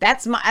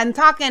 I'm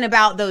talking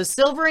about those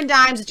silver and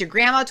dimes that your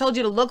grandma told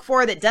you to look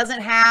for that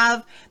doesn't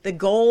have the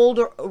gold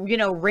or,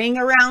 ring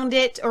around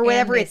it or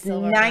whatever. It's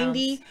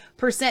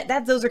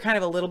 90%. Those are kind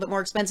of a little bit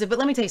more expensive, but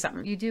let me tell you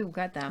something. You do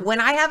got them.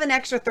 When I have an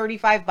extra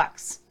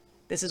 $35,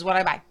 this is what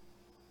I buy.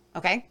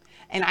 Okay.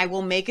 And I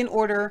will make an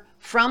order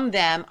from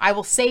them. I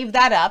will save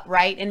that up,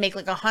 right? And make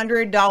like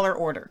 $100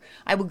 order.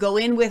 I will go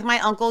in with my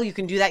uncle. You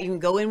can do that. You can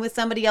go in with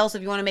somebody else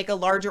if you want to make a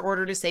larger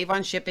order to save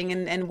on shipping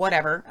and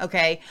whatever.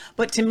 Okay.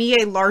 But to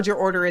me, a larger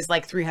order is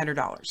like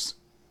 $300.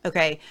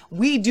 Okay.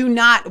 We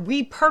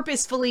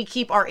purposefully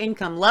keep our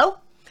income low,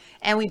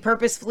 and we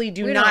purposefully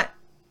do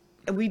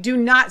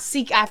not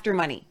seek after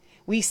money.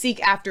 We seek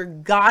after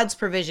God's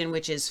provision,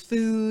 which is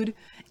food,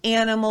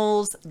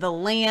 animals, the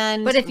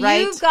land. But if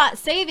you've got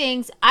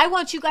savings, I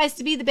want you guys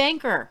to be the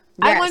banker.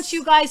 Yes. I want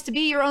you guys to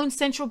be your own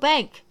central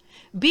bank.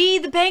 Be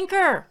the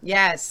banker.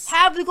 Yes.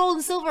 Have the gold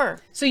and silver.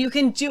 So you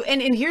can do,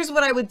 and here's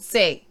what I would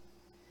say.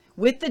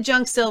 With the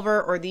junk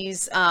silver or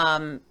these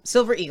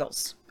silver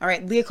eagles. All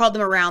right. Leah called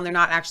them a round. They're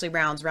not actually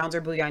rounds. Rounds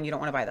are bullion. You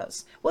don't want to buy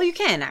those. Well, you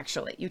can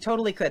actually. You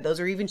totally could. Those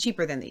are even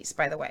cheaper than these,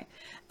 by the way.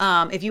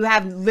 If you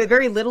have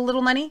very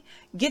little money,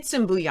 get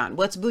some bullion.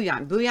 What's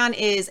bullion? Bullion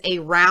is a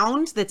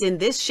round that's in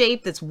this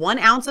shape that's 1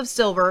 ounce of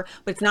silver,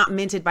 but it's not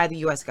minted by the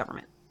U.S.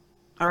 government.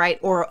 All right.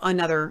 Or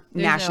another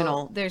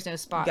national there's no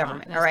spot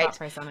government. No all right. Spot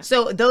price on it.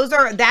 So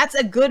that's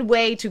a good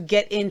way to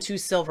get into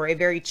silver, a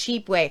very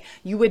cheap way.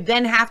 You would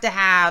then have to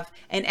have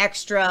an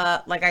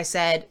extra, like I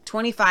said,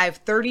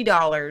 $25,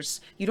 $30.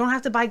 You don't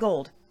have to buy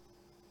gold.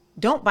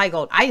 Don't buy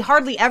gold. I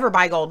hardly ever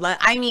buy gold.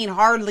 I mean,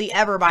 hardly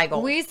ever buy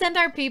gold. We send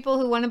our people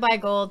who want to buy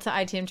gold to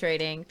ITM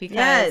Trading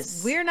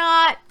because we're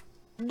not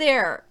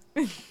there.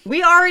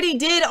 We already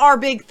did our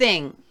big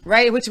thing,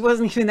 right? Which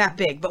wasn't even that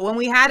big. But when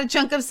we had a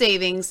chunk of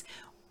savings,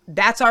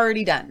 that's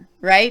already done,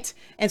 right?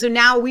 And so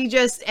now we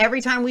just,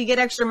 every time we get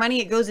extra money,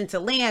 it goes into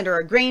land or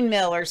a grain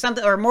mill or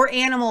something, or more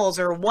animals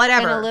or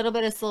whatever. And a little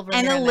bit of silver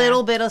and here a and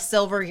little there. bit of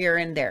silver here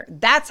and there.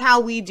 That's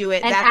how we do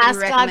it. And That's what ask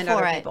we God recommend for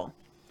other it. people.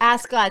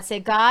 Ask God. Say,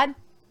 God,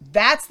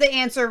 That's the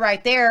answer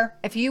right there.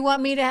 if you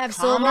want me to have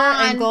Come silver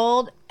on. and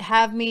gold,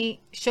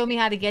 show me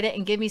how to get it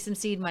and give me some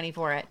seed money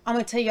for it. I'm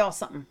going to tell y'all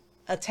something.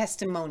 A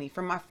testimony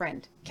from my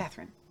friend,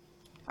 Catherine.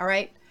 All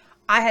right.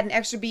 I had an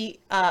extra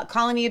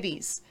colony of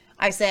bees.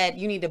 I said,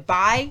 you need to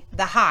buy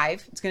the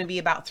hive. It's going to be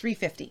about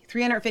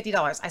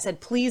 $350. I said,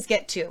 please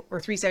get 2,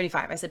 or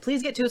 $375. I said,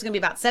 please get 2. It's going to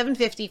be about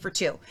 $750 for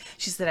 2.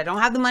 She said, I don't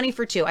have the money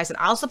for 2. I said,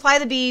 I'll supply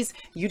the bees.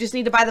 You just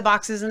need to buy the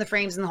boxes and the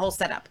frames and the whole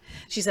setup.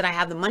 She said, I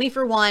have the money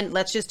for 1.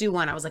 Let's just do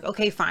 1. I was like,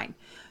 okay, fine.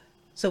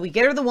 So we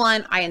get her the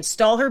 1. I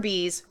install her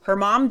bees. Her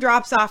mom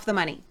drops off the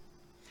money.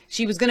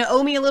 She was going to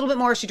owe me a little bit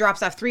more. She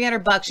drops off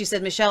 $300. She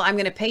said, Michelle, I'm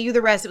going to pay you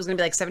the rest. It was going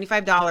to be like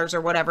 $75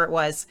 or whatever it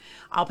was.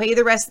 I'll pay you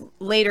the rest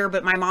later,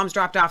 but my mom's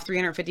dropped off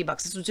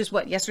 $350. This was just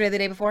what, yesterday, the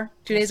day before?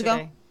 2 days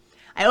ago?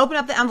 I opened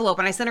up the envelope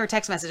and I sent her a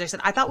text message. I said,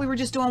 I thought we were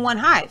just doing 1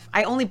 hive.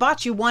 I only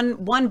bought you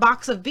one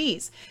box of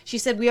bees. She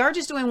said, we are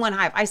just doing 1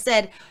 hive. I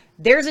said,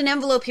 there's an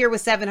envelope here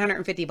with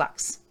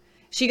 $750.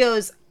 She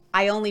goes,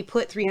 I only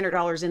put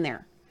 $300 in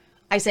there.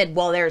 I said,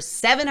 well, there's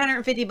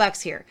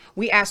 $750 here.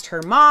 We asked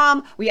her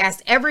mom. We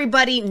asked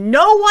everybody.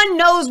 No one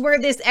knows where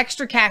this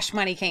extra cash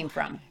money came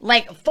from.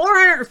 Like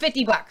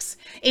 $450.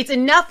 It's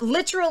enough,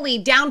 literally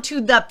down to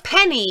the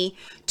penny,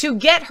 to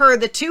get her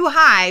the 2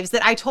 hives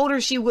that I told her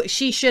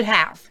she should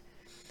have.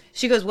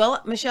 She goes, well,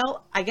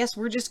 Michelle, I guess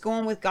we're just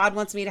going with God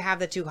wants me to have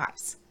the 2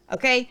 hives.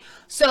 Okay.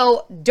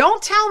 So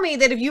don't tell me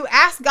that if you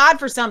ask God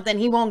for something,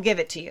 he won't give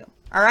it to you.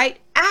 All right.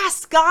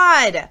 Ask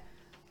God.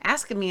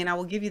 Ask me and I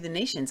will give you the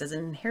nations as an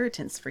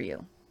inheritance for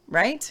you,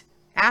 right?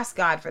 Ask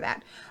God for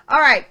that. All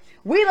right.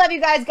 We love you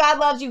guys. God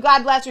loves you.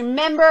 God bless.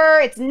 Remember,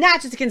 it's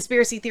not just a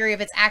conspiracy theory if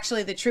it's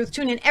actually the truth.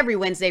 Tune in every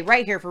Wednesday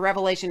right here for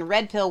Revelation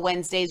Red Pill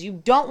Wednesdays.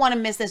 You don't want to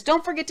miss this.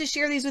 Don't forget to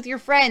share these with your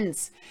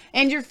friends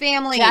and your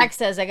family. Jack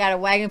says, I got a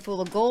wagon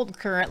full of gold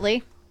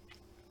currently.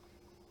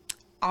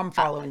 I'm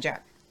following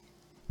Jack.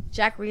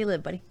 Jack, where you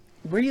live, buddy?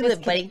 Where you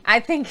live, buddy? I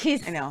think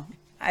he's... I know.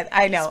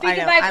 I know. Speaking I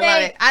know. my I love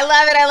faith. it. I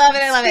love it. I love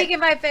it. I love it. Speaking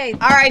my faith.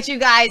 All right, you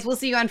guys. We'll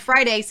see you on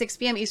Friday, 6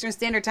 p.m. Eastern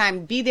Standard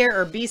Time. Be there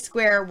or be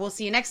square. We'll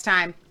see you next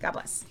time. God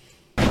bless.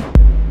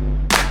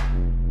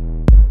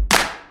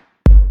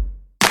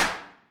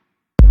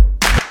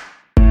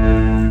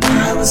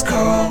 I was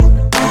cold.